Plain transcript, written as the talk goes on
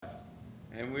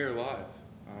And we are live.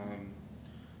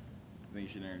 I think you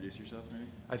should introduce yourself, maybe?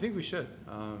 I think we should.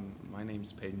 My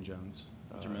name's Maiden Jones.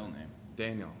 What's your middle name?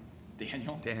 Daniel.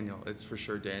 Daniel? Daniel. It's for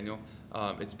sure Daniel.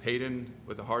 It's Peyton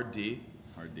with a hard D.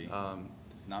 Hard D.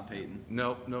 Not Peyton.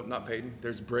 Nope, not Peyton.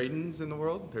 There's Bradens in the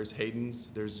world. There's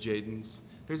Haydens. There's Jadens.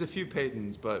 There's a few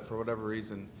Paydens, but for whatever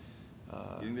reason... you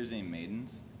think there's any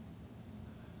Maidens?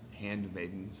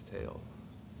 Handmaiden's Tale.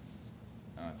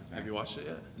 Oh, it's a thing. Have you watched it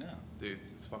yet? No. Dude,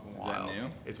 it's fucking Is wild. that new?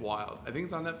 It's wild. I think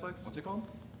it's on Netflix. What's it called?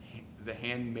 The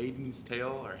Handmaiden's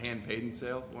Tale or Handmaiden's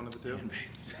Tale, one of the two.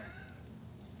 Handmaiden's.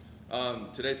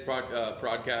 Today's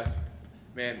podcast,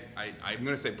 man, I'm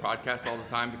going to say podcast all the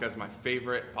time because my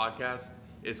favorite podcast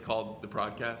is called The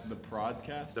Prodcast. The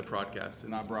Prodcast? The Prodcast.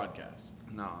 Not broadcast.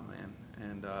 Nah, man.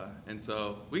 And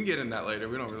so we can get in that later.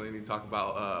 We don't really need to talk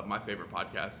about my favorite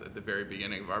podcast at the very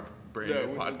beginning of our brand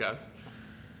new podcast.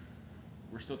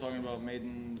 We're still talking about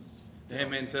Maiden's The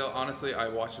Handmaid's Tale. Honestly, I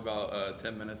watched about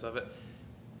 10 minutes of it.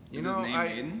 Is his name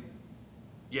Maiden?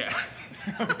 Yeah.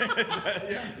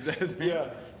 Is that his name? Yeah.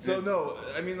 So no,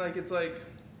 I mean, like, it's like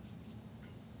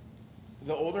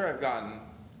the older I've gotten,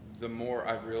 the more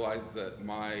I've realized that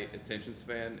my attention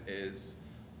span is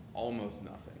almost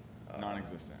nothing.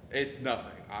 Non-existent. It's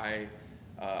nothing. I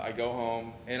go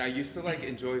home and I used to like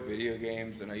enjoy video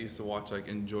games and I used to watch like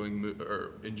enjoy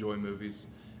movies,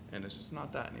 and it's just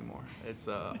not that anymore. It's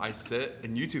I sit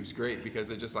and YouTube's great because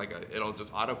it just like it'll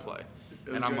just autoplay,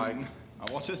 and I'm like,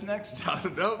 I'll watch this next.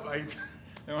 Nope. I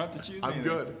don't have to choose. I'm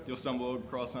anything. good. You'll stumble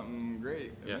across something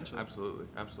great eventually. Yeah,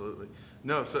 absolutely.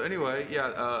 No, so anyway,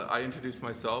 I introduced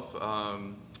myself. I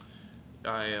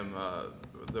am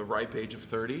the ripe age of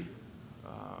 30.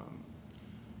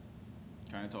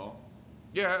 Kind of tall.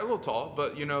 Yeah, a little tall,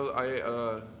 but you know,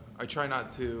 I try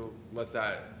not to let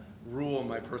that rule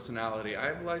my personality. I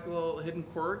have like little hidden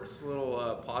quirks,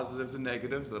 little positives and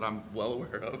negatives that I'm well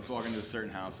aware of. Just walking into certain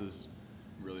houses,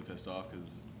 really pissed off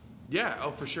because. Yeah,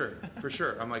 oh for sure.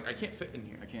 I'm like, I can't fit in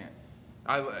here. I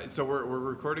can't. So we're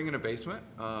recording in a basement.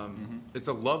 It's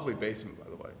a lovely basement, by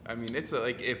the way. I mean, it's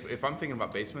like if I'm thinking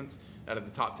about basements, out of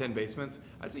the top 10 basements,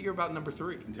 I'd say you're about number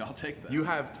 3. I'll take that. You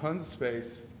have tons of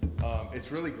space.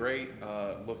 It's really great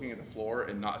looking at the floor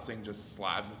and not seeing just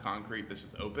slabs of concrete that's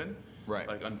just open, right?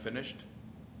 Like unfinished.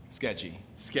 Sketchy.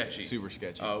 Super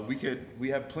sketchy. We could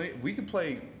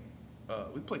play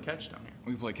catch down here.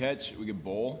 We could play catch. We could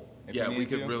bowl. We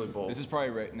could really bowl. This is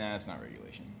probably nah, it's not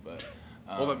regulation, but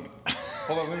hold on,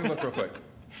 let me look real quick.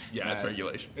 Yeah, it's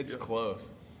regulation. It's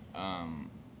close.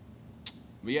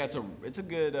 But yeah, it's a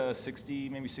good 60,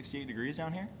 maybe 68 degrees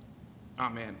down here. Oh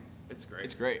man, it's great.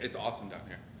 It's great. It's awesome down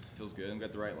here. Feels good. We've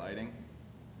got the right lighting.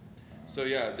 So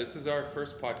yeah, this is our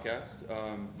first podcast.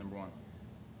 Number 1.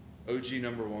 OG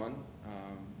number 1.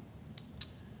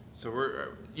 So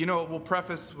we'll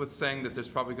preface with saying that there's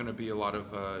probably going to be a lot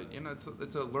of,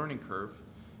 it's a learning curve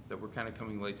that we're kind of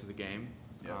coming late to the game.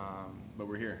 Yeah. But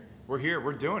we're here. We're here.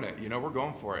 We're doing it. We're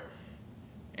going for it.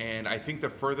 And I think the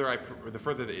further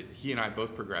that he and I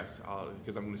both progress,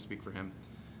 because I'm going to speak for him,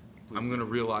 I'm going to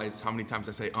realize how many times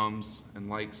I say ums and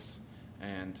likes,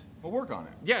 and we'll work on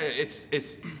it. Yeah,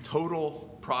 it's total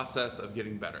process of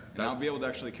getting better. And I'll be able to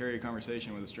actually carry a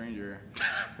conversation with a stranger.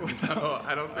 No,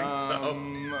 I don't think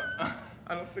so.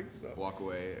 I don't think so. Walk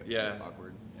away. Yeah.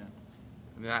 Awkward. Yeah.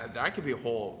 I mean, that could be a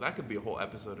whole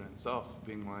episode in itself.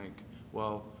 Being like,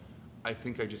 well, I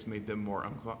think I just made them more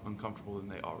uncomfortable than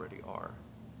they already are.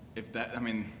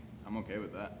 I'm okay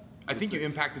with that. I think you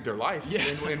impacted their life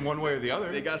in one way or the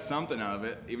other. They got something out of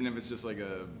it, even if it's just like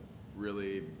a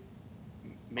really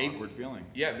awkward feeling.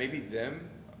 Yeah, maybe them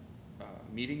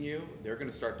meeting you, they're going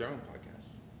to start their own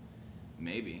podcast.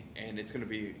 Maybe. And it's going to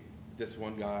be this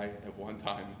one guy at one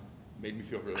time made me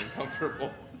feel really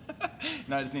uncomfortable.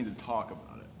 Now I just need to talk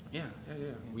about it. Yeah.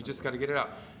 We just got to get it out.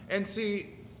 And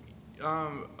see,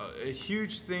 a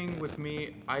huge thing with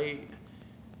me,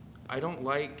 I don't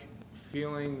like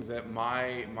feeling that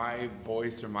my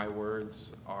voice or my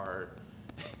words are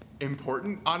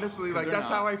important. Honestly, like that's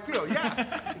how I feel.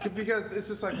 Yeah, because it's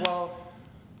just like, well,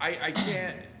 I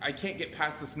can't get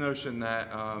past this notion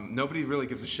that nobody really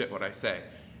gives a shit what I say,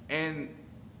 and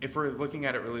if we're looking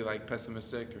at it really like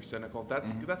pessimistic or cynical,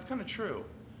 that's kind of true.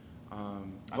 I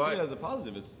see it as a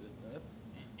positive.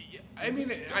 I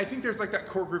think there's like that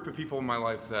core group of people in my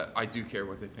life that I do care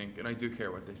what they think and I do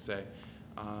care what they say.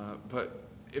 But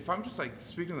if I'm just like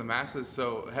speaking to the masses,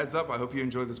 so heads up, I hope you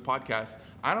enjoy this podcast.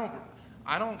 I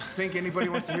don't think anybody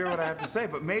wants to hear what I have to say,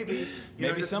 but maybe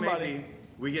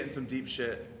we get in some deep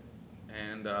shit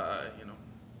and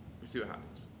we see what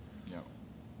happens. Yeah.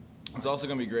 It's also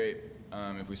gonna be great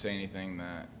if we say anything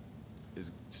that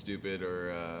is stupid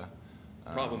or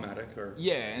problematic or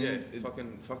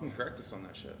fucking correct us on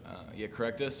that shit.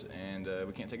 Correct us, and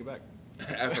we can't take it back.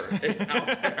 Ever. It's out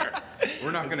there.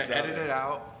 We're not gonna edit it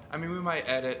out. I mean, we might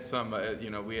edit some.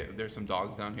 There's some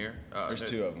dogs down here. There's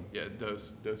 2 of them. Yeah,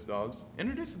 those dogs.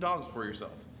 Introduce the dogs for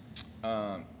yourself.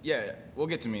 We'll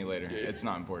get to me later. Yeah. It's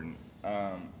not important.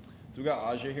 So we got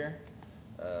Aja here.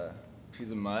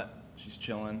 She's a mutt. She's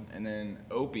chilling. And then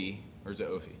Opie, or is it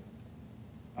Opie?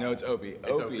 No, it's Opie.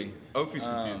 It's Opie. Opie's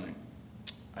confusing.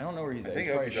 I don't know where he's at. I think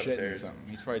he's probably Opie's shitting upstairs. something.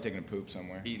 He's probably taking a poop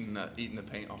somewhere. Eating the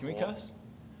paint off. Can we walls. cuss?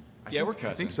 We're cussing.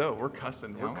 I think so. We're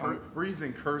cussing. We're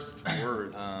using cursed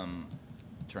words.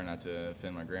 Try not to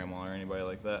offend my grandma or anybody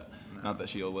like that. No. Not that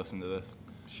she'll listen to this.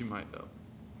 She might though.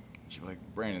 She'll be like,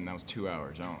 Brandon, that was 2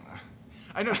 hours.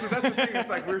 I know. So that's the thing. It's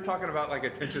like we were talking about like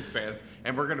attention spans,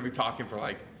 and we're gonna be talking for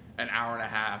like an hour and a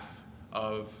half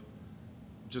of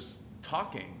just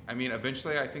talking. I mean,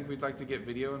 eventually, I think we'd like to get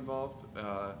video involved.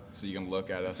 So you can look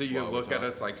at us. So you can look at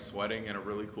us like sweating in a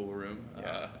really cool room.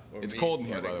 Yeah. It's cold in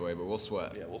here, by the way, but we'll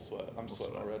sweat. Yeah, we'll sweat. I'm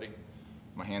sweating already.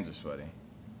 My hands are sweaty.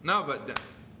 No, but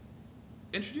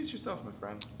introduce yourself, my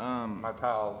friend. My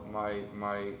pal,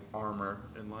 my armor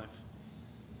in life.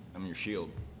 I'm your shield.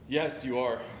 Yes, you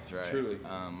are. That's right. Truly.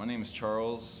 My name is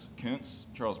Charles Kuntz.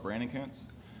 Charles Brandon Kuntz.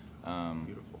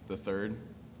 Beautiful. The 3rd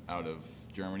out of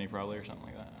Germany, probably, or something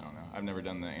like that. I don't know. I've never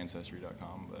done the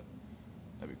Ancestry.com, but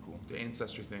that'd be cool. The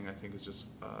ancestry thing, I think, is just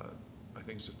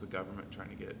it's just the government trying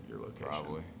to get your location.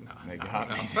 Probably. No, They got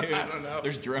me, dude. I don't know.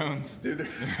 There's drones. Dude,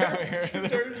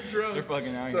 there's drones. They're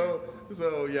fucking out here.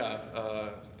 So yeah,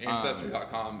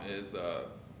 Ancestry.com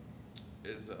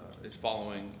is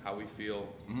following how we feel,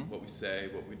 what we say,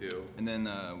 what we do. And then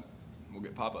we'll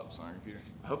get pop-ups on our computer.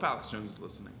 I hope Alex Jones is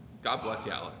listening. God bless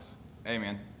you, Alex. Hey,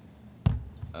 man.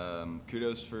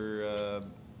 Kudos for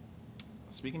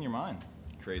speaking your mind,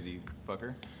 crazy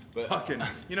fucker. But fucking,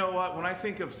 you know what? When I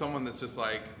think of someone that's just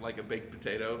like a baked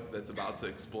potato that's about to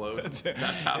explode, that's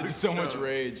how it's so much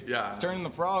rage. Yeah, it's turning the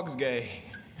frogs gay.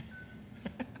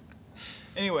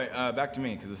 Anyway, back to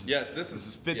me because this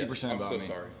is 50% about me.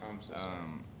 I'm so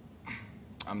sorry.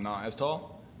 I'm not as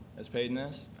tall as Maiden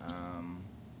is.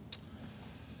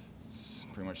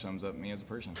 Pretty much sums up me as a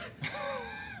person.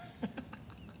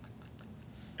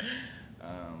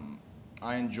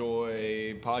 I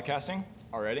enjoy podcasting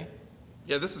already.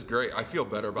 Yeah, this is great. I feel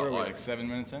better about life. Like 7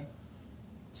 minutes in?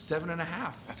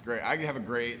 7.5. That's great. I have a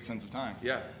great sense of time.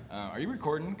 Yeah. Are you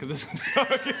recording? Because this would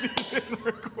suck if you didn't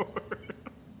record.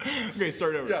 Okay,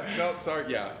 start over. Yeah. No,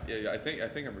 sorry. Yeah. I think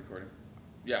I'm recording.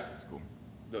 Yeah. That's cool.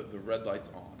 The red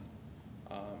light's on.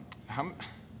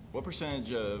 What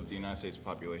percentage of the United States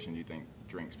population do you think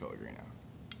drinks Pellegrino?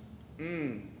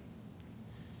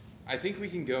 I think we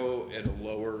can go at a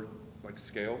lower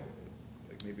scale,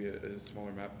 like maybe a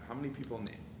smaller map. How many people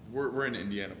we're in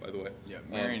Indiana, by the way. Yeah,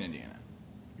 Marion, Indiana.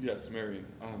 Yes, Marion.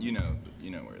 You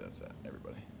know where that's at,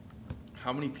 everybody.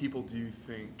 How many people do you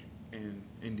think in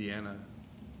Indiana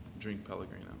drink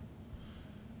Pellegrino?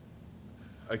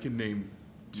 I can name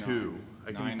 2.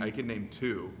 I can name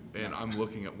 2, and I'm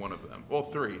looking at one of them. Well,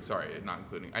 3. Sorry, not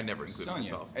including. I never include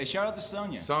myself. Hey, shout out to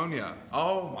Sonia. Sonia.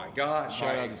 Oh my God.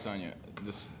 Shout out to Sonia.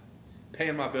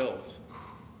 Paying my bills.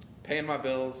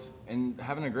 And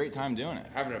having a great time doing it.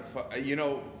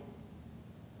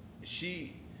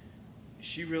 She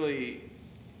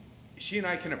and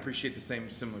I can appreciate the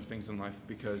similar things in life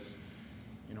because,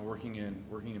 working in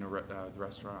the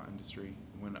restaurant industry,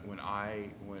 when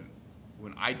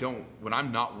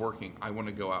I'm not working, I want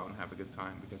to go out and have a good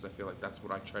time because I feel like that's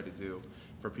what I try to do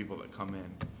for people that come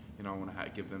in. I want to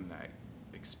give them that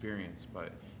experience.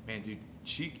 But man, dude,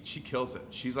 she kills it.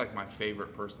 She's like my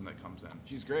favorite person that comes in.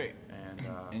 She's great,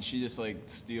 and she just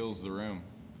steals the room.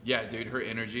 Yeah, dude, her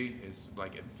energy is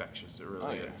infectious. It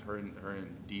really is. Her and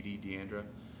Deandra.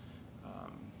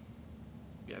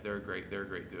 They're a great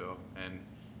duo. And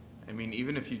I mean,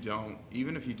 even if you don't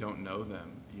know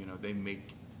them, they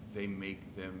make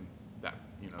them that,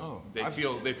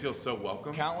 they feel so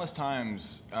welcome. Countless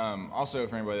times. Also,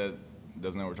 for anybody that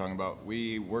doesn't know what we're talking about,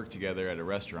 we work together at a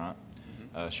restaurant.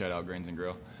 Shout out Grains and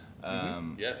Grill.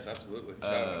 Yes, absolutely.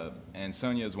 Shout out. And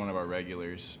Sonia is one of our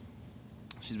regulars.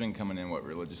 She's been coming in last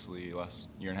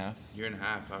year and a half. Year and a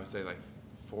half, I would say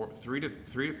 3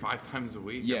 to 5 times a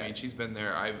week. Yeah. I mean, she's been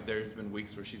there. There's been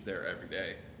weeks where she's there every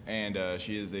day. And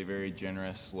she is a very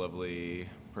generous, lovely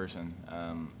person.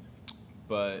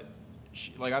 But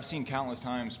I've seen countless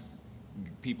times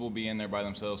people be in there by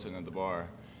themselves sitting at the bar,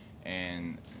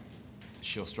 and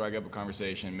she'll strike up a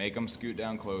conversation, make them scoot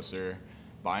down closer,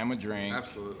 buy them a drink.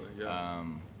 Absolutely, yeah.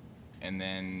 And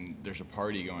then there's a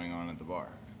party going on at the bar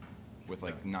with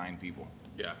 9 people.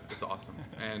 Yeah, it's awesome.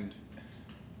 And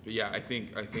But yeah, I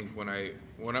think when I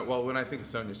think of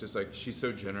Sonia, it's just like she's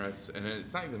so generous, and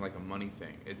it's not even like a money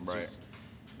thing. It's Right. just,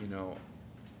 you know,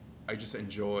 I just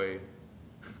enjoy.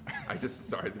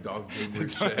 Sorry, the dog's doing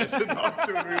weird shit. The dog's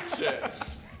doing weird shit.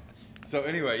 So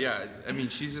anyway, yeah, I mean,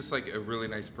 she's just like a really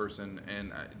nice person,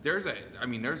 and there's a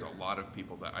lot of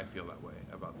people that I feel that way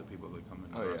about the people that come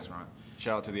into the restaurant.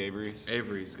 Shout out to the Averys.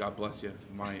 Averys, God bless you,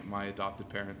 my adopted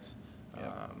parents,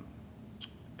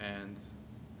 and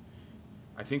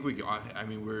I think we can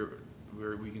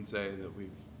say that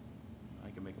I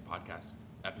can make a podcast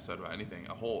episode about anything.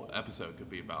 A whole episode could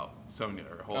be about Sonia,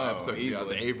 or a whole episode could be about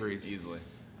the Averys. Easily.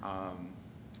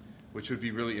 Which would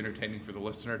be really entertaining for the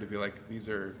listener to be like, these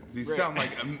sound like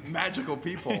magical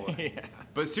people. Yeah.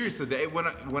 But seriously,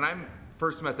 when I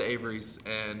first met the Averys,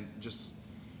 and just,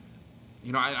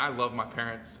 you know, I love my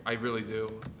parents. I really do.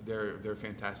 They're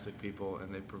fantastic people,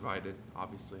 and they provided.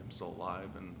 Obviously, I'm still alive,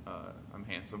 and I'm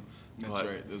handsome. That's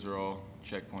right. Those are all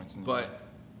checkpoints. But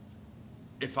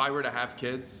if I were to have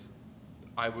kids,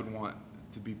 I would want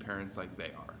to be parents like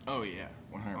they are. Oh yeah,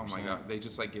 100%. Oh my God, they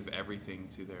just like give everything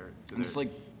to their just like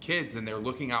kids, and they're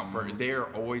looking out for. They are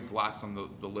always last on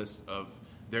the list of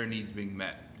their needs being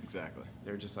met. Exactly.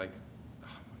 They're just like,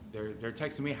 they're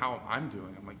texting me how I'm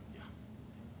doing. I'm like, yeah.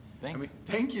 Thanks. I mean,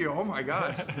 thank you. Oh my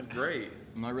gosh, this is great.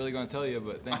 I'm not really going to tell you,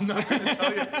 but thanks. I'm not going to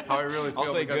tell you how I really feel, I'll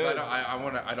say because good.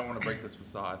 I don't want to break this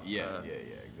facade. Yeah,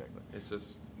 exactly. It's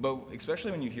just, but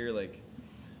especially when you hear like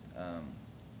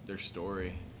their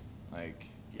story, like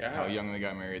how young they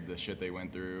got married, the shit they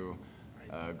went through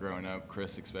growing up,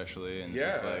 Chris especially, and it's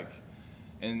just like,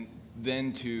 and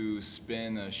then to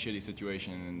spin a shitty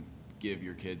situation and give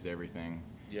your kids everything.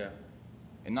 Yeah.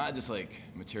 And not just like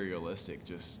materialistic,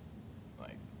 just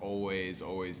like always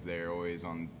there, always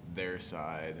on their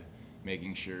side,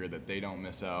 making sure that they don't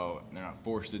miss out. They're not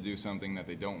forced to do something that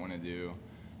they don't want to do.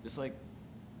 Just like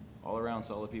all around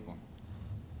solid people.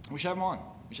 We should have them on.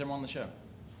 We should have them on the show.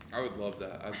 I would love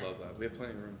that. I'd love that. We have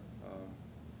plenty of room.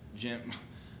 Jim,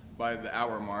 by the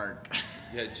hour mark.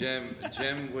 Yeah,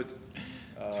 Jim would.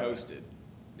 Toasted.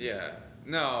 Yeah.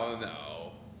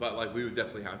 No. But like, we would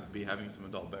definitely have to be having some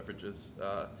adult beverages.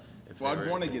 I'd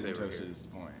want to get them toasted. Is the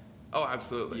point. Oh,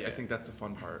 absolutely. Yeah. I think that's the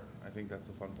fun part.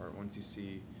 Once you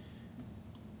see.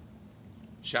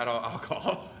 Shout out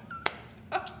alcohol.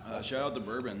 Shout out to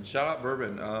bourbon. Shout out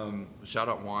bourbon. Shout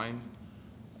out wine.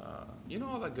 You know,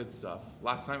 all that good stuff.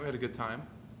 Last night we had a good time.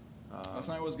 Last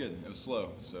night was good. It was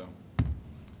slow, so.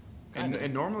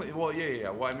 And normally, well, yeah.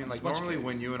 Well, I mean, like, normally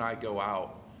when you and I go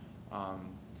out. I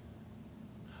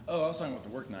was talking about the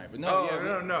work night, but no.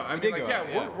 No. I mean,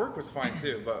 like, work was fine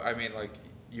too, but I mean, like,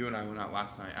 you and I went out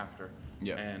last night after.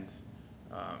 Yeah. And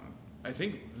I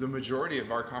think the majority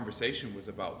of our conversation was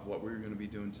about what we were going to be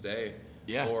doing today.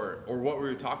 Yeah. Or what we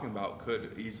were talking about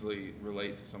could easily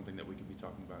relate to something that we could be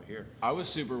talking about here. I was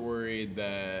super worried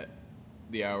that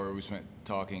the hour we spent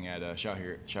talking at shout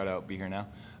out Be Here Now,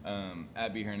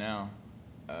 at Be Here Now,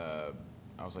 I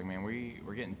was like, man,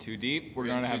 we're getting too deep. We're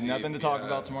gonna have nothing to talk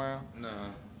about tomorrow. No.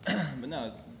 But no,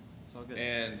 it's all good.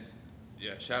 And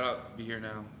yeah, shout out Be Here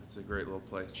Now. It's a great little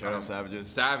place. Shout out Savages.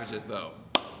 Savages though,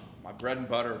 my bread and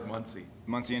butter of Muncie,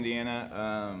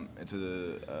 Indiana. It's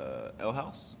a ale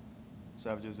house.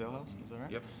 Savages Ale House, is that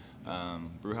right? Yep.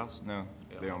 Brew house? No,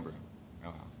 Ale they don't house. brew.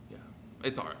 Ale house. Yeah,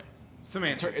 it's all right.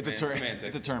 Semantics.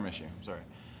 Semantics. It's a term issue. I'm sorry.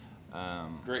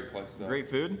 Great place though. Great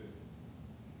food.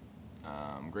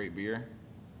 Great beer.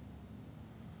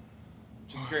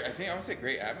 Just great. I would say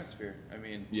great atmosphere. I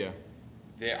mean, yeah.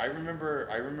 I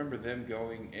remember them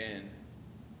going in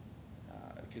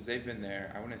because they've been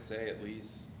there. I want to say at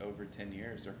least over 10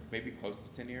 years, or maybe close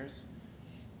to 10 years.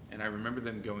 And I remember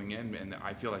them going in, and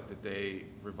I feel like that they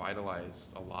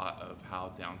revitalized a lot of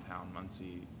how downtown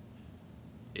Muncie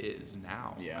is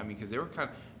now. Yeah. I mean, because they were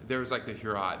there was like the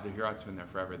Huron. The Huron's been there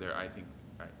forever. There, I think.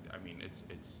 I mean,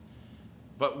 it's.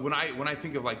 But when I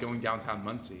think of like going downtown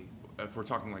Muncie, if we're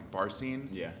talking like bar scene,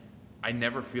 Yeah. I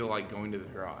never feel like going to the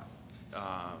Huron.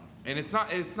 And it's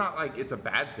not like it's a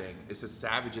bad thing. It's just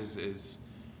Savages is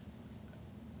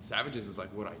like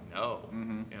what I know,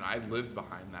 and I lived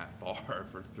behind that bar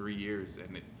for 3 years,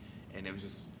 and it was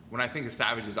just, when I think of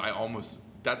Savages,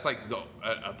 that's like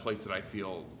a place that I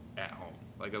feel at home,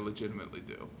 like I legitimately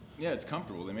do. Yeah, it's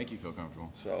comfortable. They make you feel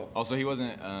comfortable. So also, he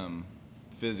wasn't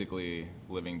physically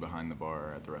living behind the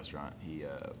bar at the restaurant. He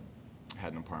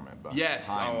had an apartment behind. Yes.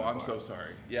 the Oh, I'm bar. so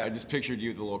sorry. Yes. I just pictured you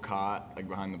with the little cot like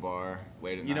behind the bar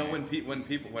late at night. You know,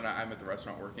 when I'm at the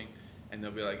restaurant working, and they'll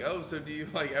be like, "Oh, so do you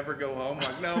like ever go home?" I'm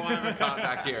like, no, I have a cot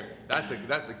back here.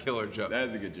 That's a killer joke. That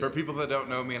is a good joke. For people that don't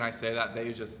know me and I say that,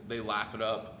 they laugh it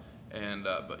up. And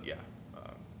but yeah,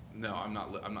 no, I'm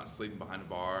not sleeping behind a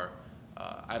bar.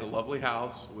 I had a lovely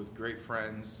house with great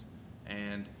friends,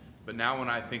 but now when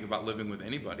I think about living with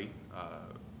anybody,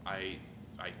 I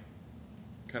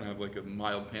kind of have like a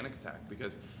mild panic attack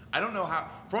because I don't know how.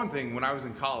 For one thing, when I was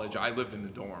in college, I lived in the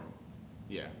dorm.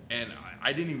 Yeah. And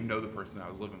I didn't even know the person I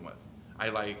was living with.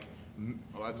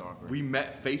 Well, that's awkward. We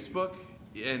met Facebook,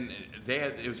 and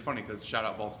it was funny because shout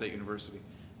out Ball State University.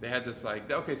 They had this so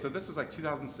this was like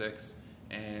 2006,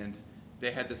 and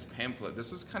they had this pamphlet.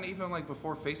 This was kind of even like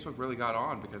before Facebook really got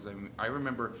on, because I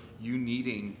remember you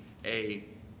needing a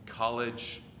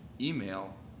college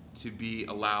email to be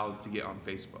allowed to get on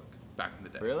Facebook back in the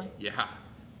day. Really? Yeah.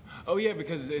 Oh yeah,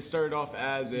 because it started off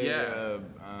as a Yeah.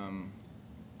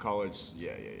 college.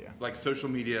 Yeah. Like social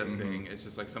media thing. It's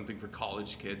just like something for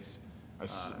college kids.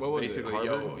 What was basically, it?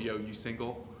 Harvard? yo, you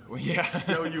single? Well, yeah.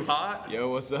 Yo, you hot?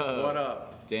 Yo, what's up? What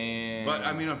up? Damn. But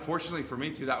I mean, unfortunately for me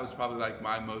too, that was probably like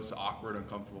my most awkward,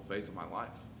 uncomfortable phase of my life.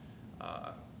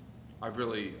 I've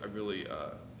really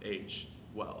aged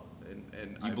well,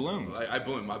 and You bloomed. I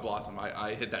bloomed. I blossomed.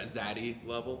 I hit that Zaddy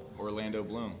level. Orlando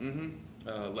Bloom.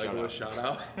 Legolas shout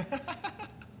out.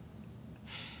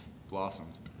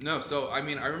 Blossomed. No, so I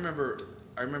mean, I remember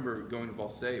going to Ball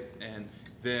State and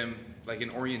them like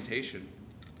in orientation,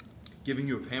 giving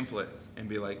you a pamphlet and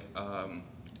be like,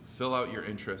 fill out your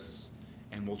interests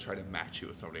and we'll try to match you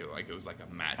with somebody. Like it was like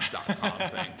a Match.com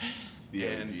thing. The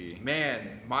and OG.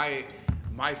 man,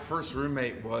 my first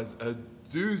roommate was a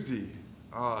doozy.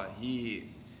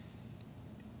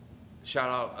 Shout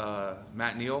out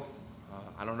Matt Neal.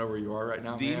 I don't know where you are right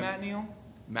now. The man. Matt Neal?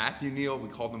 Matthew Neal. We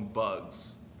called him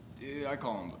Bugs. Dude, I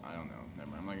call him. I don't know.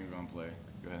 Never mind. I'm not gonna go and play.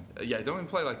 Go ahead. Yeah, don't even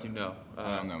play like you know.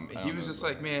 I don't know. He was just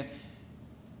like, man.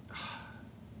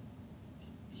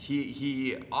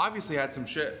 He obviously had some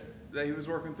shit that he was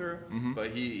working through, but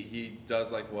he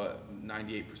does like what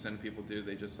 98% of people do.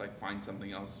 They just like find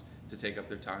something else to take up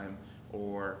their time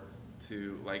or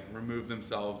to like remove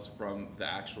themselves from the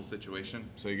actual situation.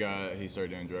 So he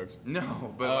started doing drugs?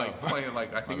 No, but like playing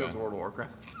like I think it was World of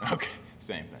Warcraft. Okay,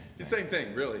 same thing. The same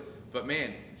thing, really. But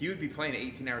man, he would be playing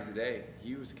 18 hours a day.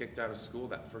 He was kicked out of school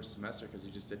that first semester because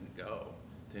he just didn't go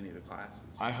to any of the classes.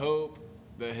 I hope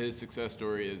that his success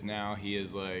story is now he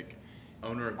is like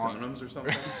owner of Dunham's or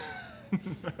something.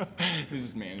 This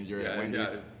is manager at Yeah,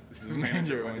 Wendy's. yeah. This is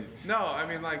manager at Wendy's. No, I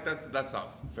mean like that's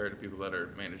not fair to people that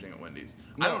are managing at Wendy's.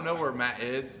 I don't know where Matt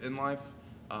is in life.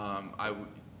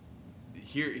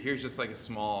 Here's just like a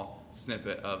small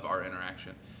snippet of our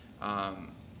interaction.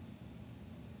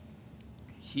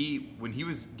 When he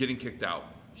was getting kicked out,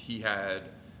 he had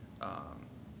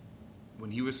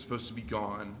when he was supposed to be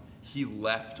gone, he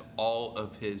left all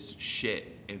of his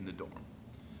shit in the dorm.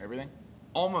 Everything?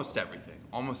 Almost everything.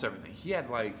 He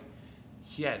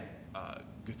had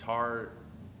guitar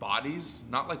bodies,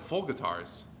 not like full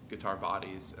guitars, guitar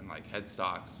bodies and like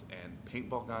headstocks and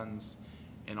paintball guns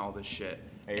and all this shit.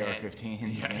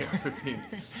 AR-15. Yeah,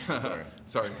 AR-15.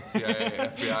 Sorry.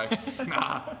 CIA, FBI.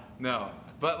 Nah, no.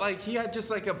 But like he had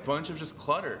just like a bunch of just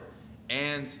clutter.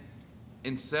 And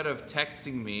instead of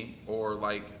texting me or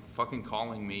like fucking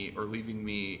calling me or leaving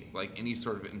me like any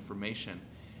sort of information,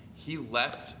 he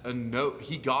left a note.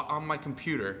 He got on my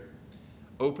computer,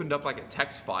 opened up like a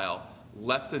text file,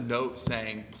 left a note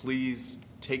saying, please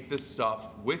take this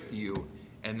stuff with you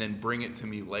and then bring it to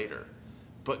me later.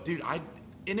 But dude,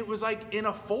 and it was like in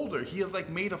a folder. He had like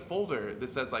made a folder that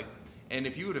says like, and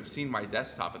if you would have seen my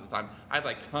desktop at the time, I had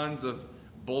like tons of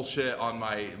bullshit on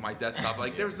my desktop.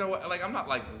 Like there's no, like I'm not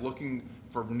like looking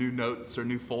for new notes or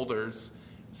new folders.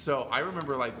 So I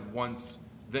remember like once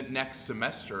the next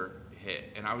semester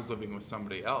hit and I was living with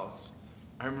somebody else,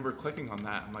 I remember clicking on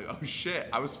that. I'm like, oh shit,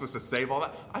 I was supposed to save all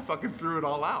that. I fucking threw it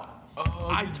all out. Oh,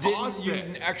 I tossed you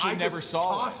it. actually I never just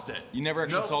saw tossed it. You never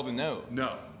actually saw the note?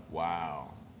 No.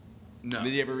 Wow. No.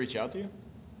 Did he ever reach out to you?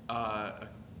 I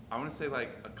want to say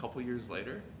like a couple years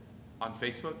later on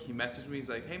Facebook, he messaged me. He's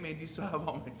like, hey man, do you still have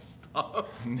all my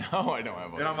stuff? No, I don't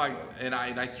have all And I'm like, and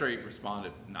I straight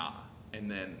responded, nah. And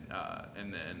then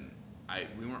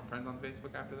we weren't friends on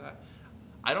Facebook after that.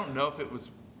 I don't know if it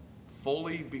was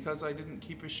fully because I didn't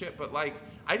keep his shit, but like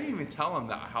I didn't even tell him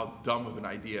that how dumb of an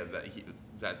idea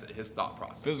that his thought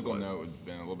process Physical was. note would have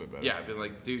been a little bit better. Yeah, I'd be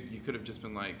like, dude, you could have just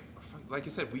been like I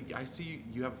said, I see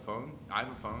you have a phone, I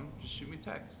have a phone, just shoot me a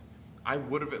text. I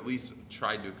would have at least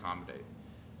tried to accommodate.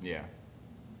 Yeah.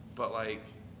 But like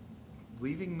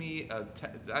leaving me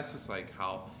that's just like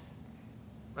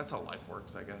that's how life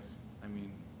works, I guess. I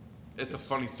mean, it's a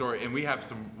funny story, and we have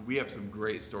some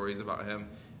great stories about him.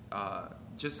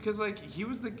 Just because like he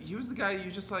was the guy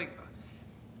you just like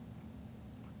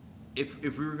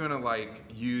if we were gonna like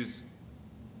use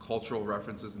cultural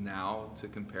references now to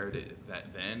compare to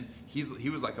that then. He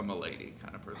was like a milady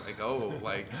kind of person. Like, oh,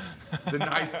 like the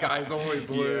nice guys always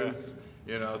lose.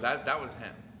 You know, that was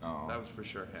him. Oh. That was for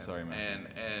sure him. Sorry, man.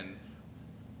 And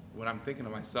when I'm thinking to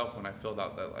myself when I filled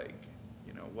out that, like,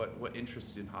 you know, what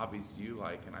interests and hobbies do you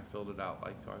like? And I filled it out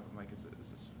like, I'm like, is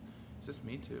this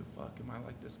me too? Fuck, am I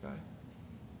like this guy?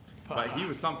 But he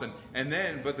was something. And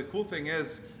then, but the cool thing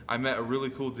is, I met a really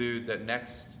cool dude that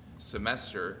next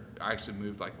semester, I actually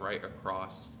moved like right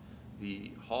across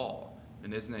the hall,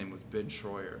 and his name was Ben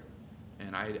Schroyer.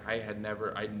 And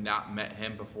I'd not met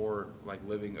him before, like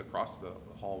living across the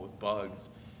hall with Bugs.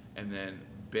 And then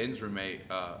Ben's roommate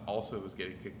also was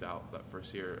getting kicked out that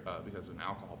first year because of an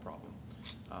alcohol problem.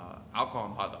 Alcohol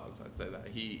and hot dogs, I'd say that.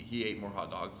 He ate more hot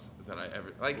dogs than I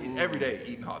ever, like every day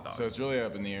eating hot dogs. So it's really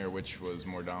up in the air which was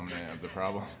more dominant of the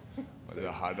problem. Was it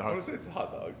the hot dogs? I would say it's the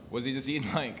hot dogs. Was he just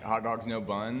eating like hot dogs, no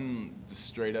bun, just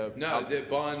straight up? No, the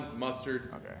bun, mustard,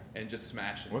 Okay. and just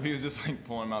smashing. What if he was just like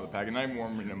pulling them out of the pack and not even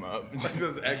warming them up? Like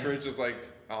those egg rich, just like,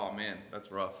 oh man,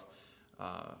 that's rough.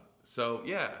 So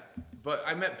yeah, but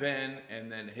I met Ben,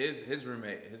 and then his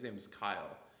roommate, his name was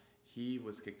Kyle. He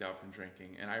was kicked out from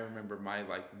drinking, and I remember my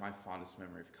fondest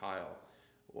memory of Kyle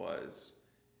was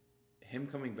him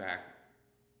coming back,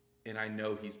 and I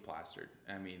know he's plastered.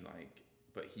 I mean, like,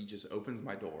 but he just opens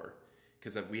my door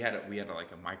because we had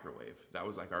like a microwave. That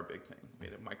was like our big thing. We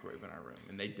had a microwave in our room,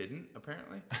 and they didn't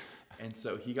apparently. And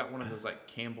so he got one of those like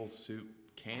Campbell's soup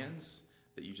cans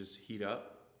that you just heat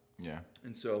up. Yeah.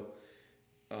 And so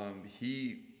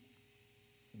he,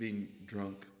 being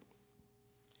drunk,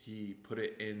 he put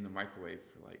it in the microwave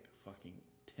for like fucking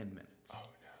 10 minutes. Oh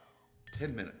no.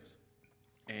 10 minutes.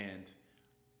 And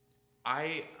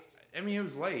I mean, it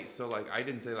was late, so like I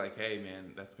didn't say like, hey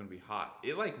man, that's gonna be hot.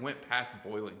 It like went past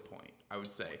boiling point, I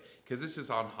would say, because it's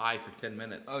just on high for 10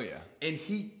 minutes. Oh yeah. And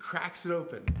he cracks it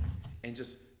open and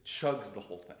just chugs the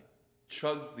whole thing.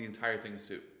 Chugs the entire thing of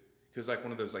soup. Because like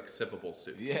one of those like sippable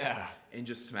soups. Yeah. And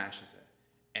just smashes it.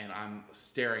 And I'm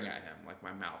staring at him, like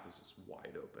my mouth is just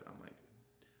wide open. I'm like,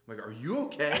 are you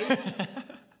okay?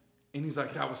 And he's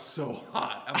like, that was so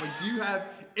hot. I'm like, do you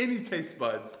have any taste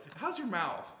buds? How's your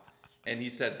mouth? And he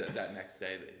said that next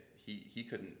day that he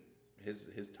couldn't,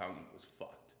 his tongue was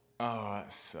fucked. Oh,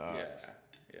 that sucks.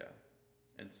 Yeah.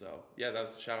 And so, yeah, that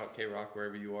was shout out K-Rock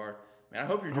wherever you are. Man, I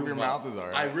hope you're doing your well. mouth is all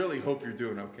right. I really hope you're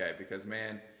doing okay because,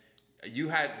 man,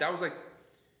 that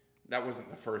wasn't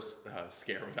the first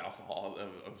scare with alcohol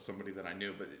of somebody that I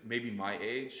knew, but maybe my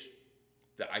age,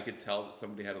 that I could tell that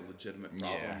somebody had a legitimate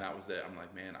problem. Yeah. That was it. I'm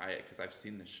like, man, because I've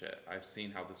seen this shit. I've seen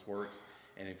how this works.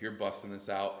 And if you're busting this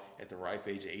out at the ripe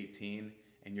age of 18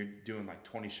 and you're doing like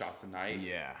 20 shots a night,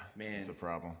 yeah, man, it's a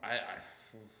problem.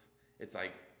 It's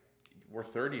like we're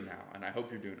 30 now, and I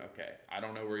hope you're doing okay. I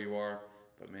don't know where you are,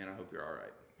 but man, I hope you're all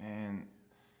right. Man,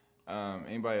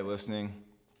 anybody listening,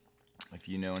 if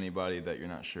you know anybody that you're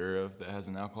not sure of that has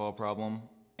an alcohol problem,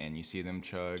 and you see them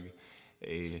chug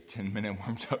a 10-minute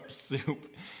warmed-up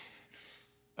soup,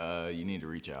 you need to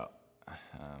reach out,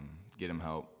 get them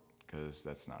help, because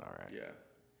that's not all right. Yeah.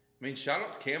 I mean, shout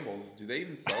out to Campbell's. Do they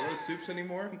even sell those soups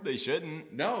anymore? They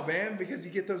shouldn't. No, man, because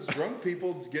you get those drunk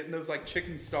people getting those like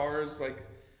chicken stars, like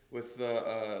with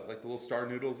the little star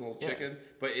noodles and little chicken,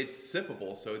 but it's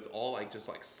sippable, so it's all like just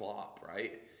like slop,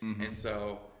 right? Mm-hmm. And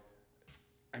so,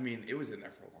 I mean, it was in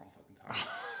there for a long fucking time.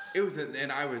 It was,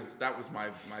 that was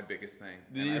my biggest thing.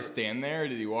 Did he just stand there? Or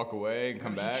did he walk away and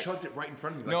come back? He chugged it right in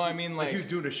front of me. No, I mean like he was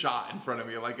doing a shot in front of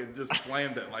me, like it just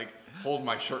slammed it, like holding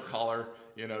my shirt collar.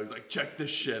 You know, he's like, check this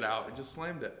shit out, and just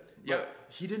slammed it. Yeah,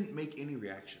 he didn't make any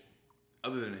reaction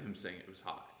other than him saying it was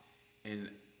hot. And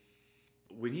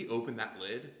when he opened that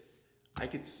lid, I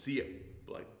could see it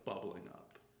like bubbling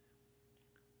up.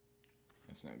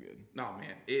 That's not good. No,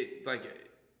 man, it like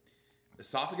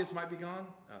esophagus might be gone.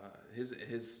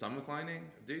 His stomach lining,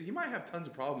 dude, he might have tons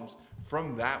of problems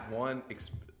from that one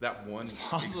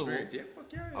experience. Yeah, fuck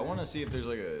yeah. I want to see if there's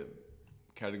like a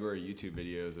category of YouTube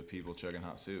videos of people chugging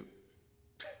hot soup.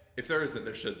 If there isn't,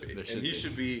 there should be. He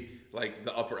should be like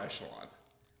the upper echelon.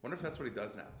 Wonder if that's what he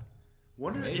does now.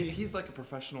 Wonder if he's like a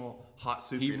professional hot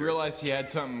soup eater. He realized he had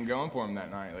something going for him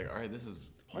that night. Like, all right, this is...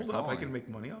 Hold up, I can make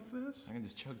money off this? I can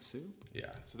just chug soup?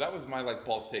 Yeah, so that was my like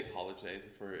Ball State college days,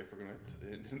 if we're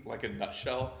going to, like a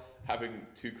nutshell, having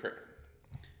two...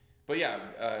 But yeah,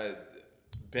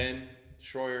 Ben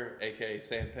Schroyer, a.k.a.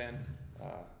 Sandpan,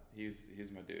 he's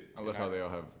my dude. I love how they all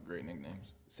have great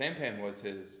nicknames. Sandpan was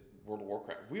his World of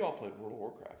Warcraft. We all played World of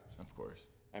Warcraft. Of course.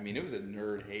 I mean, it was a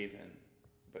nerd haven,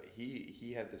 but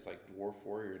he had this like dwarf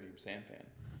warrior named Sampan,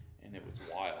 and it was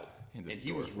wild. And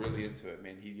he was really into it,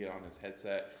 man. He'd get on his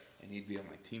headset and he'd be on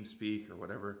like TeamSpeak or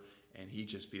whatever, and he'd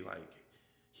just be like,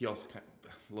 he also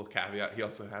a little caveat, he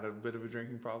also had a bit of a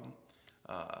drinking problem,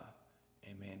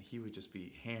 and man, he would just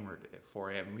be hammered at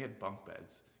 4 a.m. And we had bunk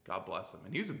beds. God bless him,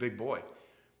 and he was a big boy.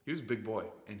 He was a big boy,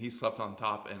 and he slept on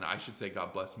top. And I should say,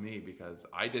 God bless me, because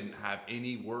I didn't have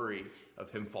any worry of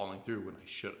him falling through when I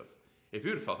should have. If he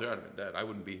would have fell through, I'd have been dead. I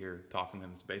wouldn't be here talking in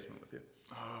this basement with you.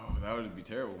 Oh, that would be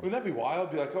terrible. Wouldn't that be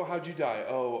wild? Be like, oh, how'd you die?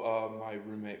 Oh, my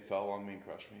roommate fell on me and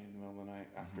crushed me in the middle of the night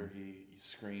after he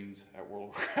screamed at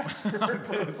World of Warcraft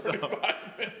for 45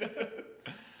 minutes.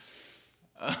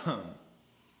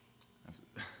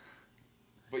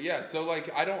 But yeah, so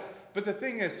like I don't. But the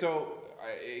thing is,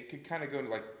 it could kind of go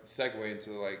into like segue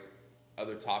into like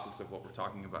other topics of what we're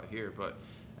talking about here. But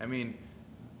I mean,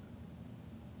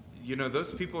 you know,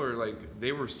 those people are like,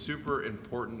 they were super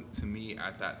important to me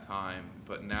at that time.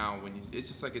 But now it's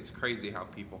just like, it's crazy how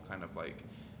people kind of like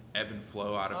ebb and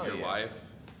flow out of your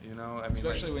life. You know, I mean,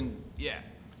 especially when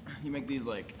you make these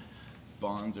like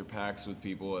bonds or pacts with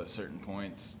people at certain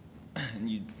points, and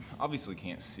you obviously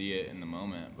can't see it in the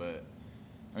moment, but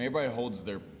I mean, everybody holds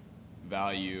their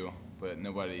value, but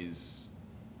nobody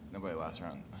lasts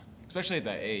around. Especially at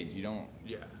that age, you don't.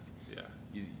 Yeah.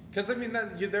 Because I mean,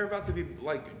 they're about to be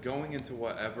like going into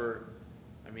whatever.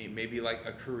 I mean, maybe like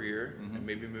a career, and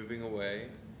maybe moving away,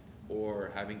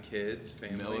 or having kids,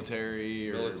 family,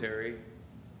 military,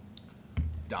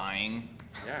 dying.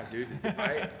 Yeah, dude.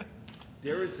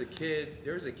 There was a kid,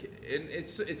 and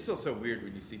it's still so weird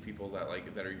when you see people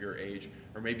that are your age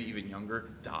or maybe even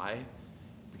younger die,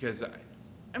 because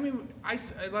I mean,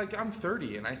 I'm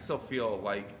 30 and I still feel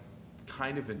like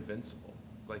kind of invincible.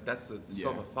 Like that's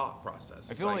still the thought process.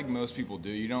 I feel like most people do.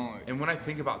 You don't. And when I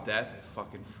think about death, it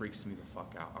fucking freaks me the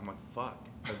fuck out. I'm like, fuck.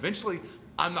 Eventually,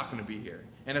 I'm not gonna be here,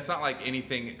 and it's not like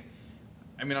anything.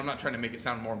 I mean, I'm not trying to make it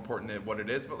sound more important than what it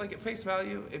is, but like at face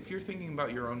value, if you're thinking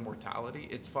about your own mortality,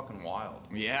 it's fucking wild.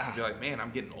 Yeah. You'd be like, man,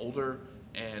 I'm getting older,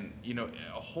 and you know,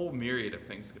 a whole myriad of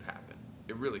things could happen.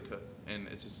 It really could, and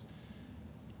it's just.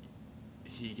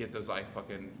 You get those like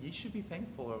fucking, you should be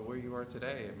thankful of where you are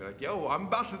today, and be like, yo, I'm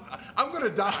gonna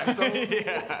die. So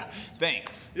yeah,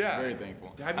 thanks. Yeah, very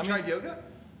thankful. Have you tried yoga?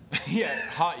 Yeah,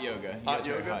 hot yoga. Hot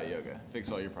yoga.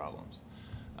 Fix all your problems.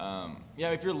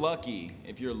 Yeah, if you're lucky,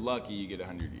 you get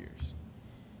 100 years.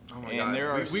 Oh my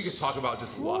god, we could talk about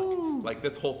just luck. Like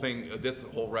this whole thing, this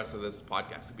whole rest of this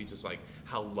podcast could be just like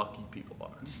how lucky people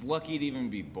are. Just lucky to even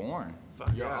be born.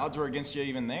 Your odds were against you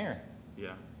even there. Yeah.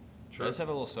 True. Does this have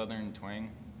a little southern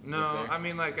twang? No, I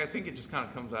mean, like, I think it just kind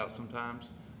of comes out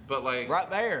sometimes. But, like... Right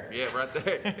there. Yeah, right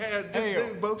there. Yeah, just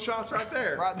do both shots right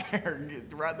there.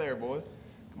 Right there, boys.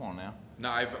 Come on now. No,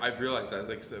 I've realized that,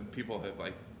 like, some people have,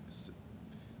 like,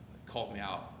 called me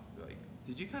out. Like,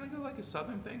 did you kind of go, like, a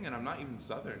southern thing? And I'm not even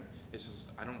southern. It's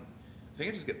just, I think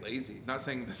I just get lazy. Not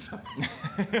saying this. Not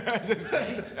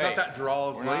that draw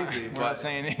is lazy. We're not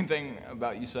saying anything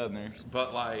about you southerners.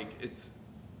 But, like, it's...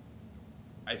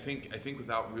 I think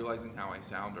without realizing how I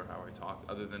sound or how I talk,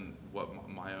 other than what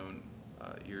my own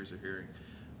ears are hearing,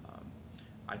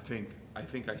 I think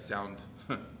I sound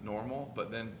normal. But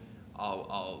then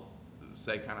I'll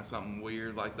say kind of something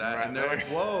weird like that, right, and they're like,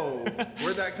 "Whoa,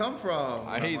 where'd that come from?"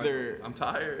 I'm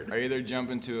tired. I either jump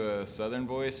into a southern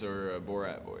voice or a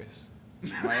Borat voice.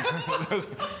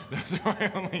 Those are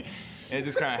my only. It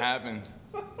just kind of happens.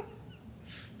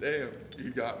 Damn, you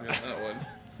got me on that one.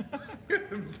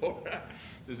 Borat.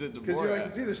 Is it the Borat? Because you're like,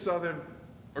 it's either Southern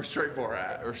or straight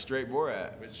Borat.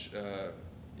 Which,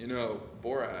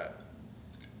 Borat,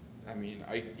 I mean,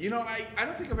 I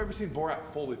don't think I've ever seen Borat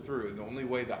fully through. The only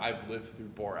way that I've lived through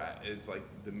Borat is, like,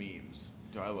 the memes.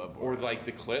 I love Borat. Or, like,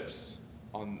 the clips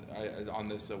on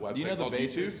this website called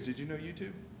YouTube. Did you know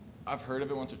YouTube? I've heard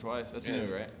of it once or twice. That's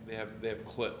new, right? They have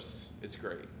clips. It's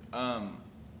great.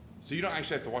 So you don't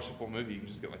actually have to watch the full movie. You can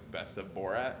just get, like, best of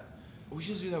Borat. We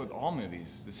should do that with all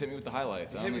movies. Just hit me with the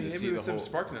highlights. I don't need to see the whole.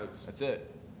 Spark Notes. That's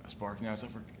it. Spark Notes.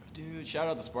 Dude, shout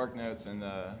out to Spark Notes and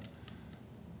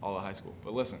all of high school.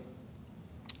 But listen,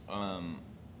 what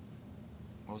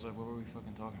were we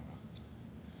fucking talking about?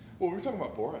 Well, we were talking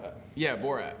about Borat. Yeah,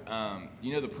 Borat.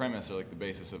 You know the premise or like the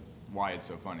basis of why it's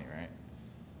so funny, right?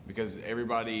 Because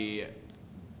everybody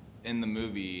in the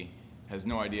movie has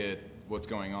no idea what's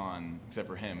going on except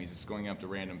for him. He's just going up to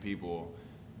random people.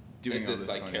 Doing all this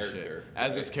like character shit.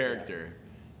 As this character,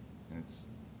 and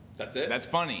that's it. That's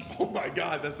funny. Oh my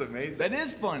god, that's amazing. That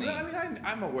is funny. No, I mean,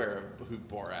 I'm aware of who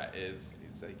Borat is.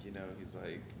 He's like, he's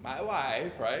like my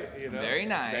wife, right? Very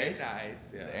nice. Very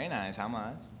nice. Yeah. Very nice. How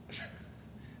much?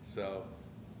 So,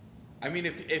 I mean,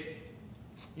 if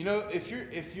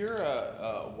you're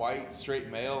a white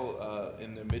straight male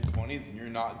in the mid-20s and you're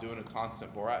not doing a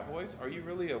constant Borat voice, are you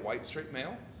really a white straight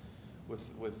male?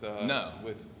 No.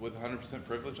 with 100%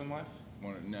 privilege in life?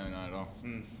 No, not at all.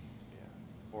 Yeah,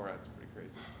 Borat's pretty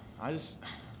crazy. I just.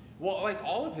 Well, like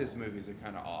all of his movies are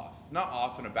kind of off. Not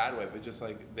off in a bad way, but just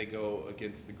like they go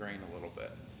against the grain a little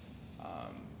bit.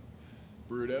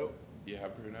 Bruno. Yeah,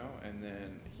 Bruno, and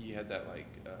then he had that like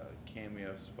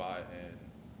cameo spot in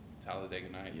Talladega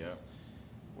Nights, Yep.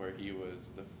 where he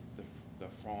was the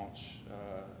French.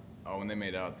 When they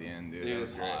made out at the end, dude. It That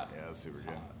was great. hot. Yeah, that was super good.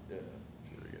 Hot. Yeah.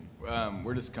 Super good.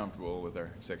 We're just comfortable with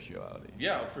our sexuality.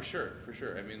 Yeah, for sure.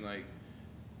 I mean, like,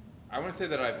 I want to say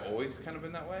that I've always kind of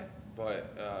been that way,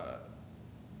 but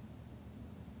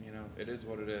you know, it is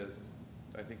what it is.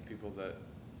 I think people that.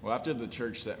 Well, after the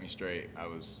church set me straight, I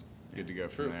was good to go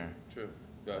True. from there. True.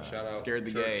 Shout out. Scared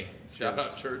the church. gay. Shout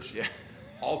out church. Yeah.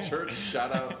 All church.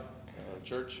 Shout out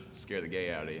church. Scare the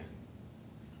gay out of you.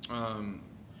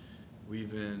 We've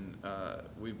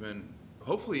been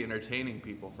hopefully entertaining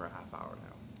people for a half hour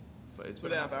now, but it's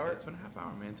been a half hour. It's been a half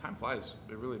hour, man. Time flies.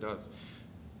 It really does.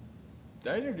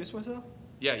 Did I introduce myself?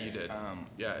 Yeah, you did.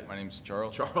 Yeah. My name's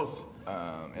Charles. Charles.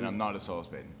 And I'm not as tall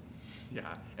as Maiden. Yeah,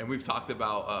 and we've talked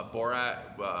about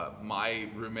Borat, my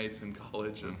roommates in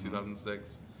college of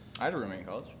 2006. I had a roommate in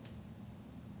college.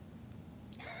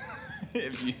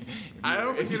 I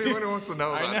don't think anyone wants to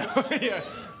know about I know. Yeah.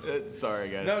 Sorry,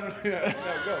 guys. No, go.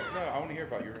 No, I want to hear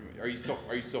about your roommate. Are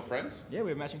you still friends? Yeah, we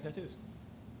have matching tattoos.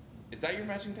 Is that your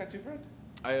matching tattoo friend?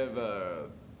 I have,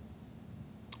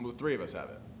 three of us have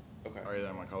it. Okay. Are you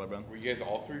on my collarbone? Were you guys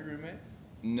all three roommates?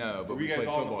 No, but Were we you guys played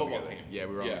all on the football together. team? Yeah,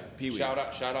 we were on Pee Wee. Shout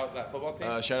out that football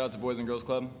team. Shout out to Boys and Girls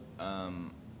Club.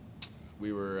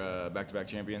 We were back-to-back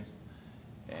champions,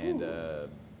 and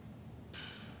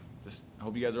just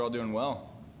hope you guys are all doing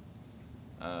well.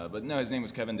 But no, his name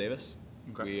was Kevin Davis.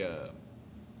 Okay.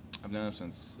 I've known him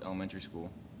since elementary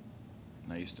school.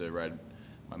 And I used to ride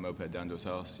my moped down to his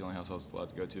house, the only house I was allowed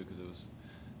to go to because it was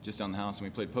just down the house, and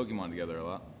we played Pokemon together a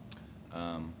lot.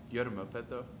 You had a moped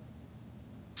though?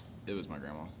 It was my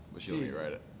grandma's, but she let me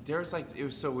ride it. There was like, it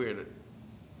was so weird.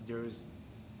 There was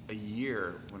a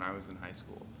year when I was in high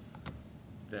school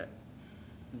that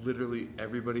literally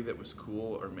everybody that was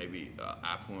cool or maybe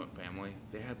affluent family,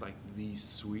 they had like the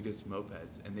sweetest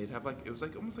mopeds, and they'd have like, it was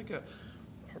like almost like a,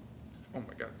 oh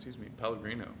my God, excuse me,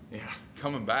 Pellegrino. Yeah.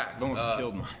 Coming back. It almost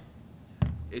killed mine.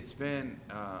 It's been,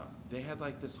 they had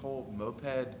like this whole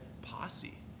moped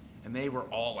posse. And they were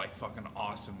all like fucking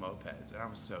awesome mopeds, and I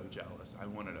was so jealous. I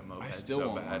wanted a moped so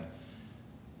want bad. one.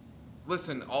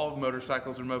 Listen, all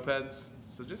motorcycles are mopeds,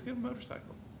 so just get a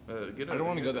motorcycle. I don't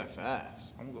want to go that fast.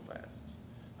 I'm gonna go fast.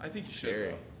 I think you Scary.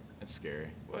 should. It's scary.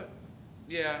 What?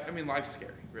 Yeah, I mean life's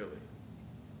scary, really.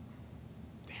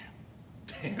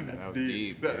 Damn, that's That was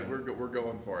deep. deep, We're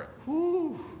going for it.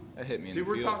 Whew. That hit me. See, in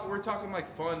the we're feels. talking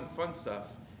like fun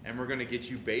stuff, and we're gonna get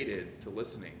you baited to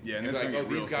listening. Yeah, and You're it's like, gonna oh,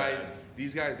 get real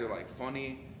these guys are like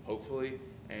funny, hopefully,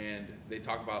 and they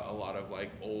talk about a lot of like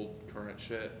current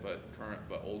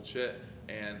but old shit,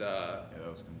 and Yeah, that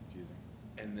was confusing.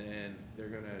 and then they're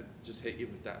gonna just hit you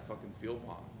with that fucking field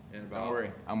bomb. And about, Don't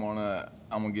worry. I'm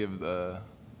gonna give the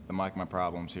mic my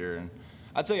problems here, and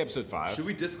I'd say episode 5. Should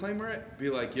we disclaimer it? Be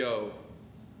like, yo,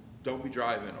 don't be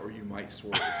driving, or you might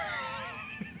swerve.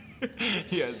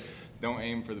 Yeah. Don't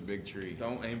aim for the big tree.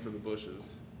 Don't aim for the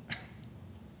bushes.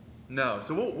 No,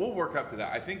 so we'll work up to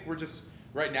that. I think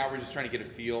right now we're just trying to get a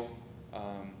feel,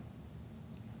 and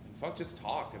fuck, just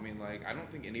talk. I mean, like, I don't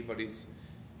think anybody's.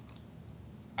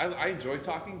 I enjoy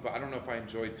talking, but I don't know if I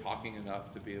enjoy talking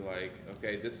enough to be like,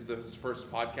 okay, this is the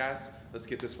first podcast. Let's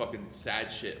get this fucking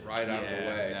sad shit right out of the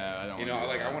way. No, I don't. You know, wanna do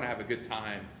like that. I want to have a good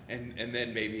time, and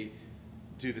then maybe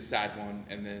do the sad one,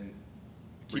 and then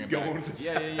Bring keep it back. going with the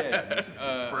Yeah.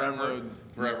 sad.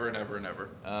 Forever and ever and ever.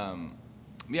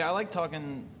 Yeah, I like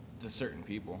talking to certain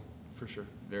people. For sure.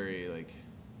 Very like.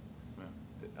 Yeah.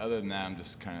 Other than that, I'm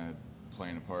just kind of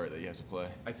playing a part that you have to play.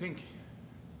 I think,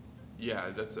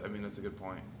 yeah, that's a good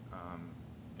point.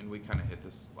 And we kind of hit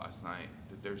this last night,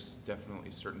 that there's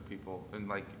definitely certain people, and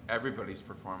like everybody's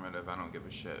performative. I don't give a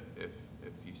shit if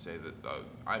you say that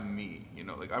I'm me, you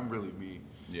know, like I'm really me.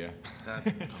 Yeah.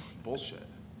 That's bullshit.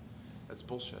 That's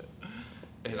bullshit.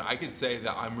 And I could say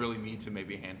that I'm really me to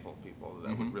maybe a handful of people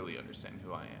that would really understand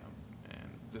who I am. And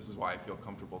this is why I feel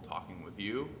comfortable talking with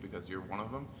you, because you're one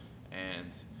of them.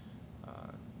 And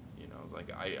you know,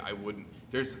 like I wouldn't.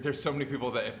 There's so many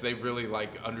people that if they really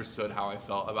like understood how I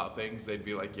felt about things, they'd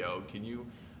be like, "Yo, can you?"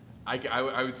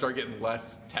 I would start getting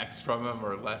less texts from them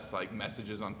or less like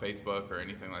messages on Facebook or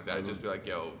anything like that. I'd just be like,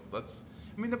 "Yo, let's."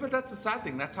 I mean, but that's the sad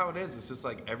thing. That's how it is. It's just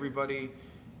like everybody,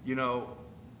 you know,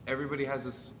 everybody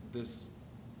has this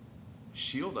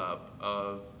shield up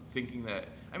of thinking that,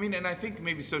 I mean, and I think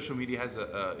maybe social media has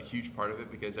a huge part of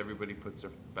it because everybody puts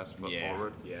their best foot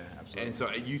forward. Yeah, absolutely. And so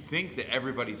you think that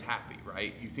everybody's happy,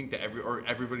 right? You think that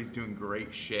everybody's doing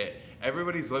great shit.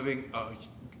 Everybody's living a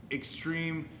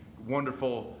extreme,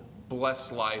 wonderful,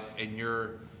 blessed life, and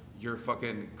you're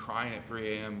fucking crying at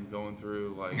 3 a.m. going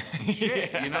through like some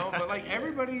shit, you know? But like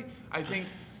everybody, I think,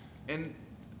 and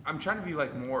I'm trying to be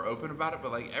like more open about it,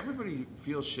 but like everybody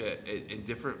feels shit in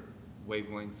different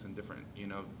wavelengths and different, you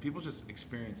know, people just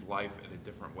experience life in a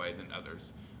different way than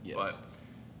others. Yes. But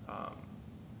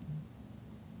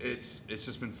it's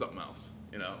just been something else,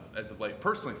 you know, as of late.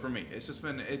 Personally, for me, it's just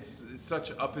been it's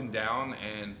such up and down,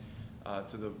 and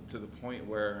to the point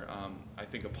where I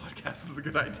think a podcast is a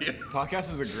good idea.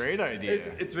 Podcast is a great idea.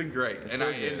 It's been great, It's and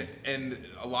so good. and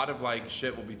a lot of like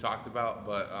shit will be talked about,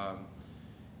 but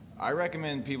I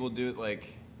recommend people do it like,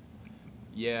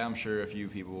 yeah, I'm sure a few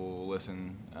people will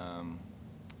listen, and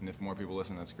if more people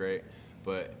listen, that's great.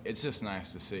 But it's just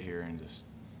nice to sit here and just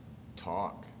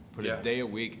talk. Put a day a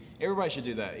week. Everybody should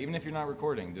do that, even if you're not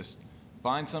recording. Just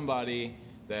find somebody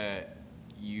that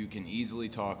you can easily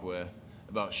talk with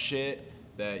about shit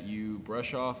that you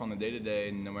brush off on the day-to-day,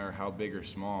 no matter how big or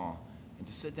small, and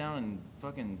just sit down and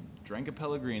fucking drink a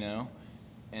Pellegrino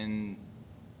and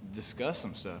discuss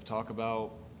some stuff. Talk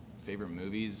about favorite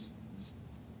movies.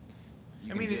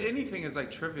 I mean, anything is like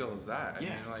trivial as that. I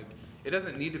mean, like, it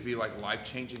doesn't need to be like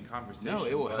life-changing conversation. No,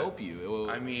 it will help you. It will.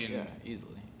 I mean, yeah,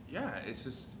 easily. Yeah, it's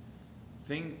just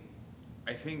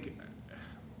I think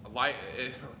life.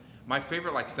 My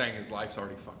favorite like saying is life's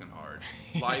already fucking hard.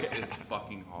 Life is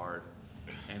fucking hard.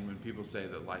 And when people say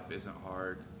that life isn't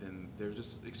hard, then they're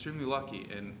just extremely lucky.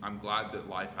 And I'm glad that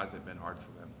life hasn't been hard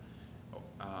for them.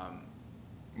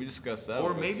 We discussed that.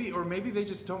 Or maybe they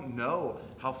just don't know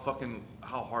how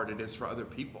hard it is for other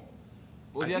people.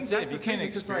 Well, that's it. If you can't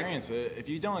experience it, if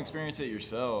you don't experience it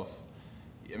yourself,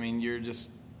 I mean, you're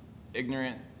just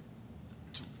ignorant.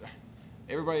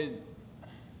 Everybody,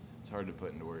 it's hard to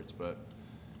put into words, but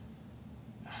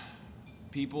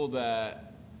people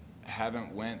that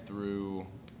haven't went through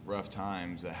rough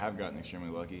times, that have gotten extremely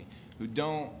lucky,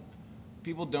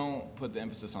 people don't put the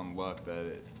emphasis on luck that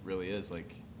it really is.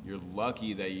 Like, you're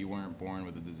lucky that you weren't born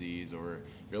with a disease, or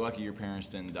you're lucky your parents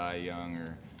didn't die young,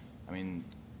 or, I mean,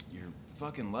 you're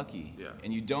fucking lucky. Yeah.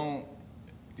 And you don't,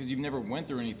 because you've never went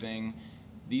through anything,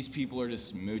 these people are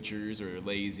just moochers or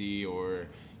lazy, or,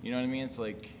 you know what I mean? It's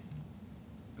like,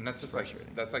 and that's just like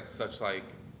such like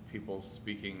people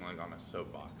speaking like on a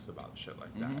soapbox about shit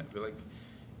like that. But like,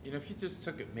 you know, if you just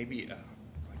took it maybe like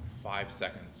 5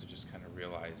 seconds to just kind of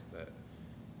realize that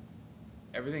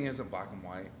everything isn't black and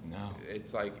white. No.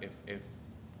 It's like if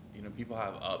you know, people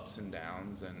have ups and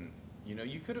downs, and you know,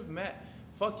 you could have met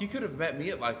me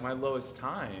at like my lowest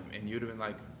time, and you'd have been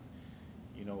like,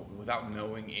 you know, without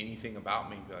knowing anything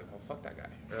about me, be like, well, fuck that guy.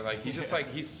 Or like, he's just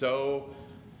like, he's so,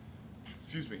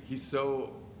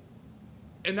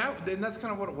 and that's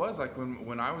kind of what it was like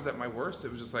when I was at my worst.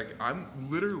 It was just like, I'm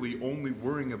literally only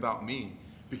worrying about me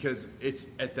because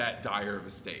it's at that dire of a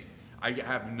state. I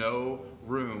have no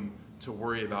room to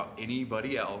worry about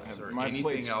anybody else or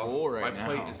anything else. My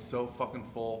plate is so fucking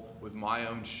full with my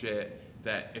own shit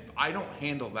that if I don't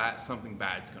handle that, something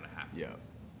bad's gonna happen. yeah.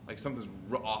 Like something's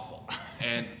awful.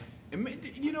 And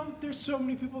you know, there's so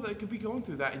many people that could be going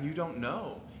through that and you don't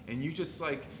know. And you just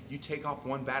like, you take off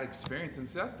one bad experience, and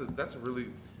so that's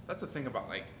the thing about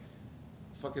like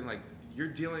fucking like you're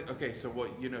dealing. Okay, so what,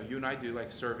 you know, you and I do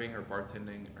like serving or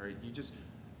bartending,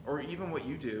 or even what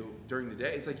you do during the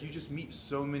day. It's like you just meet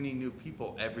so many new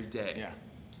people every day. Yeah.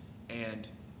 And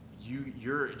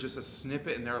you're just a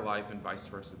snippet in their life, and vice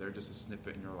versa. They're just a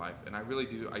snippet in your life. And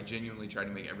I genuinely try to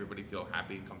make everybody feel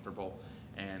happy and comfortable.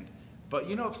 But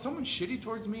you know, if someone's shitty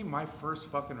towards me, my first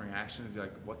fucking reaction would be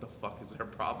like, what the fuck is their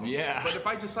problem? Yeah. But if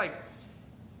I just like,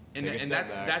 and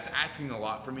that's asking a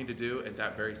lot for me to do at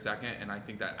that very second, and I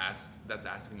think that's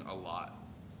asking a lot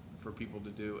for people to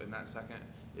do in that second,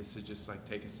 is to just like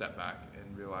take a step back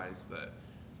and realize that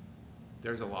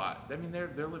there's a lot. I mean,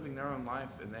 they're living their own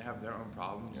life, and they have their own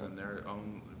problems and their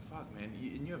own man.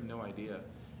 And you have no idea.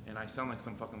 And I sound like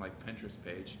some fucking like Pinterest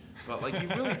page, but like you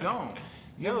really don't.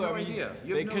 You have no idea.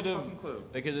 You have no fucking clue.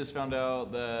 They could have just found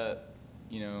out that,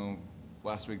 you know,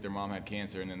 last week their mom had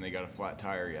cancer, and then they got a flat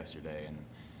tire yesterday, and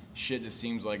shit just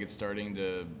seems like it's starting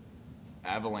to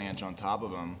avalanche on top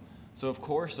of them. So of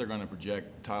course they're going to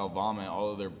projectile vomit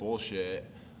all of their bullshit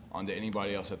onto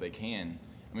anybody else that they can.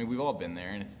 I mean, we've all been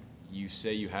there, and if you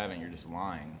say you haven't, you're just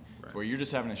lying. Right. Where you're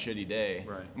just having a shitty day.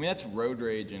 Right. I mean, that's road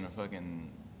rage in a fucking,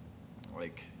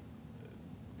 like,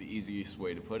 the easiest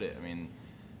way to put it. I mean,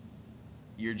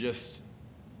 you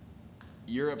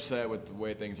you're upset with the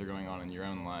way things are going on in your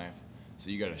own life, so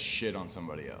you got to shit on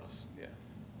somebody else. Yeah.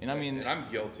 And I mean, and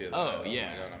I'm guilty of that. Oh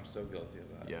yeah. My God, I'm so guilty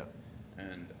of that. Yeah.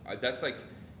 And that's like,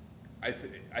 I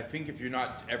think if you're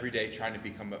not every day trying to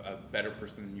become a better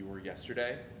person than you were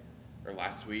yesterday or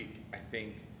last week, I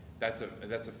think that's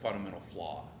a fundamental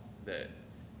flaw that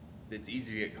it's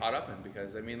easy to get caught up in,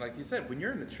 because I mean, like you said, when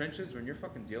you're in the trenches, when you're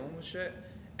fucking dealing with shit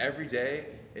every day,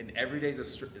 and every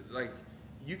day's like,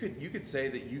 you could say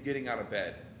that you getting out of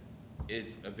bed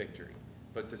is a victory,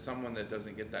 but to someone that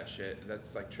doesn't get that shit,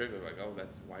 that's like trivial. Like, oh,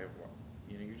 that's why,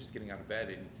 you know, you're just getting out of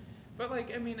bed, but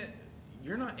like, I mean,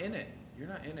 you're not in it. You're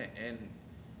not in it, and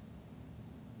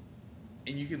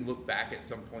you can look back at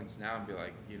some points now and be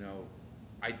like, you know,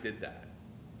 I did that.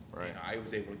 Right. You know, I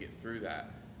was able to get through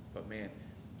that, but man,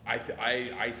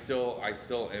 I still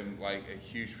am like a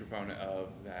huge proponent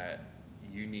of that.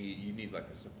 You need like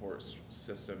a support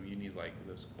system. You need like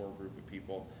those core group of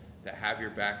people that have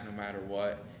your back no matter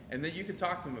what, and then you can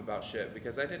talk to them about shit,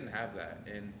 because I didn't have that,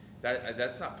 and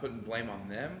that's not putting blame on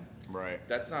them. Right.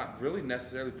 That's not really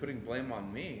necessarily putting blame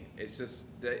on me. It's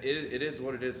just that it is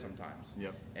what it is sometimes.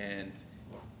 Yep. And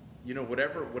you know,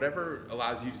 whatever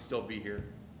allows you to still be here,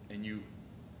 and you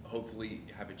hopefully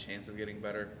have a chance of getting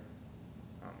better.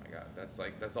 Oh my God,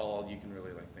 that's all you can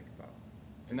really like think about.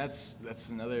 And that's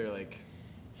another like.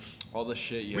 All the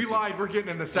shit you. We lied. We're getting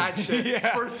into sad shit.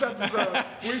 Yeah. First episode.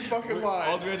 We fucking lied.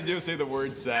 All we had to do was say the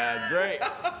word sad. Great.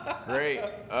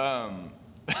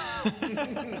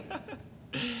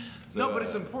 So, no, but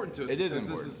it's important to us. It is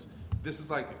important. This is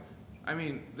like, I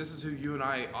mean, this is who you and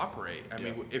I operate. I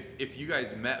mean, if you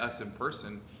guys met us in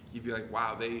person, you'd be like,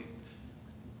 wow,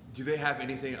 do they have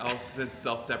anything else than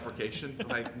self-deprecation?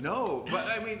 Like, no, but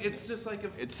I mean, it's just like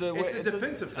it's a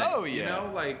defensive thing. Oh yeah, you know,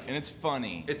 like, and it's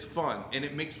funny. It's fun, and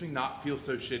it makes me not feel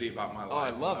so shitty about my life. Oh,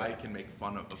 I love it. I can make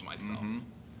fun of myself. Mm-hmm.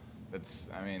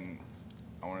 I mean,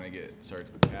 I want to get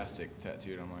sarcastic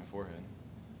tattooed on my forehead.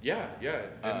 Yeah,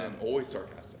 and then always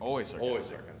sarcastic. Always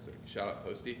sarcastic. Shout out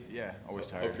Posty. Yeah, always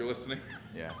tired. Hope you're listening.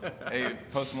 Yeah. Hey,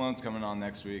 Post Malone's coming on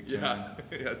next week.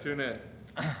 Tune in.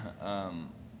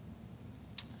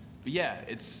 But yeah,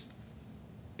 it's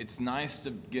nice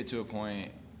to get to a point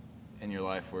in your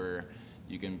life where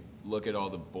you can look at all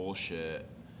the bullshit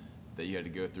that you had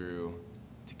to go through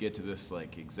to get to this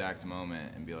like exact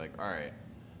moment and be like, all right,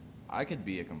 I could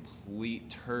be a complete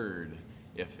turd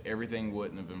if everything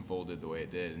wouldn't have unfolded the way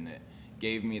it did, and it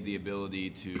gave me the ability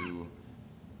to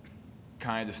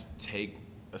kind of just take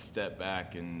a step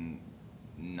back and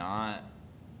not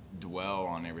dwell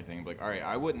on everything. Like, all right,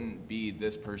 I wouldn't be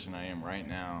this person I am right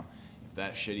now if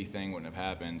that shitty thing wouldn't have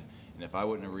happened, and if I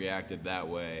wouldn't have reacted that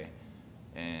way.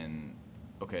 And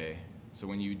okay, so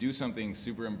when you do something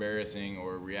super embarrassing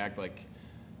or react like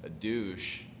a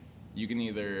douche, you can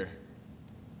either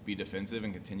be defensive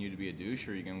and continue to be a douche,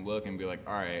 or you can look and be like,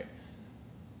 all right,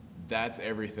 that's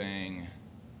everything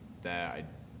that I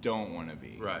don't want to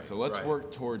be. Right. So let's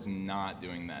work towards not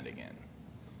doing that again.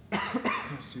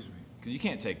 Excuse me. Because you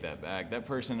can't take that back. That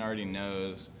person already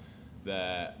knows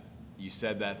that you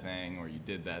said that thing or you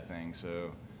did that thing.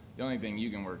 So the only thing you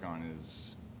can work on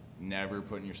is never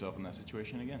putting yourself in that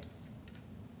situation again.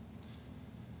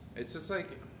 It's just like,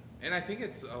 and I think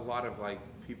it's a lot of like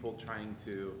people trying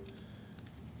to,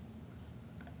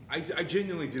 I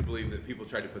genuinely do believe that people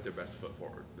try to put their best foot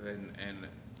forward, and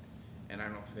I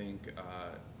don't think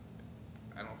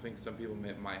some people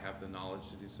might have the knowledge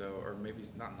to do so, or maybe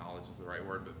not knowledge is the right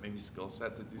word, but maybe skill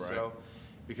set to do so,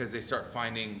 because they start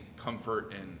finding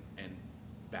comfort in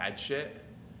bad shit,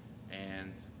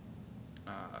 and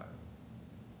I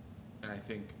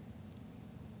think,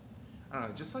 I don't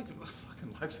know, just like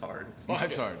fucking life's hard.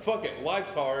 Life's hard. Fuck it,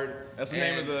 life's hard. That's the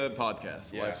name of the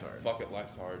podcast. Yeah, Life's hard. Fuck it,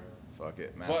 life's hard. Fuck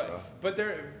it, man. But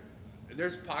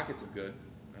there's pockets of good.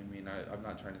 I mean, I'm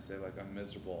not trying to say like I'm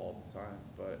miserable all the time,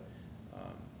 but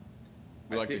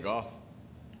we like to golf.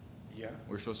 Yeah,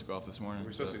 we were supposed to golf this morning.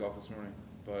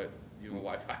 But you know,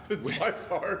 life happens. Life's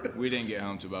hard. We didn't get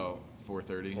home till about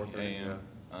 4:30 a.m.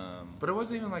 Yeah. But it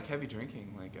wasn't even like heavy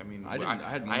drinking. Like, I mean, I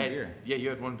had one beer. Yeah, you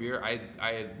had one beer. I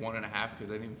had 1.5 because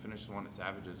I didn't even finish the one at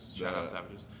Savages. Shout out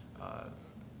Savages.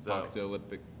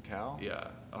 Apocalyptic Cow? Yeah,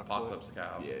 Apocalypse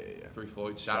Cow. Yeah. Three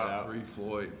Floyds. Shout out Three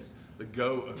Floyds. The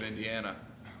GOAT of Indiana.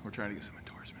 We're trying to get some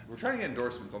endorsements. We're trying to get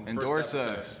endorsements on the first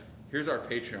episode. Here's our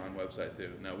Patreon website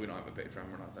too. No, we don't have a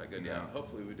Patreon. We're not that good yet.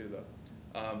 Hopefully we do though.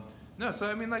 No, so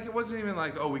I mean, like, it wasn't even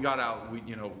like, oh, we got out,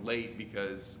 late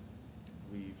because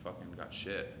we fucking got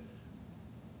shit.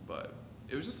 But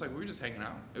it was just like, we were just hanging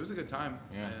out. It was a good time.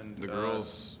 Yeah. And the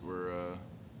girls were.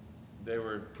 They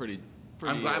were pretty.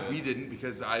 I'm glad we didn't,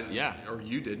 because or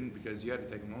you didn't, because you had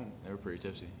to take them home. They were pretty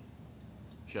tipsy.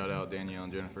 Shout out Danielle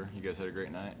and Jennifer. You guys had a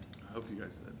great night. I hope you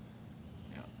guys did.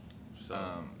 Yeah. So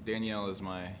Danielle is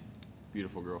my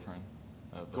beautiful girlfriend.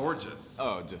 gorgeous.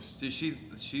 Oh, just Dude,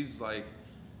 she's like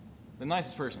the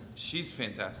nicest person. she's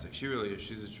fantastic. She really is.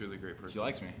 She's a truly great person. She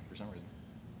likes me for some reason.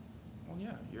 Well,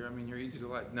 yeah. You're easy to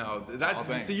like. No, that. Oh,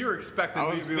 thanks. See, you're expecting I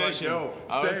me was to be fishing. like, yo,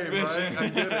 I was same, right? fishing. I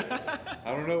get it.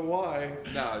 I don't know why.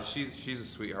 No, she's a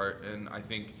sweetheart, and I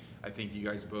think you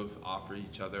guys both offer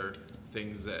each other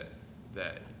things that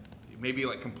maybe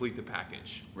like complete the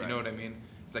package. Right. You know what I mean?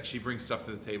 It's like she brings stuff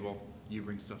to the table, you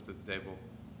bring stuff to the table,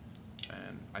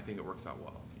 and I think it works out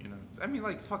well. You know, I mean,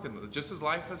 like fucking, just as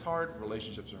life is hard,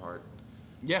 relationships are hard.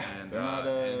 Yeah. And, they're not,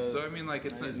 and so I mean, like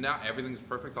it's not everything's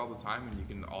perfect all the time,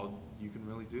 and all you can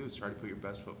really do is try to put your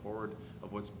best foot forward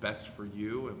of what's best for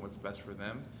you and what's best for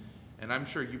them. And I'm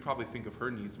sure you probably think of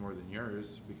her needs more than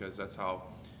yours, because that's how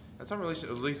at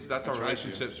least that's how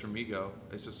relationships for me go.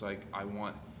 It's just like I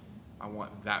want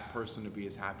that person to be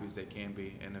as happy as they can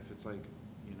be, and if it's like,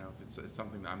 you know, if it's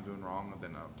something that I'm doing wrong,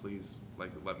 then please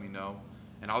like let me know,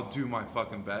 and I'll do my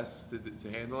fucking best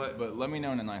to handle it. But let me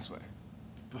know in a nice way.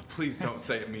 But please don't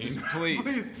say it mean. Just please.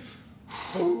 Please.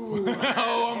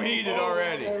 Oh, I'm heated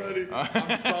already.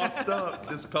 I'm sauced up.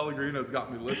 This Pellegrino's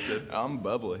got me lifted. I'm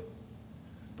bubbly.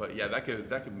 But yeah, that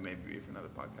could maybe be for another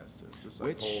podcast too. Just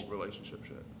like whole relationship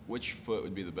shit. Which foot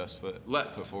would be the best foot?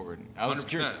 Left. Foot forward. I was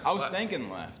 100% I was left. thinking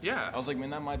left. Yeah. I was like, man,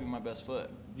 that might be my best foot.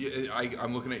 Yeah,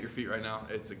 I'm looking at your feet right now.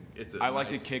 It's a I like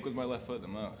to kick with my left foot the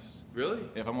most. Really?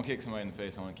 If I'm gonna kick somebody in the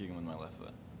face, I want to kick them with my left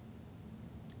foot.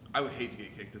 I would hate to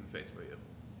get kicked in the face by you.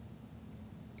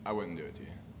 I wouldn't do it to you.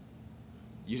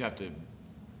 You'd have to.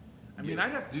 I mean,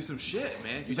 I'd have to do some shit,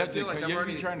 man. You'd have to. Like you'd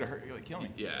be trying to hurt, like kill me.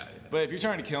 Yeah. But if you're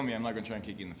trying to kill me, I'm not gonna try and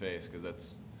kick you in the face, because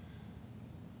that's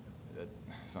not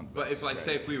the best. But if like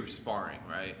say if we were sparring,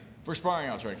 right? For sparring,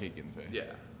 I'll try and kick you in the face.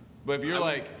 Yeah. But if you're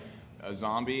like a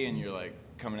zombie and you're like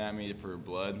coming at me for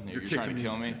blood, and you're trying to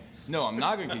kill me, no, I'm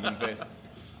not gonna kick you in the face.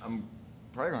 I'm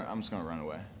just gonna run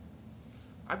away.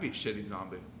 I'd be a shitty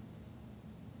zombie.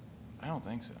 I don't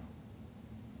think so.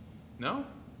 No?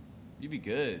 You'd be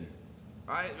good.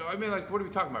 I mean, like, what are we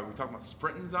talking about? Are we talking about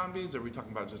sprinting zombies, or are we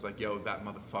talking about just like, yo, that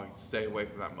motherfucker, stay away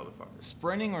from that motherfucker?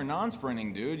 Sprinting or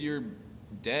non-sprinting, dude, you're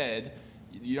dead.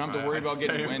 You don't have to worry about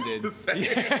getting winded. Same.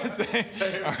 Yeah,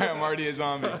 same. All right, I'm already a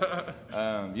zombie. You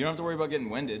don't have to worry about getting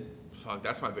winded. Fuck,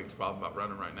 that's my biggest problem about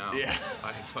running right now. Yeah.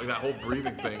 Like that whole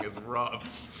breathing thing is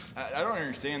rough. I don't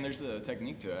understand. There's a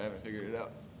technique to it. I haven't figured it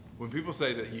out. When people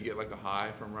say that you get like a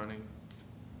high from running,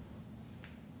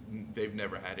 they've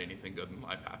never had anything good in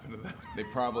life happen to them. They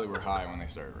probably were high when they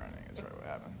started running. That's probably what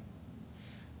happened.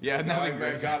 Yeah, Oh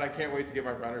my God, I can't wait to get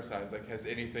my runner's highs. Like, has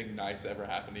anything nice ever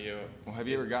happened to you? Well, have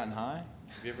you ever gotten high?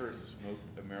 Have you ever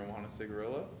smoked a marijuana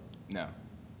cigarillo? No.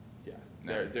 Yeah.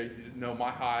 No. No, my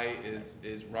high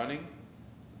is running,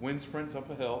 wind sprints up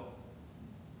a hill,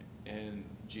 and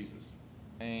Jesus.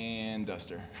 And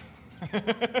Duster.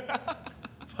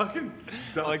 Fucking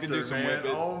Duster, I like to do some man.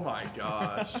 whippets. Oh my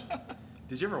gosh.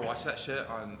 Did you ever watch that shit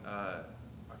on, I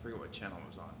forget what channel it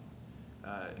was on.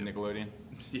 Nickelodeon?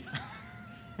 Yeah.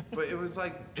 But it was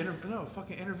like,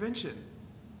 fucking Intervention.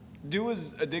 Dude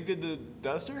was addicted to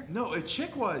Duster? No, a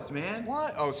chick was, man.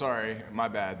 What? Oh, sorry. My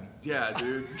bad. Yeah,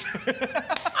 dude.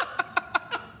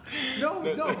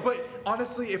 No, but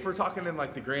honestly, if we're talking in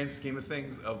like the grand scheme of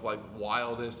things of like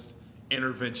wildest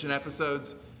Intervention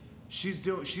episodes, she's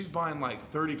buying like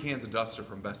 30 cans of Duster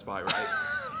from Best Buy, right?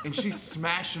 And she's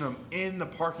smashing them in the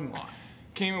parking lot.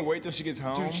 Can't even wait till she gets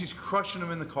home. Dude, she's crushing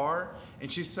them in the car,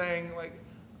 and she's saying like,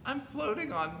 I'm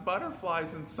floating on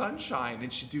butterflies and sunshine.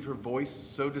 And her voice is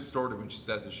so distorted when she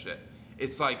says this shit.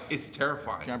 It's like, it's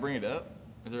terrifying. Can I bring it up?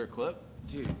 Is there a clip?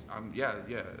 Dude, yeah,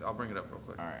 I'll bring it up real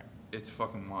quick. All right. It's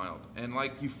fucking wild. And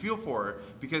like, you feel for her,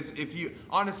 because if you,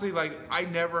 honestly, like, I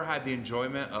never had the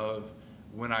enjoyment of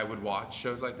when I would watch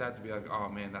shows like that to be like, oh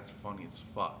man, that's funny as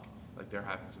fuck. Like, they're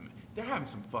having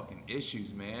some fucking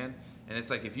issues, man. And it's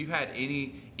like, if you had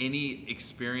any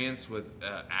experience with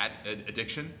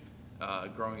addiction,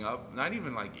 growing up, not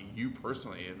even like you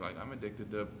personally, like I'm addicted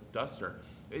to Duster.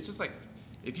 It's just like,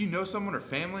 if you know someone or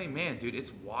family, man, dude,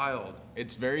 it's wild.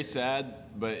 It's very sad,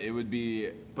 but it would be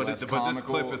less comical. But this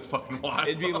clip is fucking wild.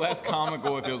 It'd be less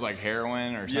comical if it was like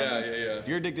heroin or something. Yeah. If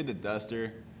you're addicted to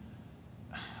Duster,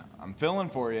 I'm feeling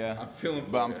for you.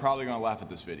 But I'm probably gonna laugh at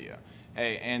this video.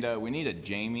 Hey, and we need a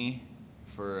Jamie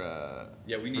for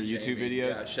we need YouTube Jamie.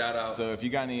 videos. Yeah, shout out. So if you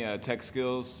got any tech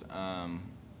skills,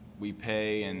 we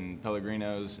pay in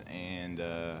Pellegrinos and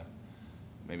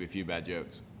maybe a few bad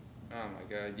jokes. Oh my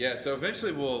God! Yeah. So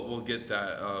eventually we'll get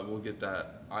that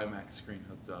IMAX screen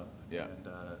hooked up. Yeah. And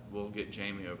we'll get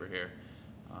Jamie over here.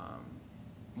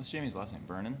 What's Jamie's last name?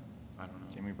 Vernon? I don't know.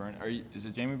 Jamie Vernon? Is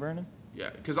it Jamie Vernon? Yeah,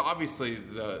 because obviously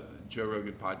the Joe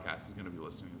Rogan podcast is going to be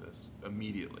listening to this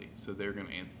immediately, so they're going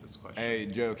to answer this question. Hey,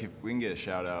 Joe, if we can get a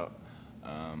shout out,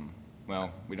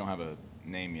 well, we don't have a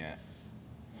name yet.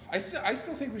 I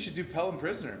still think we should do Pell and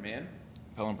Prisoner, man.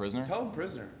 Pell and Prisoner? Pell and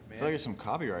Prisoner, man. I feel like there's some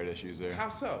copyright issues there. How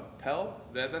so? Pell?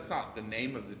 That's not the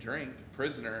name of the drink.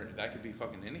 Prisoner, that could be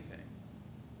fucking anything.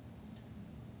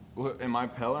 Well, am I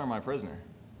Pell or am I Prisoner?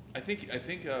 I think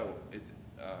it's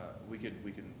we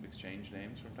can exchange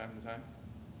names from time to time.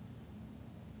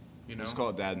 You know? Just call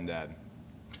it Dad and Dad.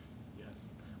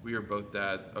 Yes. We are both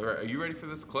dads. All right, are you ready for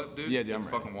this clip, dude? Yeah, dude, it's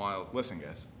I'm ready. fucking wild. Listen,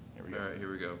 guys. Here we go. All right,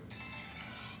 here we go.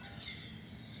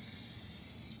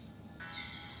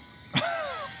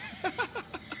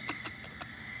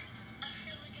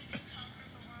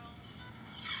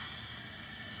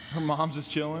 Her mom's just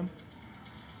chilling.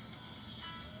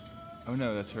 Oh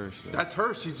no, that's her. So. That's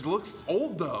her. She looks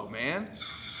old though, man.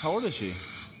 How old is she?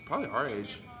 Probably our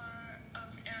age.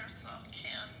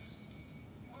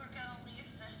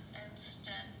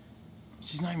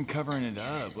 She's not even covering it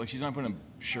up. Like, she's not putting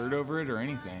a shirt over it or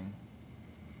anything.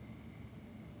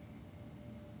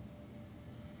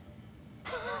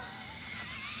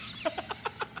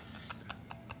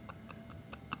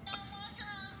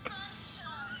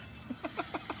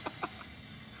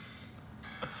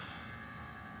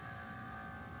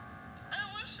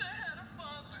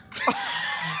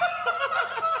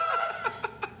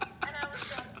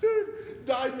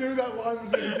 I knew that line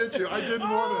was gonna get you. I didn't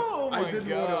want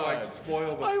to like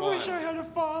spoil the fun. I wish I had a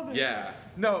father. Yeah.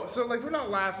 No, so like we're not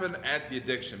laughing at the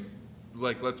addiction.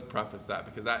 Like, let's preface that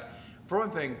because for one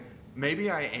thing,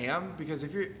 maybe I am, because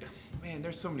if you're, man,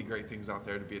 there's so many great things out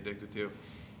there to be addicted to.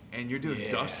 And you're doing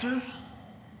Duster?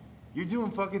 You're doing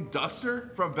fucking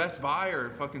Duster from Best Buy or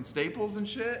fucking Staples and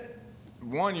shit?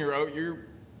 One, you're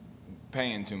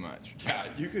paying too much. Yeah,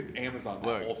 you could Amazon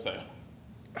that wholesale.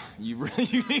 You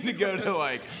need to go to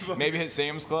like maybe hit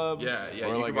Sam's Club. Yeah, or you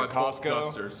like can a buy bulk Costco.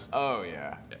 Dusters. Oh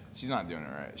yeah. She's not doing it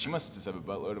right. She must just have a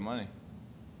buttload of money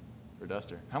for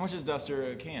Duster. How much is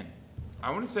Duster a can?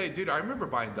 I want to say, dude, I remember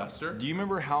buying Duster. Do you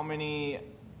remember how many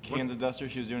cans of Duster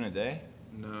she was doing a day?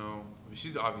 No,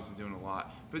 she's obviously doing a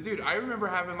lot. But dude, I remember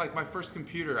having like my first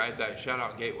computer. I had that shout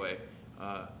out Gateway.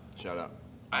 Shout out.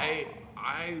 I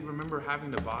remember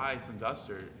having to buy some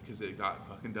Duster because it got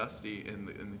fucking dusty in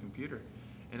the computer.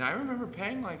 And I remember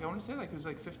paying like, I want to say like it was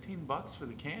like $15 for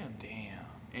the can. Damn.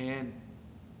 And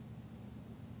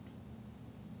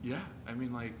yeah, I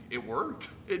mean like it worked.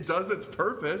 It does its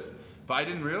purpose. But I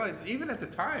didn't realize, even at the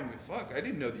time, fuck, I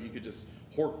didn't know that you could just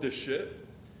hork this shit.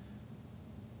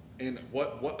 And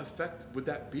what effect would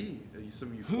that be?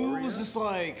 Some euphoria? Who was just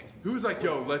like? Who was like,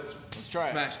 yo, let's try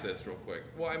smash this real quick?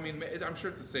 Well, I mean, I'm sure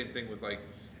it's the same thing with like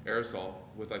aerosol,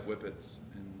 with like whippets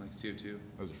and like CO2.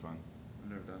 Those are fun. I've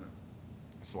never done it.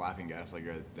 It's laughing gas like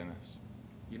you're at the dentist.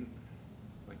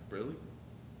 Like, really?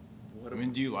 I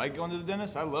mean, do you like going to the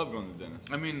dentist? I love going to the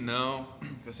dentist. I mean, no.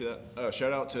 Can I see that? Oh,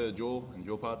 shout out to Jewel and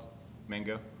Jewel Pods.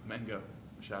 Mango.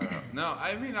 Shout out. No,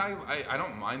 I mean, I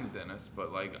don't mind the dentist,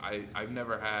 but like I've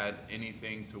never had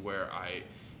anything to where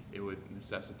it would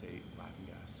necessitate laughing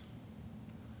gas.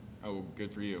 Oh,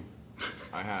 good for you.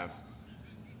 I have.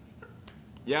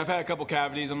 Yeah, I've had a couple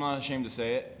cavities. I'm not ashamed to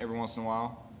say it. Every once in a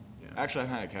while. Yeah. Actually, I've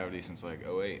had a cavity since like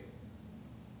 2008.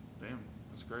 Damn,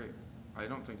 that's great. I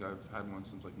don't think I've had one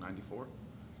since like 94.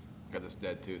 Got this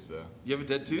dead tooth though. You have a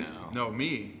dead tooth? No,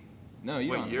 me. No,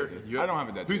 you don't. I don't have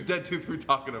a dead tooth. Whose dead tooth are we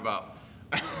talking about?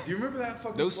 Do you remember that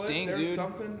fucking Those sting, dude.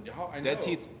 Something? Oh, I know. Dead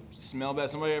teeth smell bad.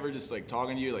 Somebody ever just like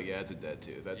talking to you like, yeah, it's a dead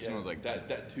tooth. That smells like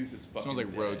that tooth is fucking smells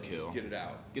like dead. roadkill. Just get it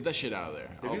out. Get that shit out of there.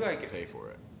 I'll pay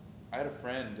for it. I had a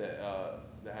friend that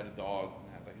had a dog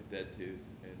and had like a dead tooth,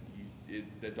 and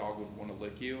the dog would want to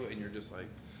lick you, and you're just like,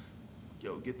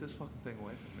 yo, get this fucking thing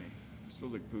away from me. It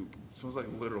smells like poop. It smells like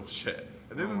literal shit.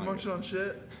 Have they been munching on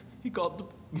shit? He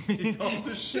called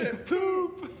the shit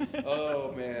poop.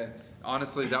 Oh man,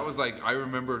 honestly, that was like I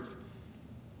remember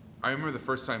the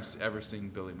first time ever seeing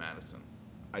Billy Madison.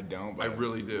 I don't, but I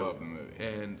really do. Love the movie.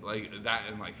 And like that,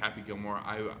 and like Happy Gilmore.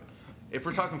 If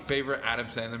we're talking favorite Adam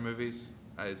Sandler movies,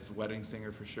 it's Wedding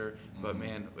Singer for sure. But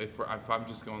man, if I'm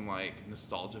just going like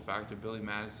nostalgia factor, Billy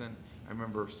Madison. I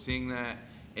remember seeing that,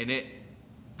 and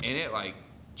it like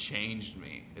changed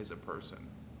me as a person.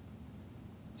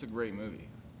 It's a great movie.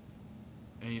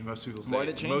 And most people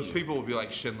say, people will be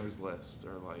like Schindler's List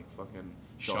or like fucking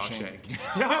Shawshank.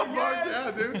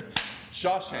 Yeah, dude.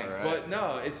 Shawshank. Right. But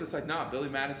no, it's just like, Billy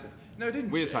Madison. No, it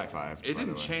didn't. We just high-fived. It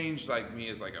didn't change like me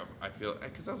as like, I feel,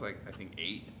 because I was like, I think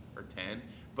 8 or 10.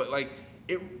 But like,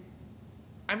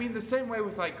 I mean, the same way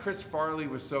with like Chris Farley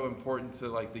was so important to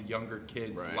like the younger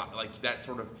kids, Right. like that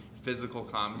sort of physical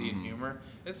comedy and humor.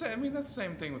 I mean, that's the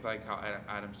same thing with like how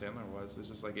Adam Sandler was. It's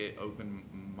just like it opened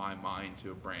my mind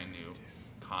to a brand new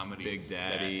comedy. Big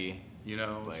Daddy. Set, you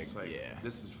know, Like, it's just like yeah.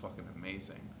 this is fucking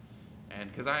amazing. And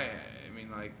because I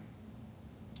mean, like,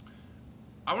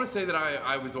 I want to say that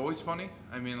I was always funny.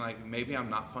 I mean, like, maybe I'm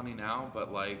not funny now,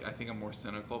 but like I think I'm more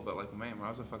cynical. But like, man, when I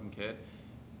was a fucking kid,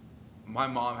 my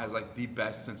mom has like the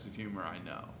best sense of humor I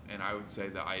know, and I would say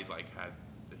that I like had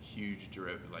a huge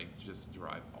just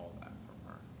derive all that from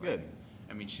her. Like, Good.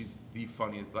 I mean, she's the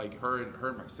funniest. Like her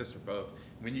and my sister both.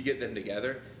 When you get them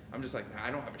together, I'm just like, I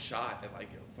don't have a shot at like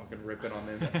fucking ripping on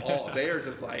them at all. They are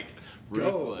just like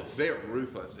Ruthless. They are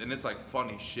ruthless, and it's like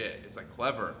funny shit. It's like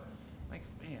clever. Like,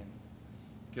 man,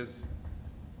 because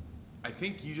I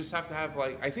think you just have to have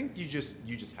like I think you just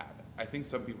have it. I think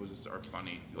some people just are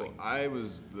funny. Well, Like, I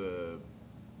was the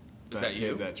Is fat that you?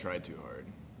 kid that tried too hard.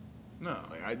 no,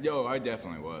 Like I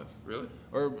definitely was. really.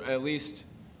 Or at least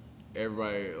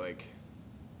everybody like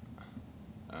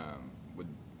would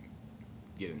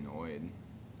get annoyed.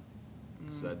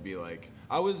 So I'd be like,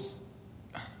 I was.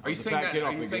 Are you the saying fat that? kid Are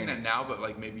off you the saying that Goonies. now? But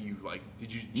like maybe you like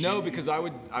did you? No, because I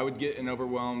would get an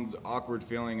overwhelmed, awkward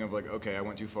feeling of like, okay, I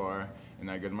went too far,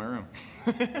 and I go to my room.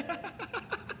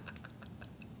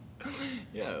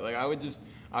 Yeah, like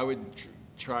I would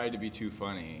try to be too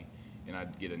funny, and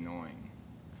I'd get annoying.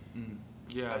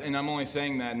 Yeah. And I'm only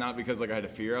saying that not because like I had a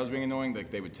fear I was being annoying.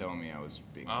 Like they would tell me I was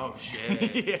being. Oh annoying.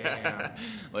 shit. Yeah. Damn.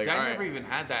 Like, See, I all never right. even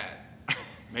had that.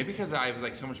 Maybe because I was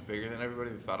like so much bigger than everybody.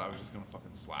 They thought I was just gonna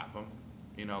fucking slap them.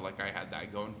 You know, like I had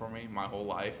that going for me my whole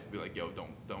life. Be like, yo,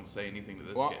 don't say anything to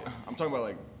this Well, kid. I'm talking about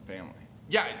like family.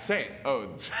 Yeah, it's same. Oh,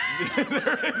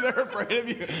 they're afraid of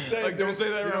you. Like, don't say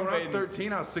that You know, around when I was Maiden.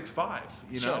 13, I was 6'5".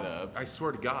 You know, Shut up. I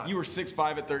swear to God. You were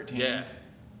 6'5" at 13. Yeah.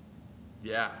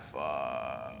 Yeah.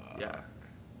 Fuck. Yeah.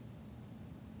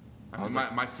 I I mean,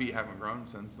 was my feet haven't grown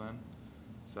since then.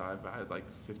 So I've had like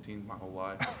 15 my whole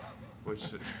life. Which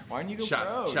is, Why didn't you go shout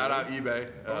pro? Shout out dude? eBay.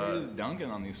 Why are you just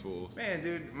dunking on these fools? Man,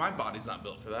 dude, my body's not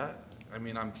built for that. I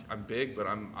mean, I'm big, but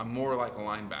I'm more like a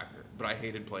linebacker. But I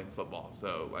hated playing football,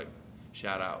 so like,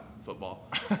 shout out football.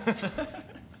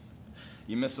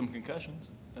 You missed some concussions.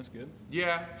 That's good.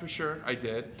 Yeah, for sure, I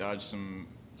did. Dodged some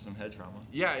head trauma.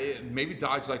 Yeah, maybe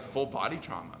dodge like full body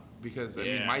trauma because I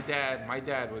mean, Yeah. my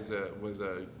dad was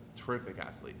a terrific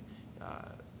athlete,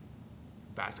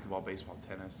 basketball, baseball,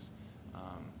 tennis.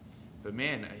 But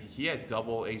man, he had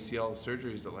double ACL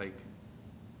surgeries that like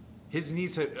his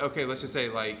knees had, okay, let's just say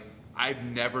like I've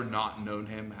never not known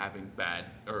him having bad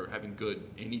or having good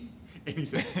anything,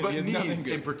 but He has nothing knees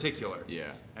good. in particular.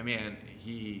 Yeah. I mean,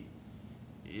 he's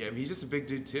just a big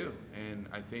dude too, and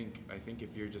I think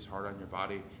if you're just hard on your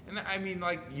body, and I mean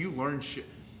like you learn shit.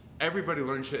 Everybody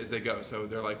learns shit as they go, so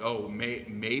they're like, oh,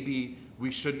 maybe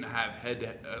we shouldn't have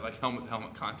helmet to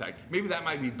helmet contact. Maybe that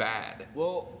might be bad.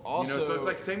 Well, also, You know, so it's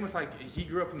like same with like he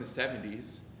grew up in the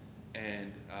 70s,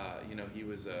 and you know he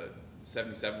was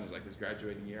 77 was like his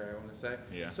graduating year, I want to say.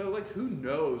 Yeah. So like who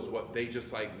knows what they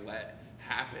just like let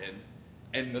happen,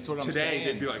 and That's what I'm today saying.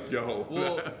 they'd be like, yo.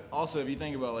 well, also if you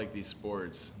think about like these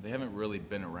sports, they haven't really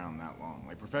been around that long.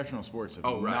 Like professional sports have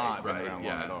not been around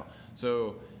long at all.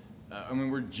 So, I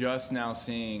mean, we're just now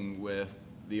seeing with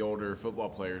the older football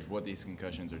players what these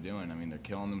concussions are doing. I mean, they're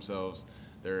killing themselves.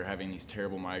 They're having these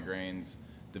terrible migraines,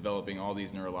 developing all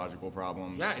these neurological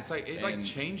problems. Yeah, it's like it like And-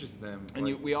 changes them. And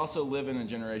like, we also live in a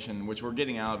generation, which we're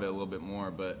getting out of it a little bit more,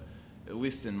 but at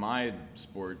least in my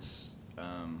sports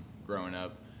growing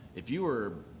up, if you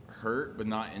were hurt but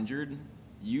not injured,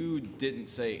 you didn't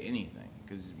say anything.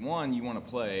 Because one, you want to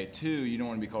play. Two, you don't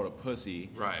want to be called a pussy.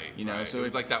 Right, You know, right. so It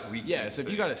was if- like that weakness Yeah, so if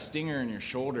you thing. got a stinger in your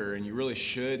shoulder and you really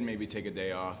should maybe take a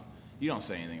day off, you don't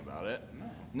say anything about it.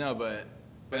 No, but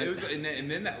But it was, and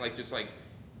then that like just like,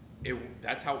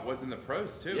 that's how it was in the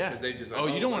pros too. yeah. 'Cause they just like, oh,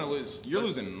 you don't want to let's- lose. You're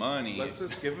let's- losing money. Let's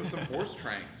just give them some horse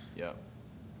tranks. Yep.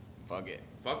 Fuck it.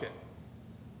 Fuck it.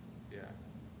 Yeah.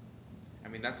 I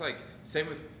mean, that's like same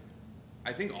with.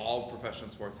 I think all professional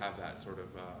sports have that sort of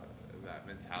that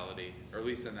mentality, or at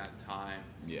least in that time.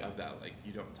 Yeah. Of that, like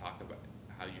you don't talk about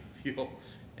how you feel,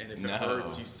 and if No. it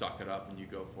hurts, you suck it up and you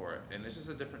go for it. And it's just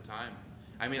a different time.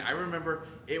 I mean, I remember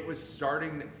it was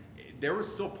starting. There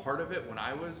was still part of it when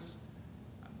I was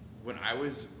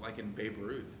like in Babe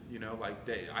Ruth. You know, like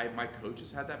my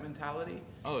coaches had that mentality.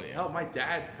 Oh, yeah. Hell, my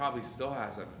dad probably still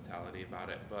has that mentality about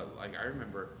it. But like I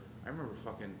remember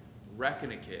fucking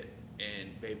wrecking a kid in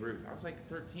Babe Ruth. I was like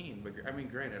 13, but I mean,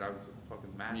 granted, I was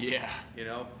fucking massive. Yeah. You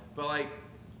know, but like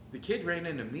the kid ran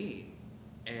into me,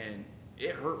 and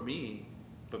it hurt me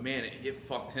But man, it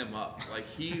fucked him up. Like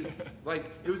he, like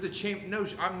it was a champ. No,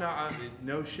 I'm not.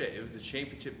 No shit. It was a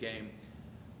championship game.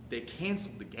 They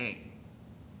canceled the game,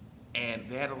 and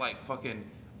they had to like fucking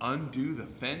undo the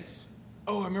fence.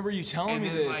 Oh, I remember you telling me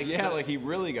then, this. like, Like he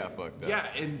really got fucked up. Yeah,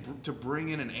 and to bring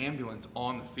in an ambulance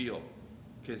on the field,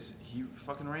 because he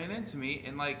fucking ran into me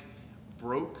and like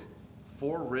broke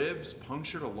 4 ribs,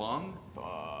 punctured a lung,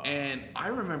 and I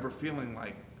remember feeling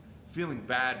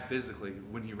bad physically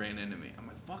when he ran into me. I'm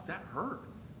like, fuck, that hurt.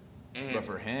 And, But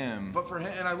for him,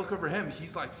 and I look over him,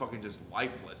 he's like fucking just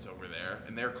lifeless over there,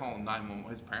 and they're calling 911.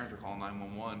 His parents are calling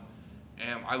 911,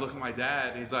 and I look at my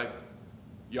dad, and he's like,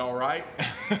 "You all right?"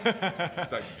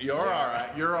 It's like, "You're all right.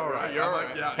 You're all right." You're I'm all like,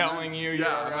 right. "Yeah." Telling you, you're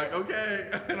all I'm right. like, "Okay,"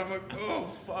 and I'm like, "Oh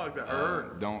fuck, that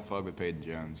hurt." don't fuck with Peyton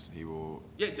Jones. He will.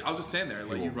 Yeah, I'll just stand there and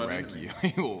let He you will run wreck into me. you.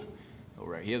 He'll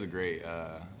wreck. He has a great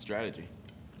strategy.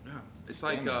 Yeah, it's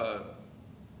like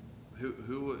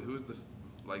who is the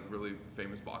like really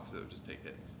famous boxer that would just take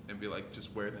hits and be like,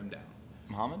 just wear them down?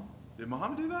 Muhammad? Did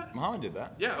Muhammad do that? Muhammad did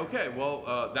that. Yeah. Okay. Well,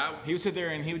 that He would sit there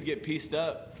and he would get pieced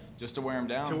up just to wear him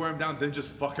down. to wear him down, then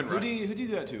just fucking Who run. do you do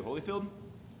that to? Holyfield?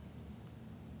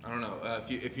 I don't know.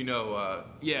 If you know.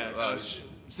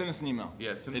 Send us an email.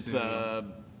 Yeah, send us it's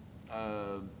an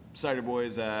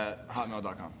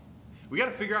ciderboys@hotmail.com. We got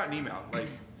to figure out an email. Like,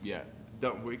 Yeah.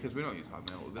 because we don't use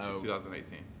Hotmail. This Oh. is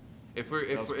 2018. If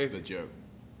That was we're the joke.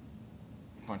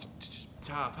 Punch.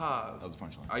 Top Hop. That was the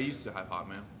punchline. I used to have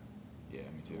Hotmail. Yeah,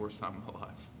 me too. The worst time of my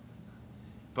life.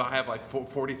 But I have like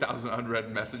 40,000 unread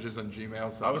messages on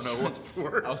Gmail, so I don't know what's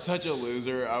worse. I was such a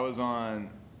loser. I was on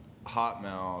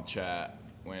Hotmail chat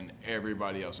when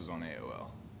everybody else was on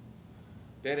AOL.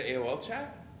 They had an AOL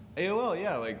chat? AOL,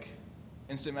 yeah, like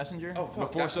instant messenger. Oh, fuck.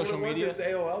 Before That's social what it media. was?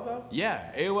 It was AOL, though?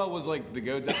 Yeah, AOL was like the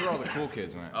go. That's where all the cool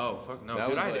kids went. Oh, fuck no. That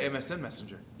Dude, was I had like- MSN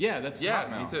Messenger. Yeah, that's Yeah,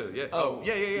 Hotmail. me too. Yeah. Oh,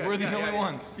 yeah. We're the Yeah, only yeah.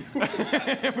 ones.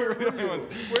 We're the only ones.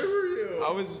 Where were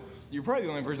you? You're probably the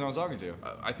only person I was talking to.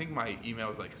 I think my email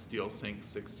was like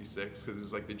SteelSync66 because it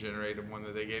was like the generated one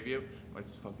that they gave you. I'm like,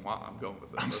 fuck, I'm going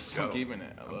with it. I'm Let's still go. keeping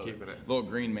it. I'm keeping it. Little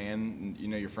green man, you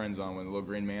know your friend's on when the little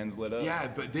green man's lit up. Yeah,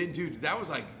 but then, dude, that was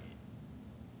like,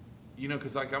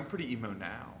 because like I'm pretty emo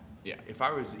now. Yeah. If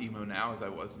I was emo now as I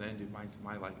was then, dude, my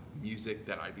like music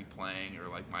that I'd be playing or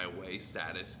like my away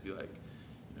status would be like,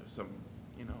 some,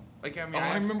 like I mean.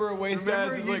 I remember away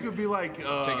status is you like could be like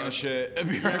taking a shit and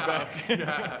be right back.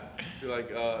 Yeah. Be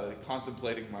like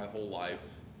contemplating my whole life.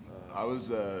 I was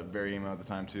very emo at the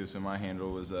time too, so my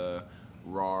handle was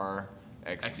RAR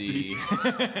XD.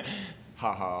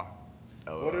 Haha.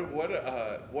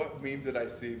 What meme did I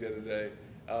see the other day?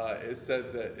 It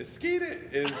said that "skeet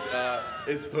it"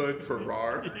 is hood for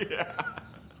RAR. Yeah.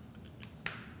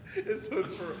 It's hood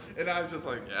for, and I was just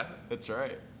like, yeah, That's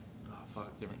right. oh,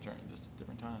 fuck. Different turn, just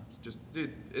different times. Just,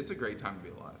 dude, it's a great time to be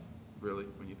alive. Really,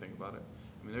 when you think about it.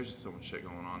 I mean, there's just so much shit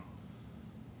going on.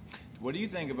 What do you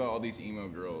think about all these emo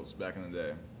girls back in the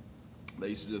day? They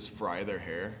used to just fry their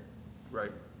hair.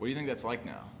 Right. What do you think that's like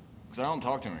now? Because I don't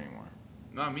talk to them anymore.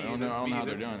 No, me I don't either. know. I don't Me know how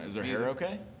either. they're doing. Is their Me hair either.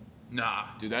 okay? Nah.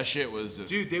 Dude, that shit was just.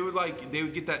 Dude, they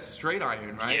would get that straight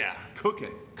iron, right? Yeah. Cook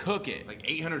it. Cook it. Like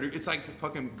 800. It's like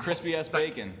fucking Crispy ass it's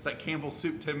like- bacon. It's like Campbell's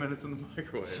soup, 10 minutes in the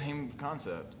microwave. Same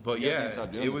concept. But You guys need yeah, to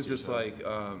stop doing it this was to just yourself. like,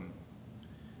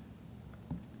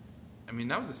 I mean,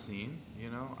 that was a scene,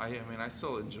 I mean, I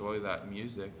still enjoy that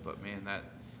music, but man,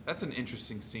 that's an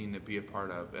interesting scene to be a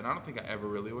part of. And I don't think I ever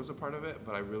really was a part of it,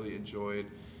 but I really enjoyed,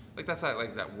 like, that's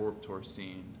like that Warped Tour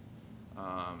scene.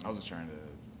 I was just trying to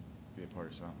be a part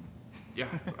of something. Yeah,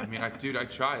 I mean, I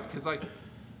tried, because, like,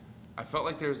 I felt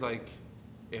like there's, like,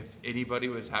 if anybody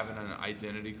was having an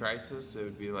identity crisis, it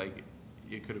would be, like,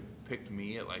 you could have picked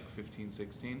me at, like, 15,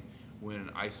 16,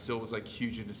 when I still was, like,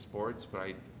 huge into sports, but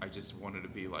I just wanted to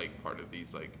be, like, part of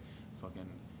these, like, fucking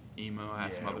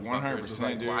emo-ass Yeah, motherfuckers with, 100%,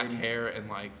 like, black dude. hair and,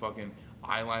 like, fucking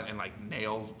eyeliner and, like,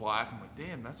 nails black. I'm like,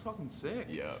 damn, that's fucking sick.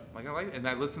 Yeah. Like, I like it. And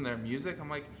I listen to their music, I'm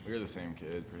like, We were the same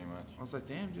kid, pretty much. I was like,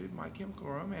 damn, dude, My Chemical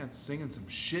Romance singing some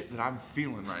shit that I'm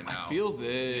feeling right now. I feel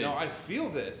this. I feel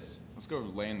this. Let's go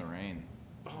lay in the rain.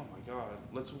 Oh my god.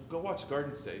 Let's go watch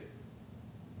Garden State.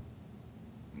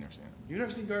 Never seen it. You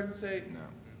never seen Garden State? No.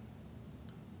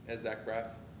 As Zach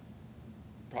Braff.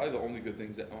 Probably the only good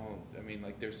things that. Oh, I mean,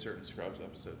 like there's certain Scrubs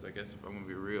episodes. I guess if I'm gonna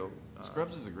be real.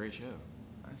 Scrubs is a great show.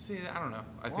 I see. I don't know.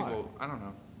 I Why? think. I don't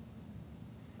know.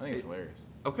 I think it's hilarious.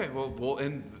 Okay. Well, we'll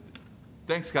end.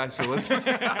 Thanks, guys, for listening.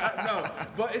 No,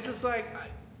 but it's just like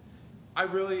I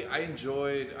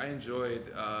enjoyed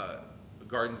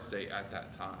Garden State at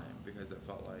that time because it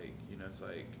felt like it's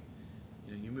like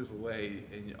you move away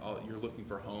and you're looking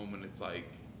for home and it's like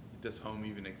does home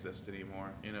even exist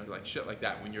anymore? You know, like shit like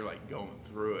that when you're like going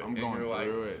through it. I'm going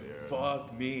through it, yeah.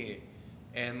 Fuck me.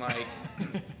 And like,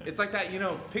 it's like that, you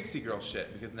know, Pixie Girl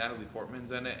shit because Natalie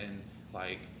Portman's in it and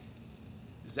like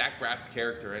Zach Braff's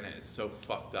character in it is so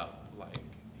fucked up. Like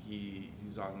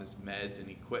he's on this meds and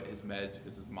he quit his meds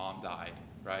because his mom died,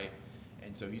 right?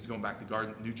 And so he's going back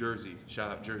to New Jersey.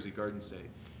 Shout out Jersey, Garden State.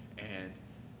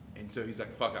 And so he's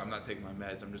like, fuck it, I'm not taking my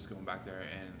meds. I'm just going back there.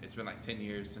 And it's been like 10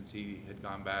 years since he had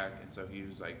gone back. And so he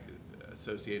was like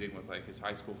associating with like his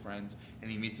high school friends. And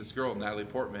he meets this girl, Natalie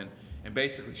Portman, and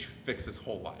basically she fixed his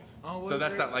whole life. Oh, so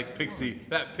that's that like pixie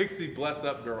bless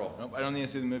up girl. Nope, I don't need to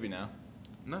see the movie now.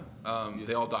 No,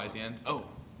 they all die at the end. Oh,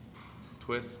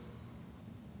 Twist.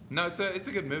 No, it's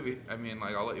a good movie. I mean,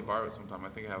 like I'll let you borrow it sometime. I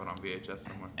think I have it on VHS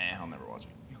somewhere. I'll never watch it.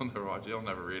 You'll never watch it. You'll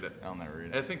never read it. I'll never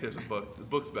read it. I think there's a book. The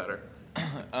book's better.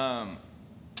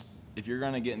 If you're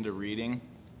gonna get into reading,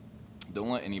 don't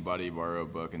let anybody borrow a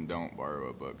book, and don't borrow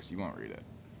a book 'cause you won't read it.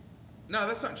 No,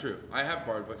 that's not true. I have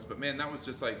borrowed books, but man, that was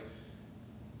just like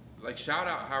shout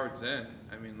out Howard Zinn.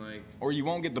 I mean, like. Or you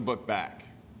won't get the book back.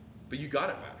 But you got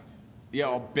it back. Yeah,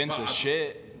 all bent to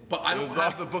shit. But I don't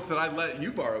have the book that I let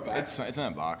you borrow back. It's in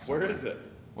a box. Where is it?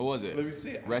 What was it? Let me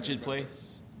see it. Wretched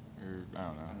Place? Or I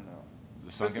don't know.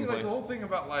 The But Sunken see, Place? like the whole thing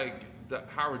about like the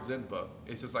Howard Zinn book,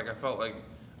 it's just like I felt like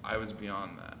I was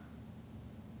beyond that.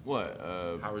 What?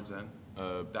 Howard Zinn.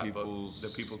 That People's...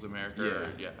 book, The People's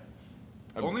America. Yeah.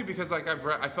 Only because like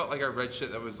I felt like I read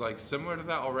shit that was like similar to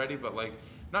that already, but like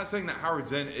not saying that Howard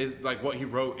Zinn is like what he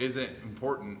wrote isn't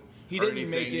important. He or didn't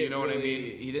anything, make it. You know what I really,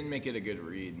 mean? He didn't make it a good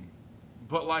read.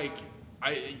 But like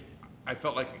I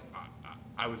felt like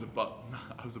I was above.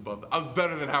 I was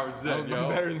better than Howard Zinn. I'm yo.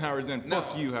 better than Howard Zinn.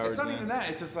 Fuck you, Howard Zinn. It's not even that.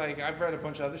 It's just like I've read a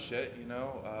bunch of other shit. You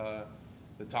know,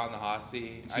 the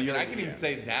Ta-Nehisi. So I mean, I can even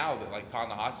say now that like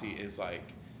Ta-Nehisi is like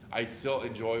I still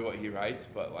enjoy what he writes,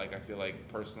 but like I feel like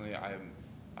personally I'm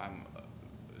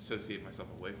associate myself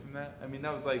away from that. I mean,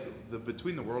 that was like the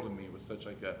Between the World and Me was such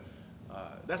like a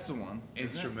That's the one.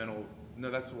 instrumental. No,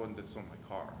 that's the one that's on my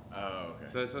car. Oh, okay.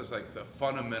 So it's just like a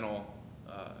fundamental,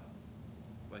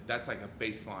 like that's like a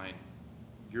baseline.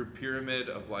 Your pyramid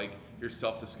of like your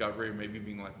self-discovery or maybe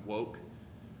being like woke.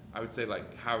 I would say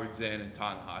like Howard Zinn and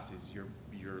Ta-Nehisi is your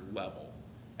level,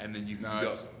 and then you can go.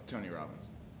 It's Tony Robbins.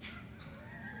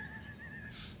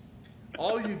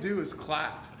 All you do is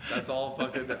clap. That's all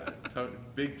fucking Tony.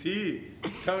 Big T,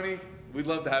 Tony. We'd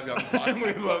love to have you on the podcast.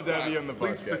 We'd love to have you on the podcast.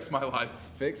 Please fix my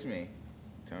life. Fix me,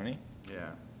 Tony.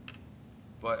 Yeah,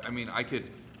 but I mean, I could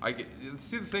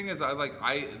see. The thing is, I like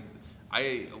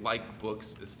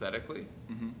books aesthetically.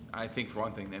 Mm-hmm. I think for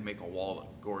one thing, they make a wall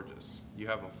look gorgeous. You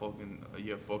have a fucking.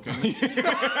 You have a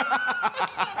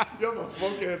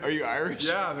fucking. Are you Irish?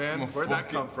 Yeah, man. Where'd that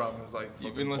come from? It's like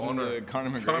you've been listening to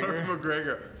Conor McGregor. Conor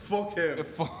McGregor. Fuck him.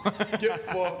 Get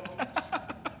fucked.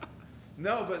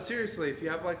 No, but seriously, if you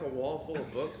have like a wall full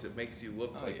of books, it makes you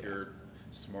look like you're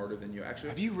smarter than you actually.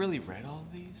 Have you really read all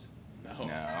of these? No.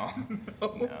 No.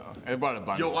 I bought a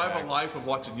bunch. Yo, I have a life of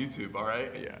watching YouTube. All right.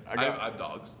 Yeah, I have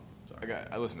dogs. Sorry.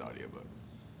 I listen to audiobooks.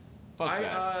 Fuck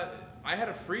that. I had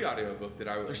a free audiobook that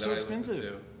I They're so expensive.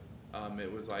 listened to.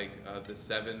 It was like the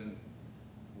 7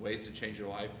 ways to change your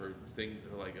life, or things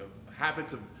like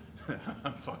habits of.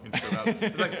 I'm fucking shut up.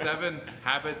 It's like 7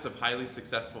 habits of highly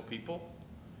successful people.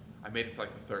 I made it to like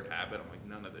the 3rd habit. I'm like,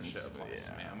 none of this shit applies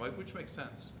to me. I'm like, which makes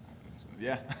sense.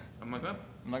 Yeah. I'm like, well,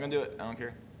 I'm not gonna do it. I don't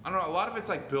care. I don't know. A lot of it's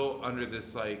like built under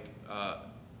this like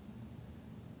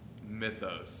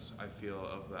mythos. I feel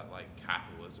of that like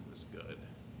capitalism is good.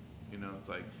 You know, it's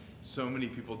like so many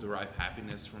people derive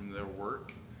happiness from their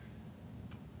work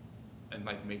and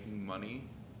like making money,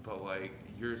 but like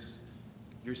you're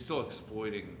still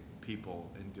exploiting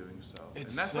people in doing so.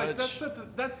 It's and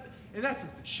that's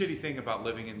the shitty thing about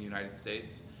living in the United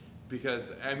States,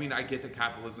 because I mean I get that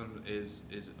capitalism is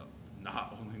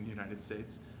not only in the United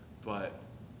States, but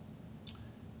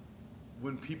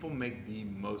when people make the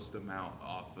most amount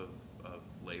off of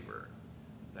labor,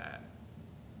 that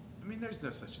I mean there's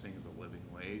no such thing as a living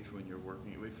wage when you're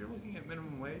working. If you're looking at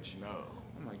minimum wage, No.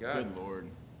 oh my god, Good Lord.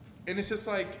 and it's just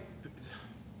like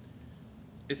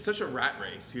it's such a rat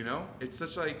race, you know. It's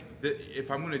such like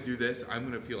if I'm gonna do this, I'm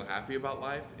gonna feel happy about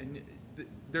life, and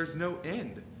there's no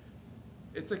end.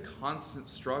 It's a constant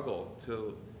struggle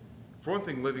to, for one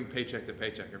thing, living paycheck to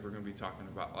paycheck. If we're gonna be talking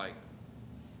about like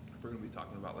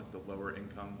the lower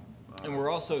income, And we're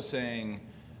also saying,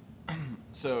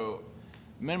 so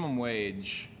minimum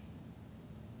wage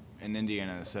in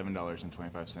Indiana is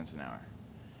 $7.25 an hour,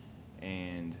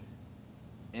 and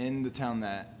in the town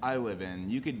that I live in,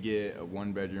 you could get a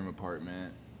 1-bedroom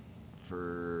apartment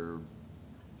for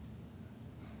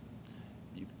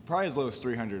probably as low as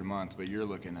 $300 a month, but you're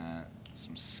looking at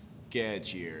some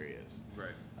sketchy areas.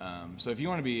 Right. So if you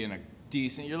want to be in a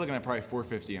decent, you're looking at probably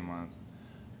 $450 a month.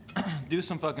 Do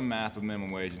some fucking math with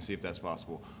minimum wage and see if that's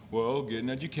possible. Well, get an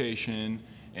education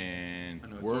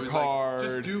and work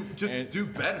hard. Just do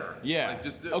better. Yeah. Like,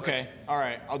 just do, okay. All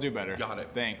right. I'll do better. Got it.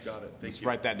 Thanks. Got it. Just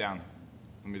write that down.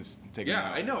 Let me just take it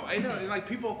out. I know. And like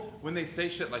people, when they say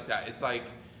shit like that, it's like,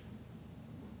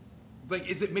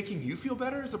 is it making you feel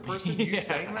better as a person? You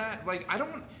saying that? Like, I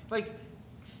don't like.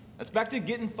 That's back to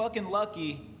getting fucking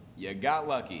lucky. You got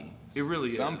lucky. It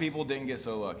really is. Some people didn't get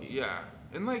so lucky. Yeah,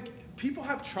 and like people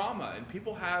have trauma, and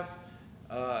people have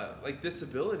like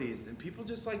disabilities, and people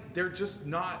just like they're just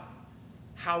not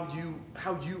how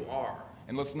you are.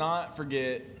 And let's not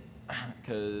forget,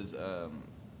 because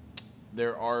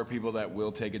there are people that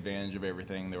will take advantage of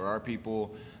everything. There are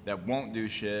people that won't do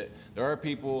shit. There are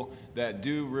people that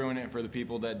do ruin it for the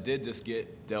people that did just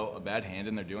get dealt a bad hand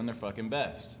and they're doing their fucking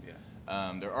best.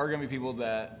 Yeah. There are gonna be people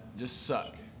that just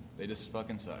suck. They just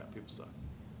fucking suck. Yeah, people suck.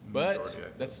 But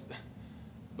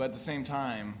at the same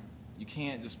time, you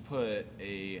can't just put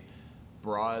a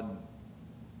broad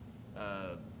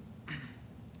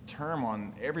term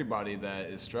on everybody that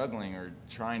is struggling or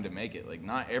trying to make it. Like,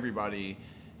 not everybody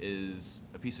is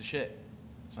a piece of shit.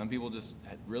 Some people just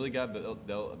really got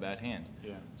dealt a bad hand.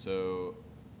 Yeah. So.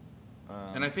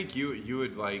 And I think you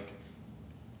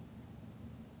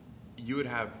would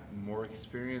have more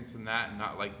experience in that,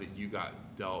 not like that you got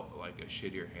dealt like a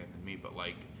shittier hand than me, but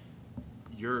like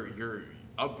your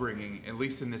upbringing, at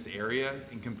least in this area,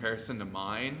 in comparison to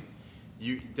mine,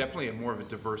 you definitely have more of a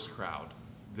diverse crowd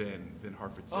than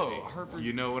Hartford City. Oh, Hartford.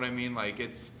 You know what I mean? Like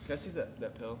it's. Can I see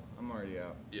that pill? I'm already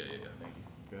out. Yeah. Thank you.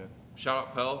 Go ahead. Shout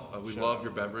out Pell. We love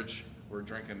your beverage. We're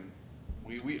drinking.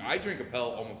 I drink a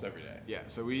Pell almost every day. Yeah.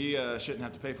 So we shouldn't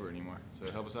have to pay for it anymore. So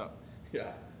help us out.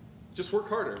 Yeah. Just work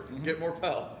harder. Mm-hmm. Get more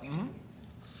Pell.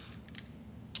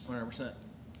 100%.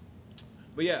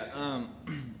 But yeah,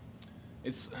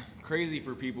 it's crazy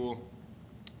for people,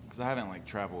 because I haven't like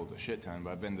traveled a shit ton, but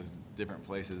I've been to different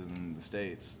places in the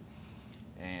States,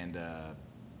 and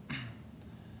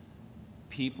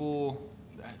people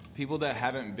that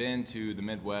haven't been to the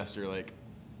Midwest or like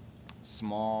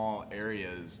small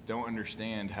areas don't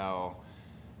understand how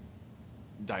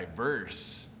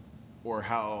diverse, or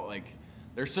how like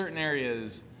there's certain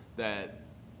areas that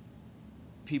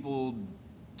people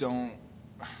don't.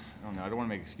 I don't know. I don't want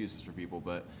to make excuses for people,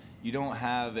 but you don't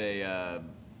have you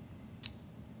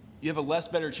have a less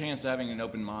better chance of having an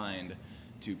open mind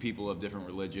to people of different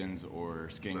religions or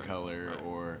skin color,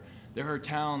 or there are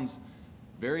towns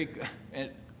at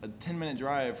a 10-minute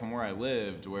drive from where I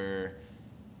lived where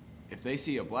if they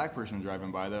see a black person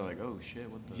driving by, they're like, oh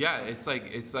shit, what the. Yeah, it's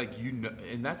like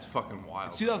and that's fucking wild.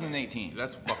 It's 2018.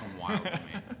 That's fucking wild to me.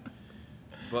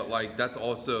 But like that's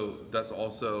also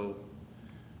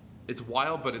it's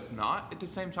wild, but it's not at the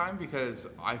same time, because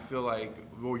I feel like,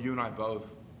 well, you and I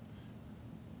both.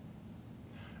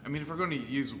 I mean, if we're going to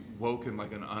use woke in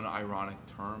like an unironic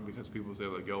term, because people say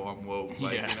like, "Yo, I'm woke,"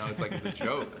 like it's like it's a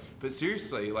joke. But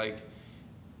seriously, like,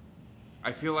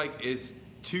 I feel like it's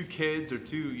two kids or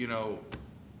two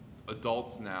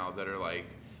adults now that are like,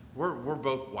 we're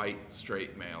both white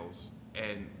straight males,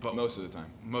 but most of the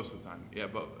time, yeah.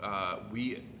 But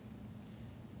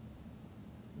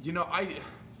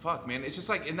fuck, man, it's just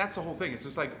like, and that's the whole thing. It's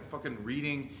just like fucking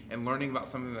reading and learning about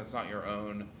something that's not your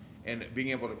own, and being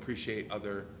able to appreciate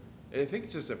other. I think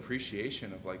it's just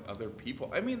appreciation of like other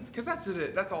people. I mean, because that's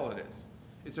it. That's all it is.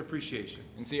 It's appreciation.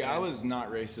 And see, I was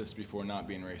not racist before not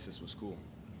being racist was cool.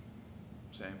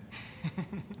 Same.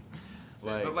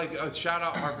 But like, shout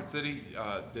out Hartford City.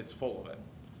 It's full of it.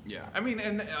 Yeah. I mean,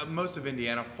 and most of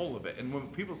Indiana full of it. And when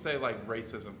people say like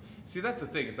racism, see, that's the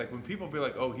thing. It's like when people be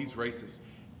like, "Oh, he's racist."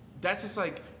 That's just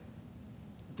like,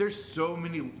 there's so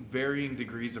many varying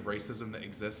degrees of racism that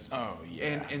exist. Oh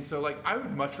yeah. And so like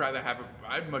I'd much rather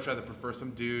prefer some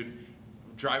dude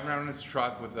driving around in his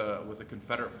truck with a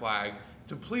Confederate flag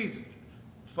to please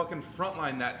fucking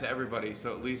frontline that to everybody,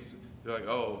 so at least they're like,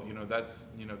 oh, that's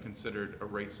considered a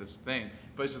racist thing.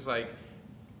 But it's just like,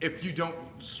 if you don't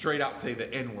straight out say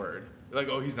the N-word, you're like,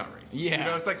 oh, he's not racist.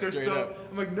 Yeah. It's like there's so up.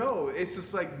 I'm like, no, it's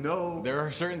just like, no. There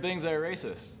are certain things that are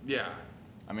racist. Yeah.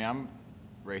 I mean, I'm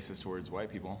racist towards white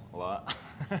people a lot.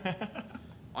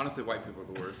 Honestly, white people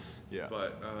are the worst. Yeah.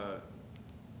 But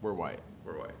we're white.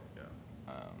 We're white. Yeah.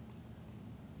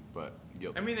 But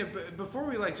guilty. I mean, before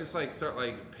we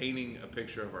start painting a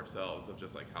picture of ourselves of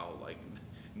just how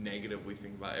negative we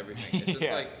think about everything, it's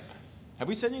just Have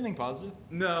we said anything positive?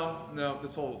 No.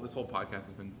 This whole podcast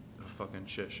has been a fucking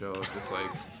shit show of just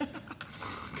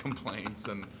complaints,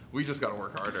 and we just got to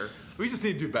work harder. We just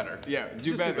need to do better. Yeah,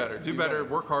 do better,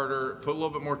 work harder, put a little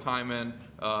bit more time in,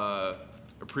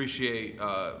 appreciate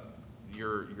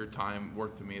your time.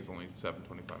 Work to me is only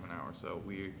 $7.25 an hour, so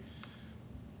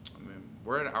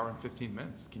we're at an hour and 15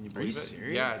 minutes. Can you believe it? Are you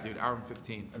serious? Yeah, dude, hour and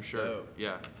 15 for That's sure. dope.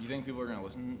 Yeah. You think people are gonna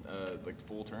listen like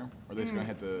full term, or are they just gonna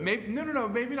hit the? Maybe no,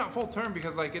 maybe not full term,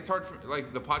 because like it's hard for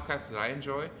like the podcasts that I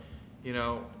enjoy. You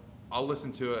know, I'll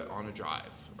listen to it on a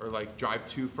drive, or like drive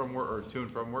to from work or to and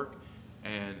from work,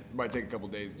 and It might take a couple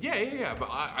days. yeah. But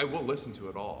I will listen to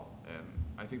it all, and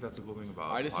I think that's the cool thing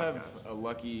about. I just podcasts. have a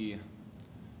lucky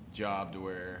job to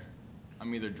where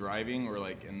I'm either driving or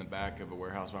like in the back of a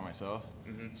warehouse by myself.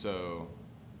 Mm-hmm. So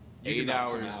You can 8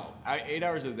 knock some hours. out. 8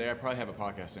 hours a day. I probably have a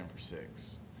podcast in for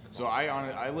 6. So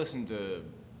I listen to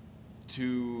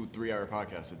 2-3 hour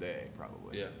podcasts a day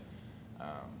probably. Yeah.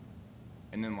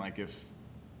 And then like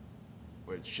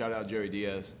shout out Joey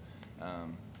Diaz.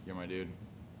 You're my dude.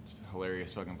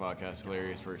 Hilarious fucking podcast.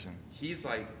 Hilarious person. He's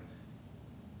like,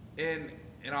 and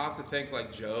I'll have to thank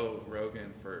like Joe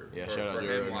Rogan for shout out for Joe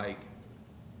him Rogan. like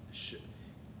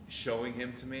showing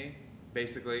him to me,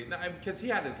 basically, because he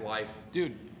had his life.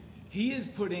 Dude, he is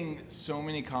putting so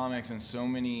many comics and so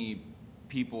many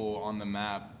people on the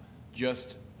map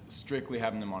just strictly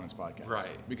having them on his podcast.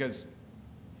 Right. Because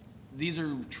these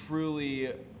are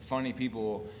truly funny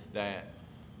people that,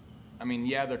 I mean,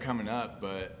 yeah, they're coming up,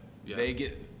 but they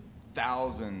get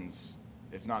thousands,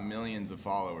 if not millions of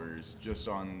followers just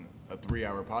on a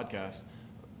 3-hour podcast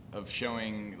of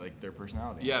showing like their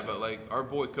personality. Yeah, but like our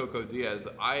boy Coco Diaz,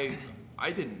 I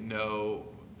didn't know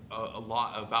a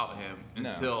lot about him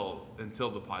until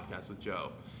the podcast with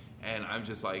Joe, and I'm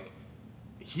just like,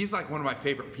 he's like one of my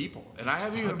favorite people, and I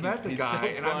haven't even met the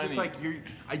guy, and I'm just like,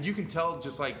 you can tell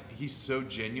just like he's so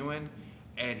genuine,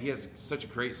 and he has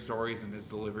such great stories, and his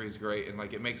delivery is great, and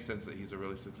like it makes sense that he's a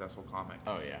really successful comic.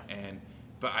 Oh yeah.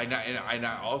 But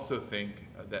I also think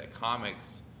that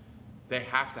comics, they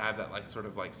have to have that like sort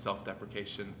of like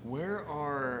self-deprecation.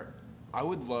 I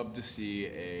would love to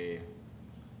see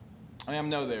I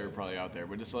know they're probably out there,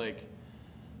 but just like,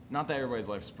 not that everybody's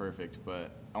life's perfect,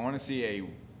 but I want to see a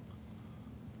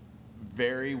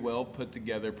very well put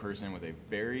together person with a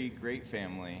very great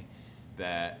family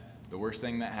that the worst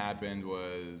thing that happened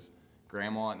was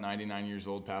grandma at 99 years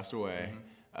old passed away.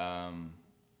 Mm-hmm.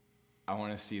 I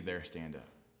want to see their stand up.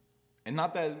 And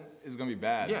not that it's going to be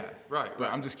bad. Yeah, right.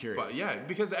 But I'm just curious. But yeah,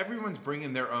 because everyone's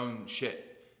bringing their own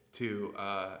shit to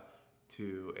a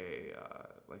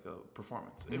like a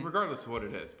performance, regardless of what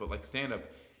it is. But like stand up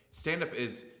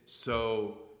is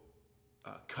so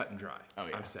cut and dry. Oh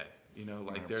yeah. I would say, you know,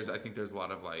 like 100%. I think there's a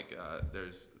lot of like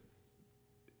there's,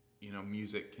 you know,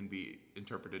 music can be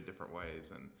interpreted different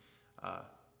ways, and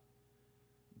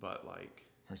but like.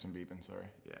 Heard some beeping. Sorry.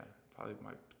 Yeah, probably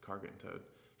my car getting towed.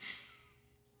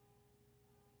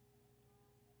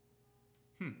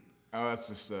 Oh, that's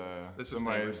just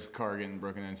somebody's car getting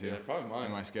broken into. Yeah, probably mine.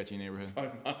 In my sketchy neighborhood.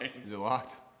 Probably mine. Is it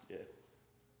locked? Yeah.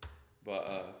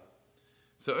 But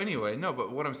so anyway, no.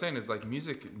 But what I'm saying is like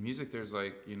music. There's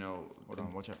like, you know. Hold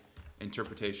on, watch out.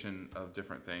 Interpretation of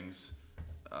different things.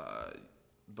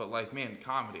 But like, man,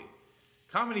 comedy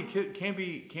can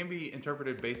be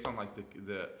interpreted based on like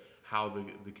the how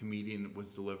the comedian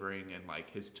was delivering and like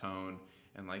his tone,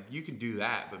 and like you can do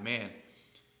that. But man,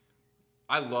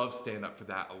 I love stand up for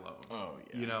that alone. Oh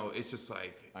yeah. You know, it's just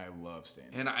like I love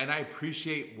stand up. and I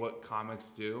appreciate what comics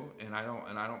do, and I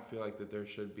don't feel like that there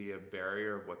should be a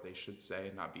barrier of what they should say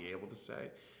and not be able to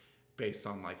say based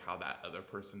on like how that other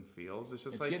person feels. It's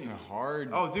just It's like getting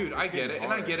hard. Oh, dude, I get it,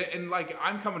 hard. and I get it, and like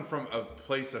I'm coming from a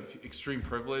place of extreme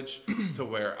privilege to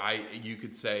where you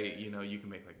could say, you know, you can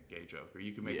make like a gay joke, or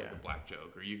you can make like a black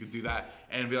joke, or you could do that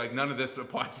and be like, none of this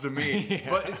applies to me,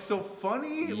 but it's still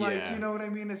funny, like, you know what I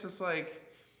mean? It's just like,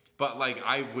 but like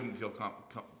I wouldn't feel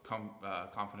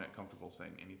confident, comfortable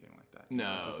saying anything like that.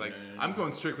 No, it's just like no. I'm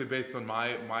going strictly based on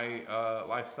my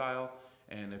lifestyle,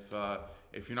 and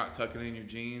if you're not tucking in your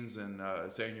jeans and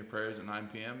saying your prayers at 9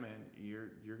 p.m., man,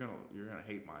 you're gonna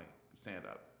hate my stand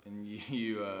up. And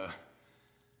you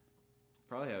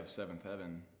probably have Seventh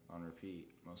Heaven on repeat,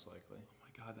 most likely. Oh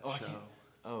my god, that show.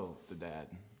 Oh, the dad.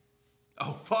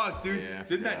 Oh fuck, dude! Yeah, I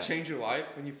Didn't that forgot. change your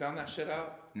life when you found that shit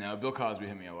out? No, Bill Cosby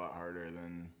hit me a lot harder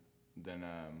than Then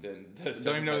don't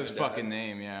even know his fucking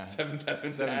name. Yeah, Seventh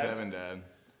Heaven Dad.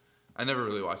 I never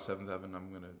really watched Seventh Heaven.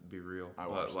 I'm gonna be real, I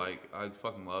but watched like I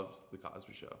fucking loved the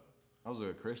Cosby Show. I was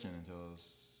a Christian until I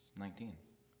was 19.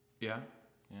 Yeah.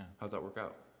 Yeah. How'd that work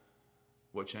out?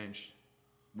 What changed?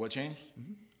 What changed?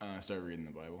 Mm-hmm. I started reading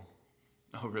the Bible.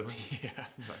 Oh, really? Yeah.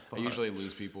 Like, I usually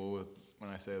lose people when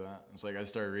I say that. It's like I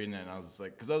started reading it and I was just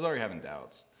like, because I was already having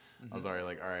doubts. I was already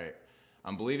like, all right,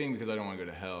 I'm believing because I don't want to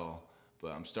go to hell,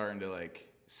 but I'm starting to like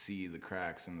see the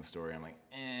cracks in the story. I'm like,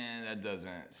 that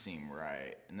doesn't seem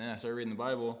right. And then I started reading the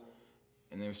Bible,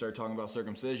 and then we started talking about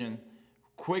circumcision.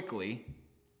 Quickly,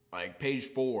 like page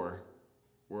 4,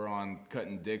 we're on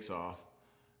cutting dicks off,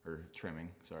 or trimming,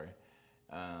 sorry.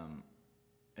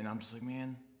 And I'm just like,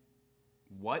 man,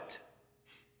 what?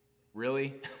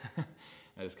 Really?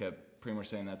 I just kept pretty much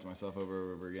saying that to myself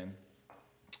over and over again.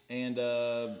 And,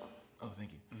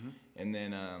 thank you. Mm-hmm. And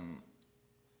then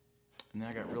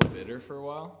I got real bitter for a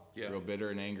while. Yeah. Real bitter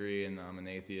and angry, and I'm an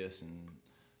atheist, and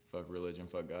fuck religion,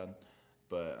 fuck God.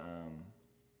 But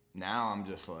now I'm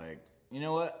just like, you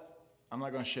know what? I'm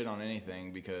not going to shit on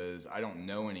anything because I don't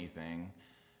know anything.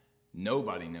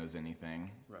 Nobody knows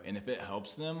anything. Right. And if it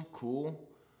helps them, cool.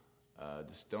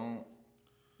 Just don't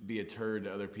be a turd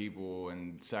to other people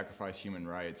and sacrifice human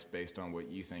rights based on what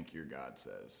you think your God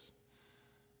says.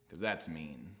 Because that's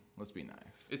mean. Let's be nice.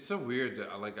 It's so weird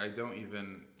that like I don't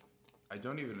even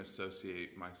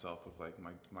associate myself with like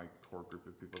my core group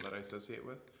of people that I associate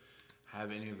with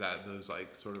have any of those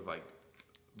like sort of like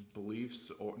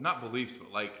beliefs, or not beliefs,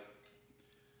 but like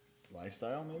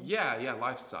lifestyle maybe? Yeah,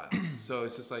 lifestyle. So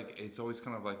it's just like it's always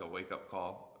kind of like a wake up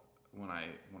call when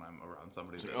I'm around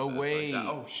somebody. Like, wait. Like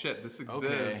that. Oh shit, this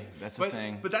exists. Okay, that's a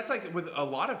thing. But that's like with a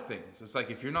lot of things. It's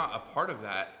like if you're not a part of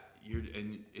that,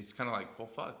 and it's kind of like, well,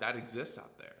 fuck, that exists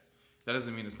out there. That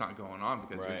doesn't mean it's not going on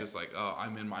because you're just like, oh,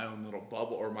 I'm in my own little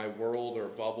bubble or my world or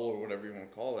bubble or whatever you want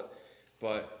to call it.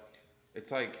 But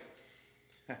it's like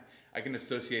I can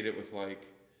associate it with like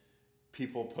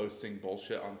people posting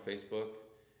bullshit on Facebook,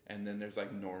 and then there's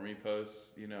like normie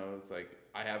posts. You know, it's like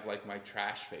I have like my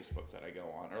trash Facebook that I go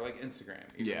on, or like Instagram.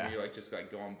 Where you're like just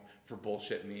like going for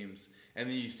bullshit memes, and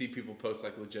then you see people post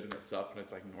like legitimate stuff, and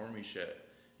it's like normie shit.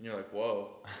 And you're like,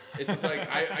 whoa. It's just like,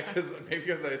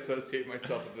 because I associate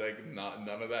myself with like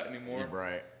none of that anymore.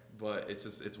 Right. But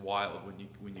it's wild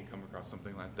when you come across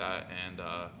something like that. And,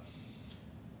 I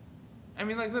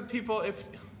mean, like the people, if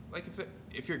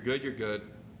you're good, you're good.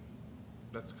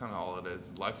 That's kind of all it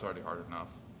is. Life's already hard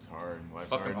enough. It's hard. Life's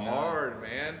fucking hard,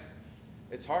 man.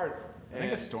 It's hard. I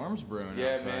think a storm's brewing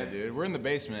outside, man. Dude. We're in the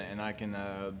basement, and I can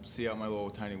see out my little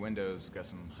tiny windows. Got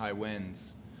some high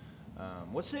winds.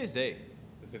 What's today's date?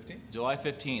 15th? July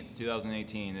 15th,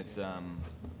 2018. It's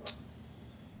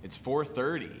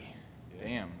 4:30. Yeah.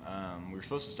 Damn. We were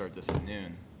supposed to start this at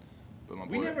noon, but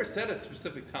we never set a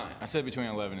specific time. I said between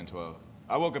 11 and 12.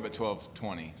 I woke up at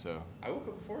 12:20, so. I woke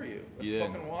up before you. That's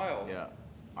fucking wild. Yeah.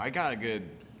 I got a good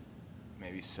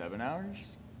maybe 7 hours.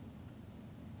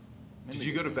 Did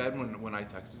you go to bed when I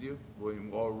texted you?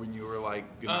 Or when you were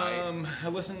like, good night? I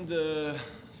listened to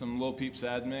some Lil Peep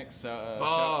Sad Mix. Shout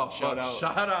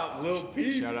out Lil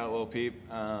Peep. Shout out Lil Peep.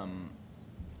 I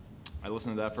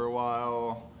listened to that for a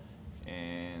while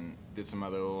and did some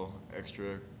other little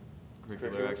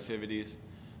extracurricular activities.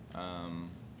 And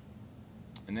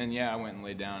then, I went and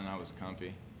laid down and I was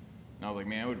comfy. And I was like,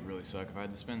 man, it would really suck if I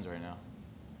had the spins right now.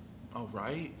 Oh,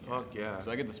 right? Fuck yeah. So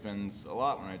I get the spins a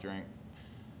lot when I drink.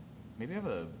 Maybe I have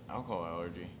an alcohol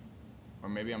allergy. Or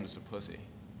maybe I'm just a pussy.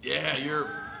 Yeah,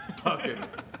 you're fucking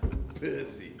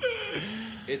pussy.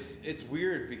 It's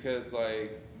weird because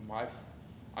like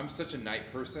I'm such a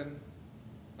night person.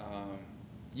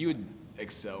 You would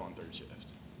excel on third shift.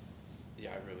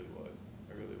 Yeah, I really would.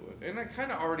 And I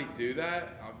kind of already do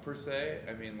that per se.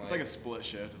 I mean, like it's like a split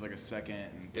shift. It's like a second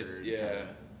and third.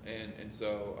 And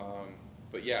so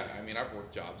but yeah, I mean, I've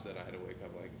worked jobs that I had to wake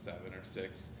up like 7 or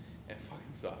 6. And it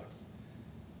fucking sucks.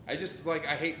 I just like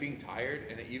I hate being tired,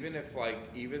 and even if like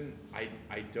I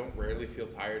don't rarely feel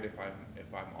tired if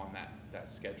I'm on that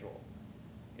schedule,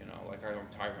 you know, like I'm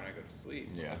tired when I go to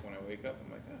sleep. Yeah. Like when I wake up,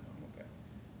 I'm like, I'm okay.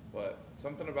 But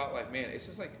something about like, man, it's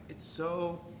just like it's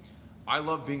so. I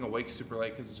love being awake super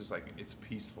late because it's just like it's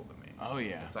peaceful to me. Oh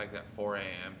yeah. It's like that 4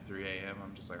 a.m., 3 a.m.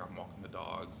 I'm just like I'm walking the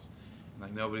dogs, and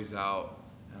like nobody's out,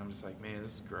 and I'm just like, man,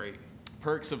 this is great.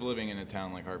 Perks of living in a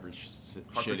town like Hartford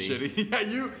Shitty. Yeah,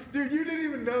 you didn't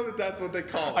even know that's what they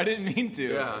call it. I didn't mean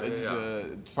to. Yeah, it's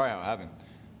probably how it happened.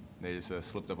 They just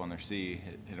slipped up on their C,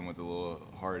 hit them with a little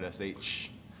hard SH.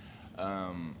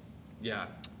 Yeah.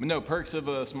 But no, perks of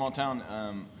a small town.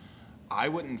 I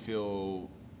wouldn't feel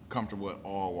comfortable at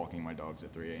all walking my dogs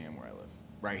at 3 a.m. where I live.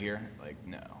 Right here, like,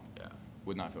 no. Yeah.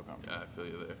 Would not feel comfortable. Yeah, I feel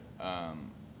you there.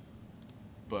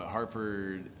 But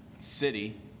Hartford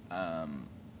City...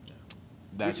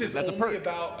 Which is only a perk.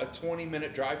 About a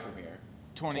 20-minute drive from here.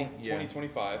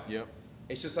 25. Yep.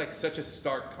 It's just like such a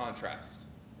stark contrast.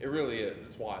 It really is.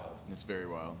 It's wild. It's very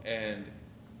wild. And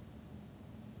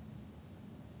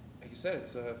you said,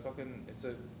 it's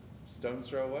a stone's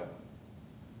throw away.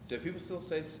 Do people still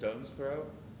say stone's throw?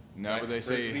 No, but they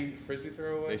say frisbee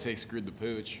throw away. They say screwed the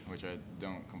pooch, which I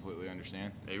don't completely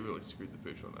understand. They really screwed the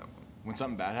pooch on that one. When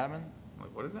something bad happened? I'm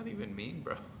like, what does that even mean,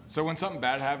 bro? So when something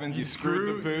bad happens, you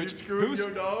screwed the pooch. You screwed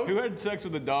your dog? Who had sex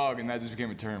with a dog and that just became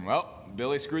a term? Well,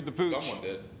 Billy screwed the pooch. Someone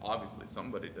did. Obviously,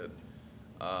 somebody did.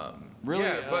 Really?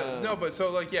 Yeah, but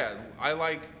so like, yeah, I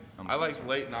like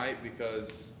late night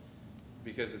because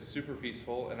it's super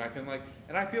peaceful, and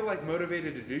I feel like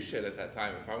motivated to do shit at that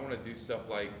time. If I want to do stuff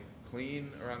like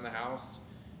clean around the house,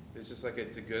 it's just like,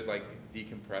 it's a good like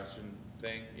decompression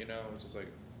thing, you know. It's just like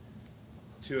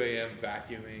 2 a.m.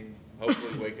 vacuuming,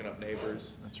 hopefully waking up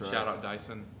neighbors. That's right. Shout out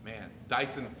Dyson, man.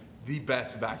 Dyson, the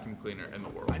best vacuum cleaner in the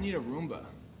world. I need a Roomba.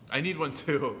 I need one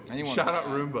too. Shout out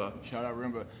Roomba. Shout out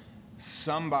Roomba.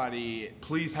 Somebody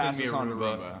please pass send me a us on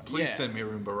Roomba. Please send me a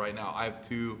Roomba right now. I have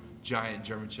 2 giant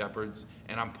German Shepherds,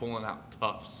 and I'm pulling out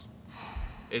tufts.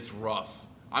 It's rough.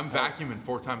 I'm vacuuming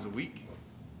 4 times a week.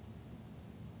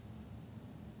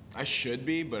 I should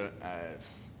be, but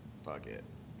fuck it.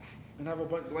 And I have a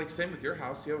bunch, like, same with your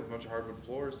house. You have a bunch of hardwood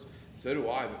floors. So do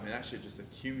I, but man, that shit just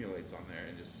accumulates on there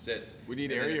and just sits. We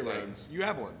need area rugs. You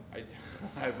have one. I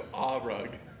have a rug.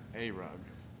 A rug.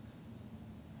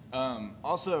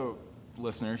 Also,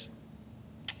 listeners,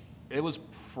 it was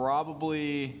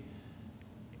probably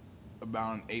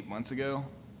about 8 months ago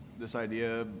this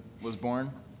idea was born,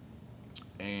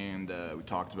 and we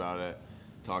talked about it.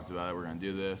 We're gonna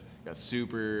do this. Got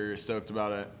super stoked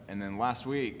about it, and then last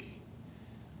week,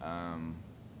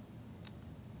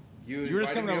 you were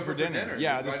just coming over for dinner.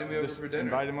 Yeah, just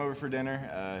invited him over for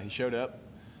dinner. He showed up.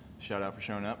 Shout out for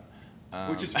showing up.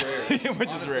 Which is rare. Which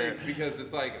honestly, is rare. Because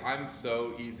it's like, I'm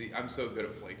so good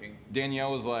at flaking.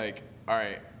 Danielle was like, all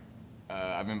right,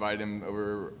 I've invited him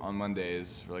over on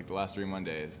Mondays for like the last 3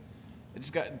 Mondays. It's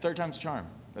got third time's a charm.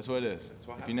 That's what it is. That's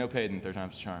what if you know Payton, third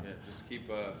time's a charm. Yeah, just keep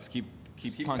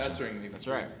punching. Pestering me That's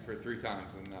for, right. for 3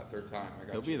 times, and that third time, I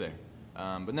got He'll be there.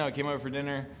 But no, he came over for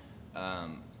dinner.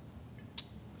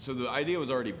 So the idea was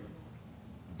already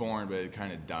born, but it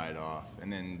kind of died off.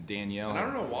 And then Danielle. And I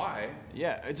don't know why.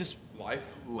 Yeah, it just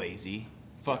life. Lazy.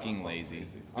 Fucking lazy.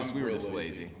 We were just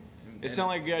lazy. And it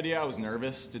sounded like a good idea. I was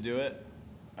nervous to do it.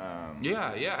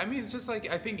 Yeah. I mean, it's just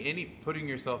like, I think putting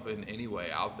yourself in any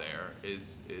way out there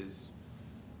is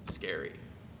scary.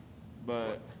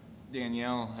 But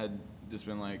Danielle had just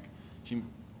been like, she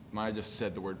might have just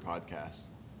said the word podcast.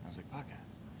 I was like,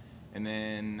 podcast. And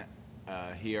then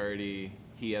he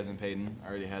hasn't Payton,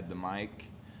 already had the mic.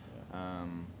 I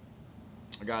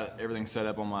got everything set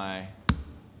up on my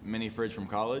mini fridge from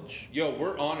college. Yo,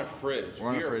 we're on a fridge. We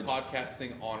are fridge.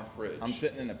 podcasting on a fridge. I'm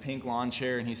sitting in a pink lawn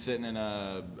chair, and he's sitting in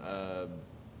a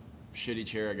shitty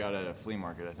chair I got at a flea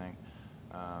market, I think.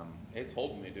 Hey, it's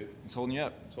holding me, dude. It's holding you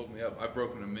up. It's holding me up. I've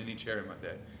broken a mini chair in my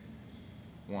day.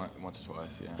 Once or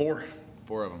twice, yeah. 4.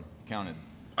 4 of them. Counted.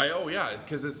 Yeah,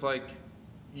 because it's like,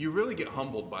 you really get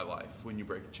humbled by life when you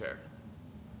break a chair.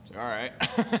 So, all right.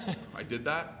 I did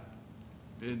that.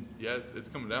 It's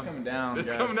coming down. It's coming down, It's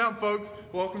guys. coming down, folks.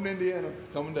 Welcome to Indiana. It's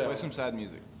coming down. Play some sad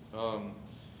music. Dude.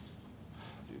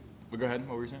 But go ahead.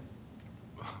 What were you saying?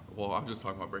 Well, I'm just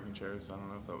talking about breaking chairs. I don't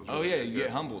know if that was. Oh really yeah, you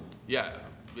get humbled. Yeah.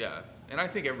 And I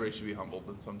think everybody should be humbled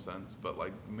in some sense, but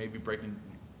like maybe breaking.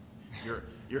 You're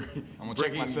I'm gonna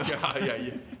breaking. check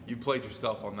myself. You played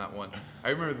yourself on that one.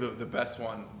 I remember the best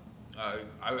one.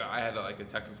 I had like a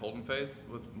Texas Hold'em phase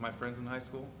with my friends in high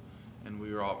school, and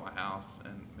we were all at my house,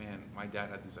 and man, my dad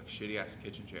had these like shitty ass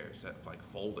kitchen chairs that like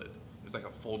folded. It was like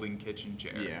a folding kitchen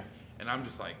chair. Yeah. And I'm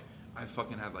just like, I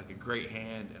fucking had like a great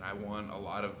hand, and I won a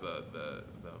lot of the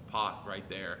pot right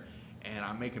there, and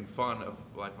I'm making fun of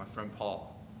like my friend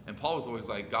Paul, and Paul was always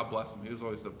like, God bless him, he was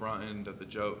always the brunt end of the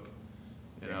joke,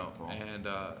 you know. Paul. And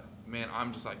man,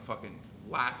 I'm just like fucking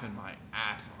laughing my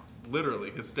ass off,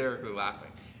 literally hysterically laughing.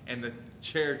 And the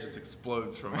chair just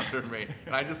explodes from under me,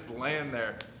 and I just land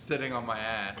there sitting on my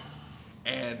ass,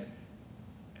 and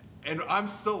I'm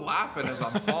still laughing as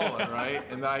I'm falling, right?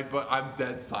 But I'm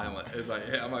dead silent as I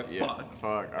hit. I'm like, fuck.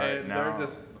 All right, and now. they're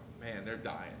just, man, they're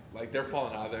dying. Like they're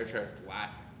falling out of their chairs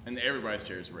laughing. And everybody's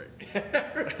chair is break.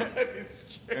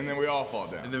 Everybody's chairs. And then we all fall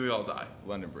down. And then we all die.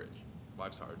 London Bridge.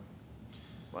 Life's hard.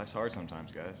 Life's hard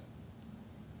sometimes, guys.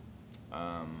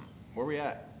 Where we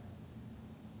at?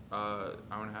 Hour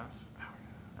and a half.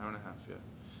 Hour and a half, yeah.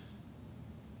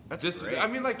 That's great. I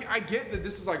mean, like, I get that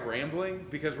this is like rambling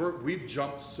because we've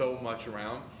jumped so much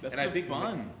around. That's and I think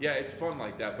fun. Yeah, it's fun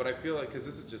like that. But I feel like, because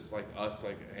this is just like us,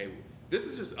 like, hey, this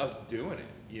is just us doing it,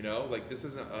 you know? Like, this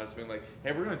isn't us being like,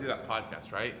 hey, we're going to do that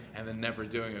podcast, right? And then never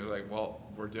doing it. Like, well,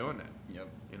 we're doing it. Yep.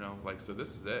 You know, like, so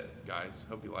this is it, guys.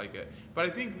 Hope you like it. But I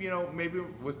think, you know, maybe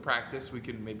with practice, we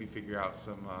can maybe figure out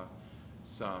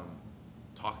some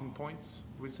talking points,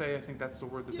 we'd say. I think that's the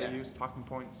word that they use, talking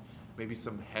points. Maybe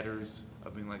some headers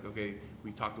of being like, okay,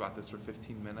 we talked about this for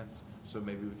 15 minutes, so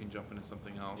maybe we can jump into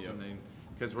something else. Yep. And then,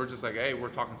 because we're just like, hey, we're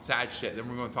talking sad shit. Then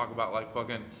we're going to talk about, like,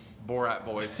 fucking Borat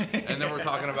voice. And then we're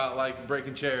talking about, like,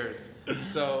 breaking chairs.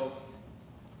 So,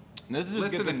 This is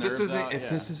just listen, get the nerves out. if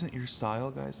this isn't your style,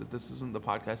 guys, if this isn't the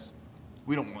podcast,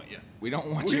 we don't want you. We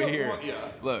don't want you here.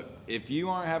 Look, if you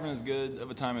aren't having as good of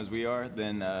a time as we are,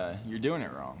 then you're doing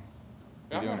it wrong.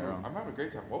 You're doing it wrong. I'm having a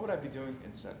great time. What would I be doing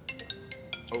instead?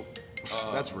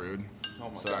 Oh, that's rude. Oh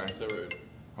my Sorry. God, so rude.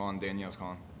 Hold on, Danielle's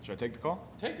calling. Should I take the call?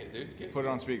 Take it, dude. Put it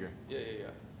on speaker. Yeah.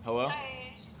 Hello?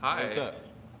 Hi. Hi. What's up?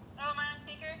 Oh, am I on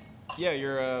speaker? Yeah,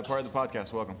 you're part of the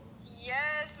podcast. Welcome.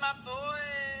 Yes, my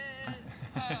boys.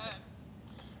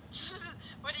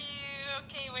 What are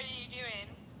you doing?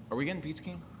 Are we getting Pizza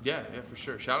King? Yeah, for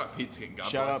sure. Shout out Pizza King. God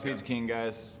Shout bless out him. Pizza King,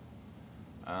 guys.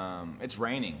 It's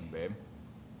raining, babe.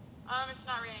 It's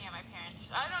not raining at my parents'.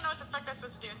 I don't know what the fuck that's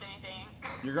supposed to do with anything.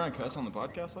 You're gonna cuss on the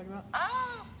podcast like that?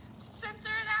 Oh, censor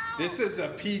it out. This is a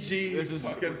PG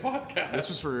fucking podcast. This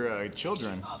was for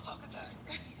children. Oh, fuck with that.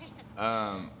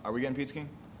 Are we getting Pizza King?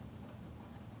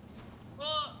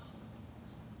 Well,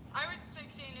 I was just like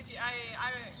saying if you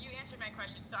answered my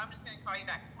question, so I'm just gonna call you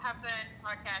back. Have fun,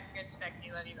 podcast. You guys are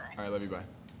sexy. Love you. Bye. All right, love you. Bye.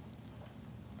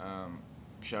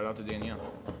 Shout out to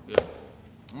Danielle. Yeah.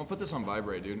 I'm gonna put this on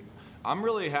vibrate, dude. I'm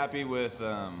really happy with.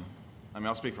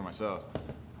 I'll speak for myself.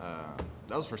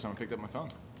 That was the first time I picked up my phone.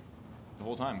 The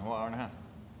whole time, the whole hour and a half.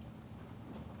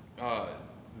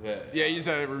 Yeah, you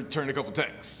said I returned a couple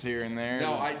texts here and there.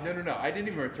 No. I didn't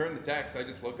even return the text. I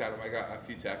just looked at them. I got a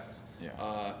few texts.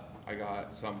 Yeah. I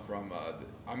got some from.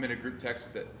 I'm in a group text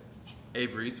with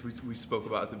Avery's. We spoke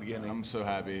about at the beginning. I'm so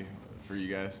happy for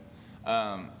you guys.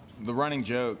 The running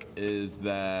joke is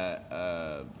that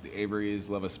the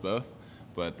Averys love us both,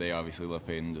 but they obviously love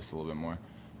Peyton just a little bit more,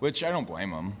 which I don't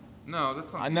blame them. No,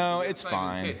 that's not. I know, that's it's not even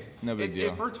fine. the case. No big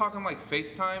deal. If we're talking like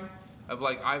FaceTime, of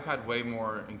like I've had way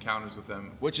more encounters with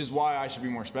them. Which is why I should be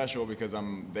more special because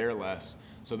I'm there less.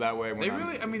 So that way when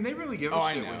They really give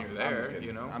a shit when you're there. I'm just kidding.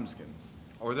 You know. I'm just kidding.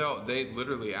 Or they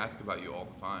literally ask about you all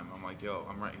the time. I'm like, yo,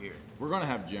 I'm right here. We're gonna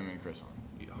have Jim and Chris on.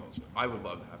 I would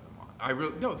love to have them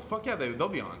on. No, fuck yeah, they'll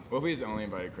be on. What if we just only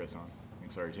invited Chris on?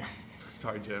 Like, sorry, Jim.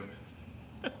 Sorry, Jim.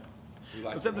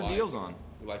 Let's have the deals on.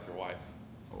 We like your wife.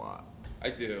 A lot. I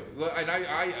do. Look, and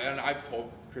I've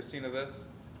told Christina this.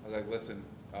 I was like, listen,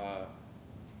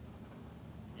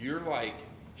 you're like,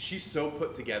 she's so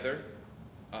put together.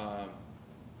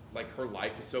 Like her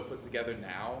life is so put together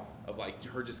now of like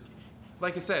her just,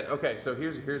 like I said, okay, so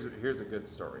here's a good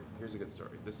story. Here's a good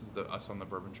story. This is us on the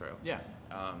Bourbon Trail. Yeah.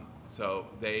 So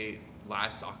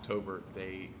last October,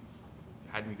 they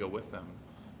had me go with them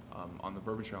on the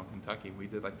Bourbon Trail in Kentucky. We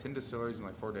did like 10 distilleries in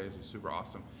like 4 days. It was super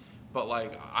awesome. But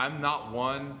like, I'm not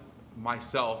one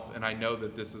myself, and I know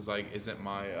that this is like, isn't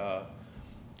my,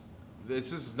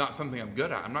 this is not something I'm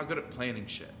good at. I'm not good at planning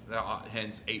shit.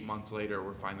 Hence, 8 months later,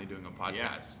 we're finally doing a podcast.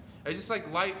 Yeah. It's just like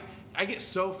I get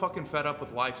so fucking fed up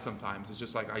with life sometimes. It's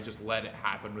just like I just let it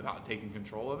happen without taking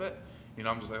control of it. You know,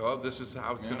 I'm just like, oh, this is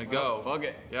how it's gonna go. Fuck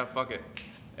it. Yeah, fuck it.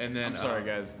 And then I'm sorry,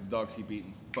 guys. The dogs keep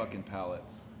eating fucking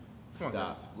pallets. Come on,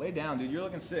 Stop. guys. Lay down, dude. You're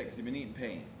looking sick 'cause you've been eating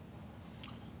paint.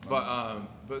 But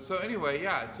so anyway,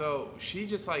 yeah. So she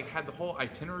just like had the whole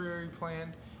itinerary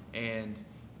planned, and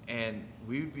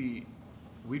we'd be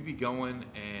going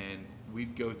and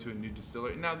we'd go to a new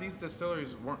distillery. Now these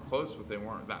distilleries weren't close, but they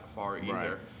weren't that far either.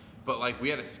 Right. But like we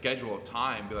had a schedule of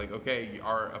time. Be like, okay,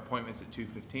 our appointment's at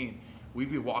 2:15.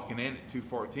 We'd be walking in at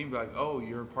 2:14. Be like, oh,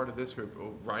 you're a part of this group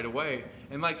right away.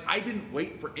 And like I didn't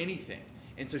wait for anything.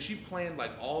 And so she planned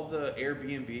like all the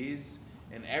Airbnbs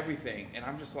and everything. And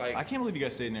I'm just like, I can't believe you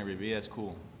guys stayed in Airbnb. That's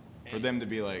cool. For them to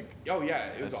be like, oh yeah,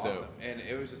 it was that's awesome. dope. And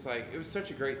it was just like, it was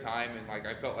such a great time. And like,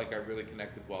 I felt like I really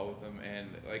connected well with them. And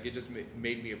like, it just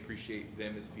made me appreciate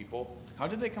them as people. how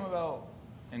did they come about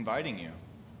inviting you?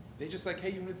 They just like,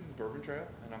 hey, you want to do the Bourbon Trail?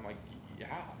 And I'm like, yeah.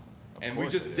 Of And we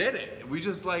course just they did it. We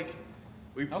just like,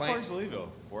 we How planned. far is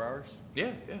Louisville? 4 hours?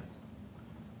 Yeah.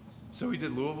 So we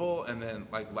did Louisville and then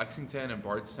like Lexington and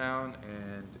Bardstown,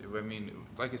 and I mean,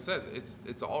 like I said,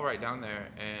 it's all right down there,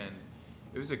 and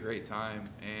it was a great time,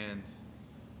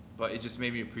 but it just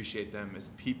made me appreciate them as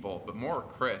people, but more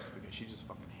Chris because she just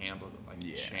fucking handled it like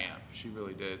a champ. She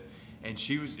really did, and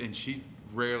she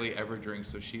rarely ever drinks,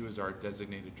 so she was our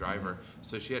designated driver,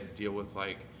 so she had to deal with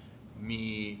like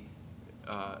me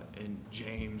and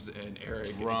James and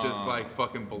Eric, Drunk. just like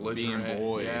fucking belligerent. Being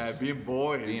boys. Yeah, being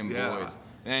boys. Being yeah. boys.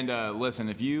 And listen,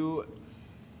 if you've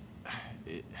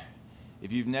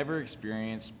never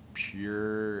experienced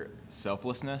pure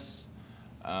selflessness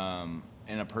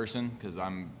in a person, because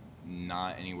I'm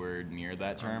not anywhere near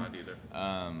that term. I'm not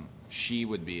either. She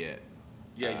would be it.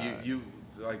 Yeah, you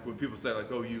like when people say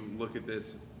like, oh, you look at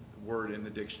this word in the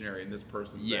dictionary and this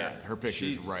person's there. Her picture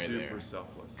is right there. She's super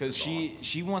selfless. Because awesome.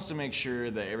 she wants to make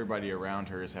sure that everybody around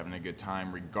her is having a good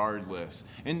time regardless.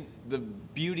 And the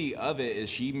beauty of it is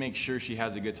she makes sure she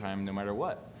has a good time no matter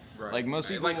what. Right. Like most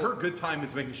people, like her good time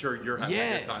is making sure you're having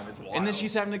a good time. It's wild. And then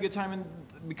she's having a good time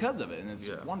because of it, and it's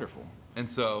wonderful. And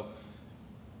so,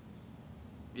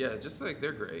 yeah, just like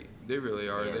they're great. They really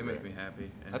are. They make me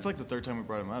happy. And that's like the third time we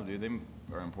brought them up, dude. They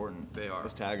are important. They are.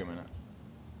 Let's tag them in it.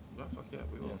 Well, fuck yeah,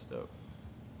 we will. Yeah, stoked.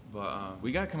 But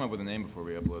we gotta come up with a name before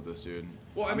we upload this, dude.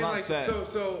 Well, I I'm mean, not like, set.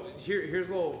 so here's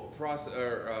a little process,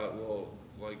 or little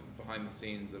like behind the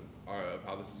scenes of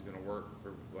how this is gonna work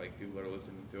for like people that are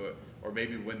listening to it, or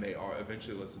maybe when they are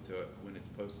eventually listen to it when it's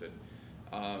posted.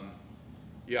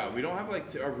 Yeah, we don't have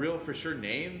like a real for sure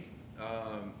name.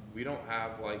 We don't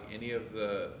have like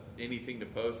anything to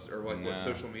post or like what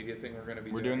social media thing we're gonna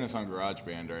be. We're doing this on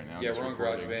GarageBand right now. Yeah, we're on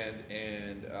GarageBand,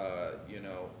 and you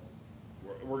know,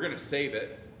 we're gonna save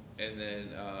it, and then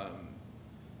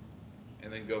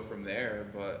go from there.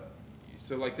 But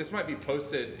so like this might be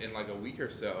posted in like a week or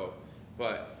so,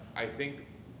 but I think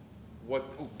the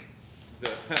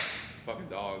fucking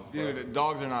dogs, dude, bro.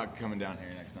 dogs are not coming down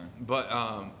here next time. But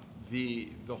the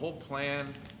whole plan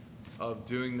of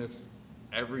doing this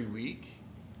every week,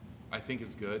 I think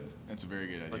is good. That's a very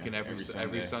good idea. Like in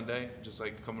every Sunday, just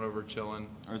like coming over, chilling.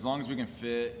 Or as long as we can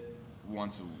fit one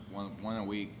a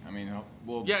week. I mean,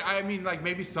 we'll. Yeah, I mean, like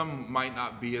maybe some might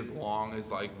not be as long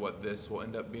as like what this will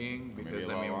end up being, because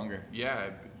maybe a lot longer.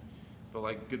 Yeah, but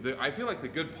like I feel like the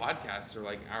good podcasts are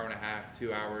like hour and a half,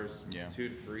 2 hours, 2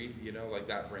 to 3, you know, like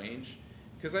that range.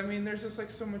 Because I mean, there's just like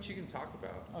so much you can talk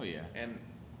about. Oh yeah.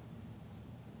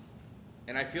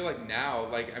 And I feel like now,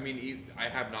 like I mean, I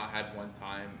have not had one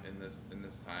time in this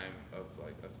time of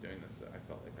like us doing this, I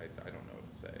felt like I don't know what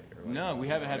to say. Or like, no, we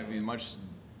haven't had much.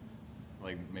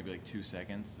 Like maybe like 2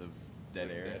 seconds of dead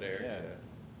air. Dead air.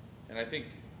 Yeah. And I think,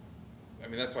 I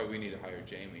mean, that's why we need to hire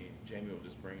Jamie. Jamie will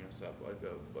just bring us up like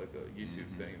a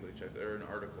YouTube thing, like check or an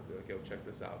article, be like, yo, check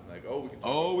this out. And like,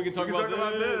 we can talk about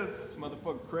this.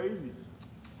 Motherfucker, crazy.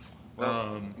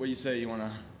 Well, what do you say? You want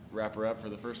to wrap her up for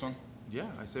the first one? Yeah,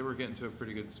 I say we're getting to a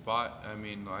pretty good spot. I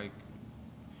mean, like,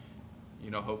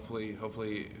 you know, hopefully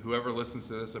whoever listens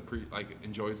to this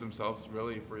enjoys themselves.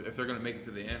 Really, if they're gonna make it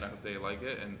to the end, I hope they like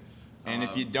it. And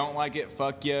if you don't like it,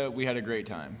 fuck you. We had a great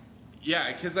time.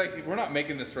 Yeah, because like we're not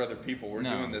making this for other people. We're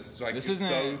doing this like this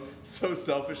isn't so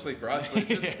selfishly for us, but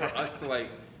it's just for us to like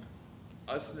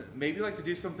maybe like to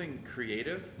do something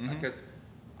creative, because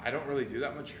I don't really do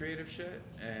that much creative shit.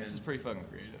 And this is pretty fucking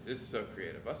creative. This is so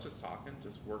creative. Us just talking,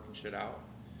 just working shit out,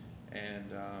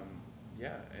 and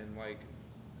and like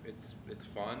it's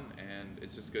fun, and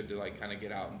it's just good to like kind of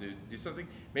get out and do something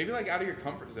maybe like out of your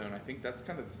comfort zone. I think that's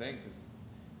kind of the thing, because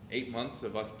 8 months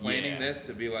of us planning this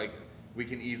to be like, we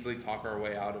can easily talk our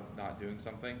way out of not doing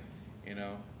something, you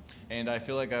know? And I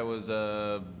feel like I was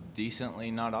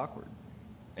decently not awkward.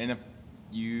 And if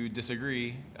you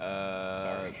disagree,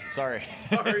 sorry. Sorry.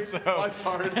 So, Life's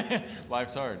hard.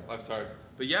 Life's hard. Life's hard.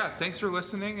 But yeah, thanks for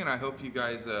listening, and I hope you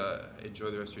guys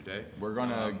enjoy the rest of your day. We're going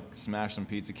to smash some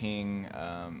Pizza King.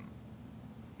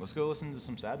 Let's go listen to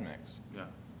some Sad Mix. Yeah.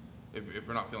 If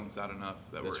we're not feeling sad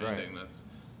enough that we're ending this.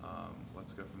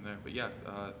 Let's go from there. But yeah,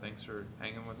 thanks for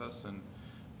hanging with us and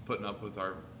putting up with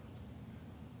our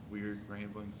weird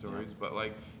rambling stories. Yeah. But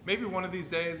like maybe one of these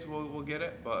days we'll get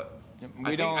it. But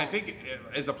I think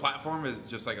as a platform, as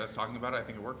just like us talking about it, I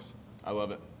think it works. I love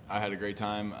it. I had a great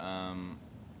time.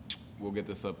 We'll get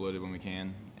this uploaded when we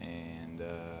can. And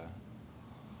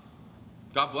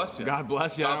God bless you. God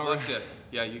bless you. God bless you.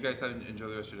 Yeah, you guys enjoy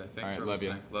the rest of your day. Thanks for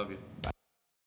listening. Love you. Bye.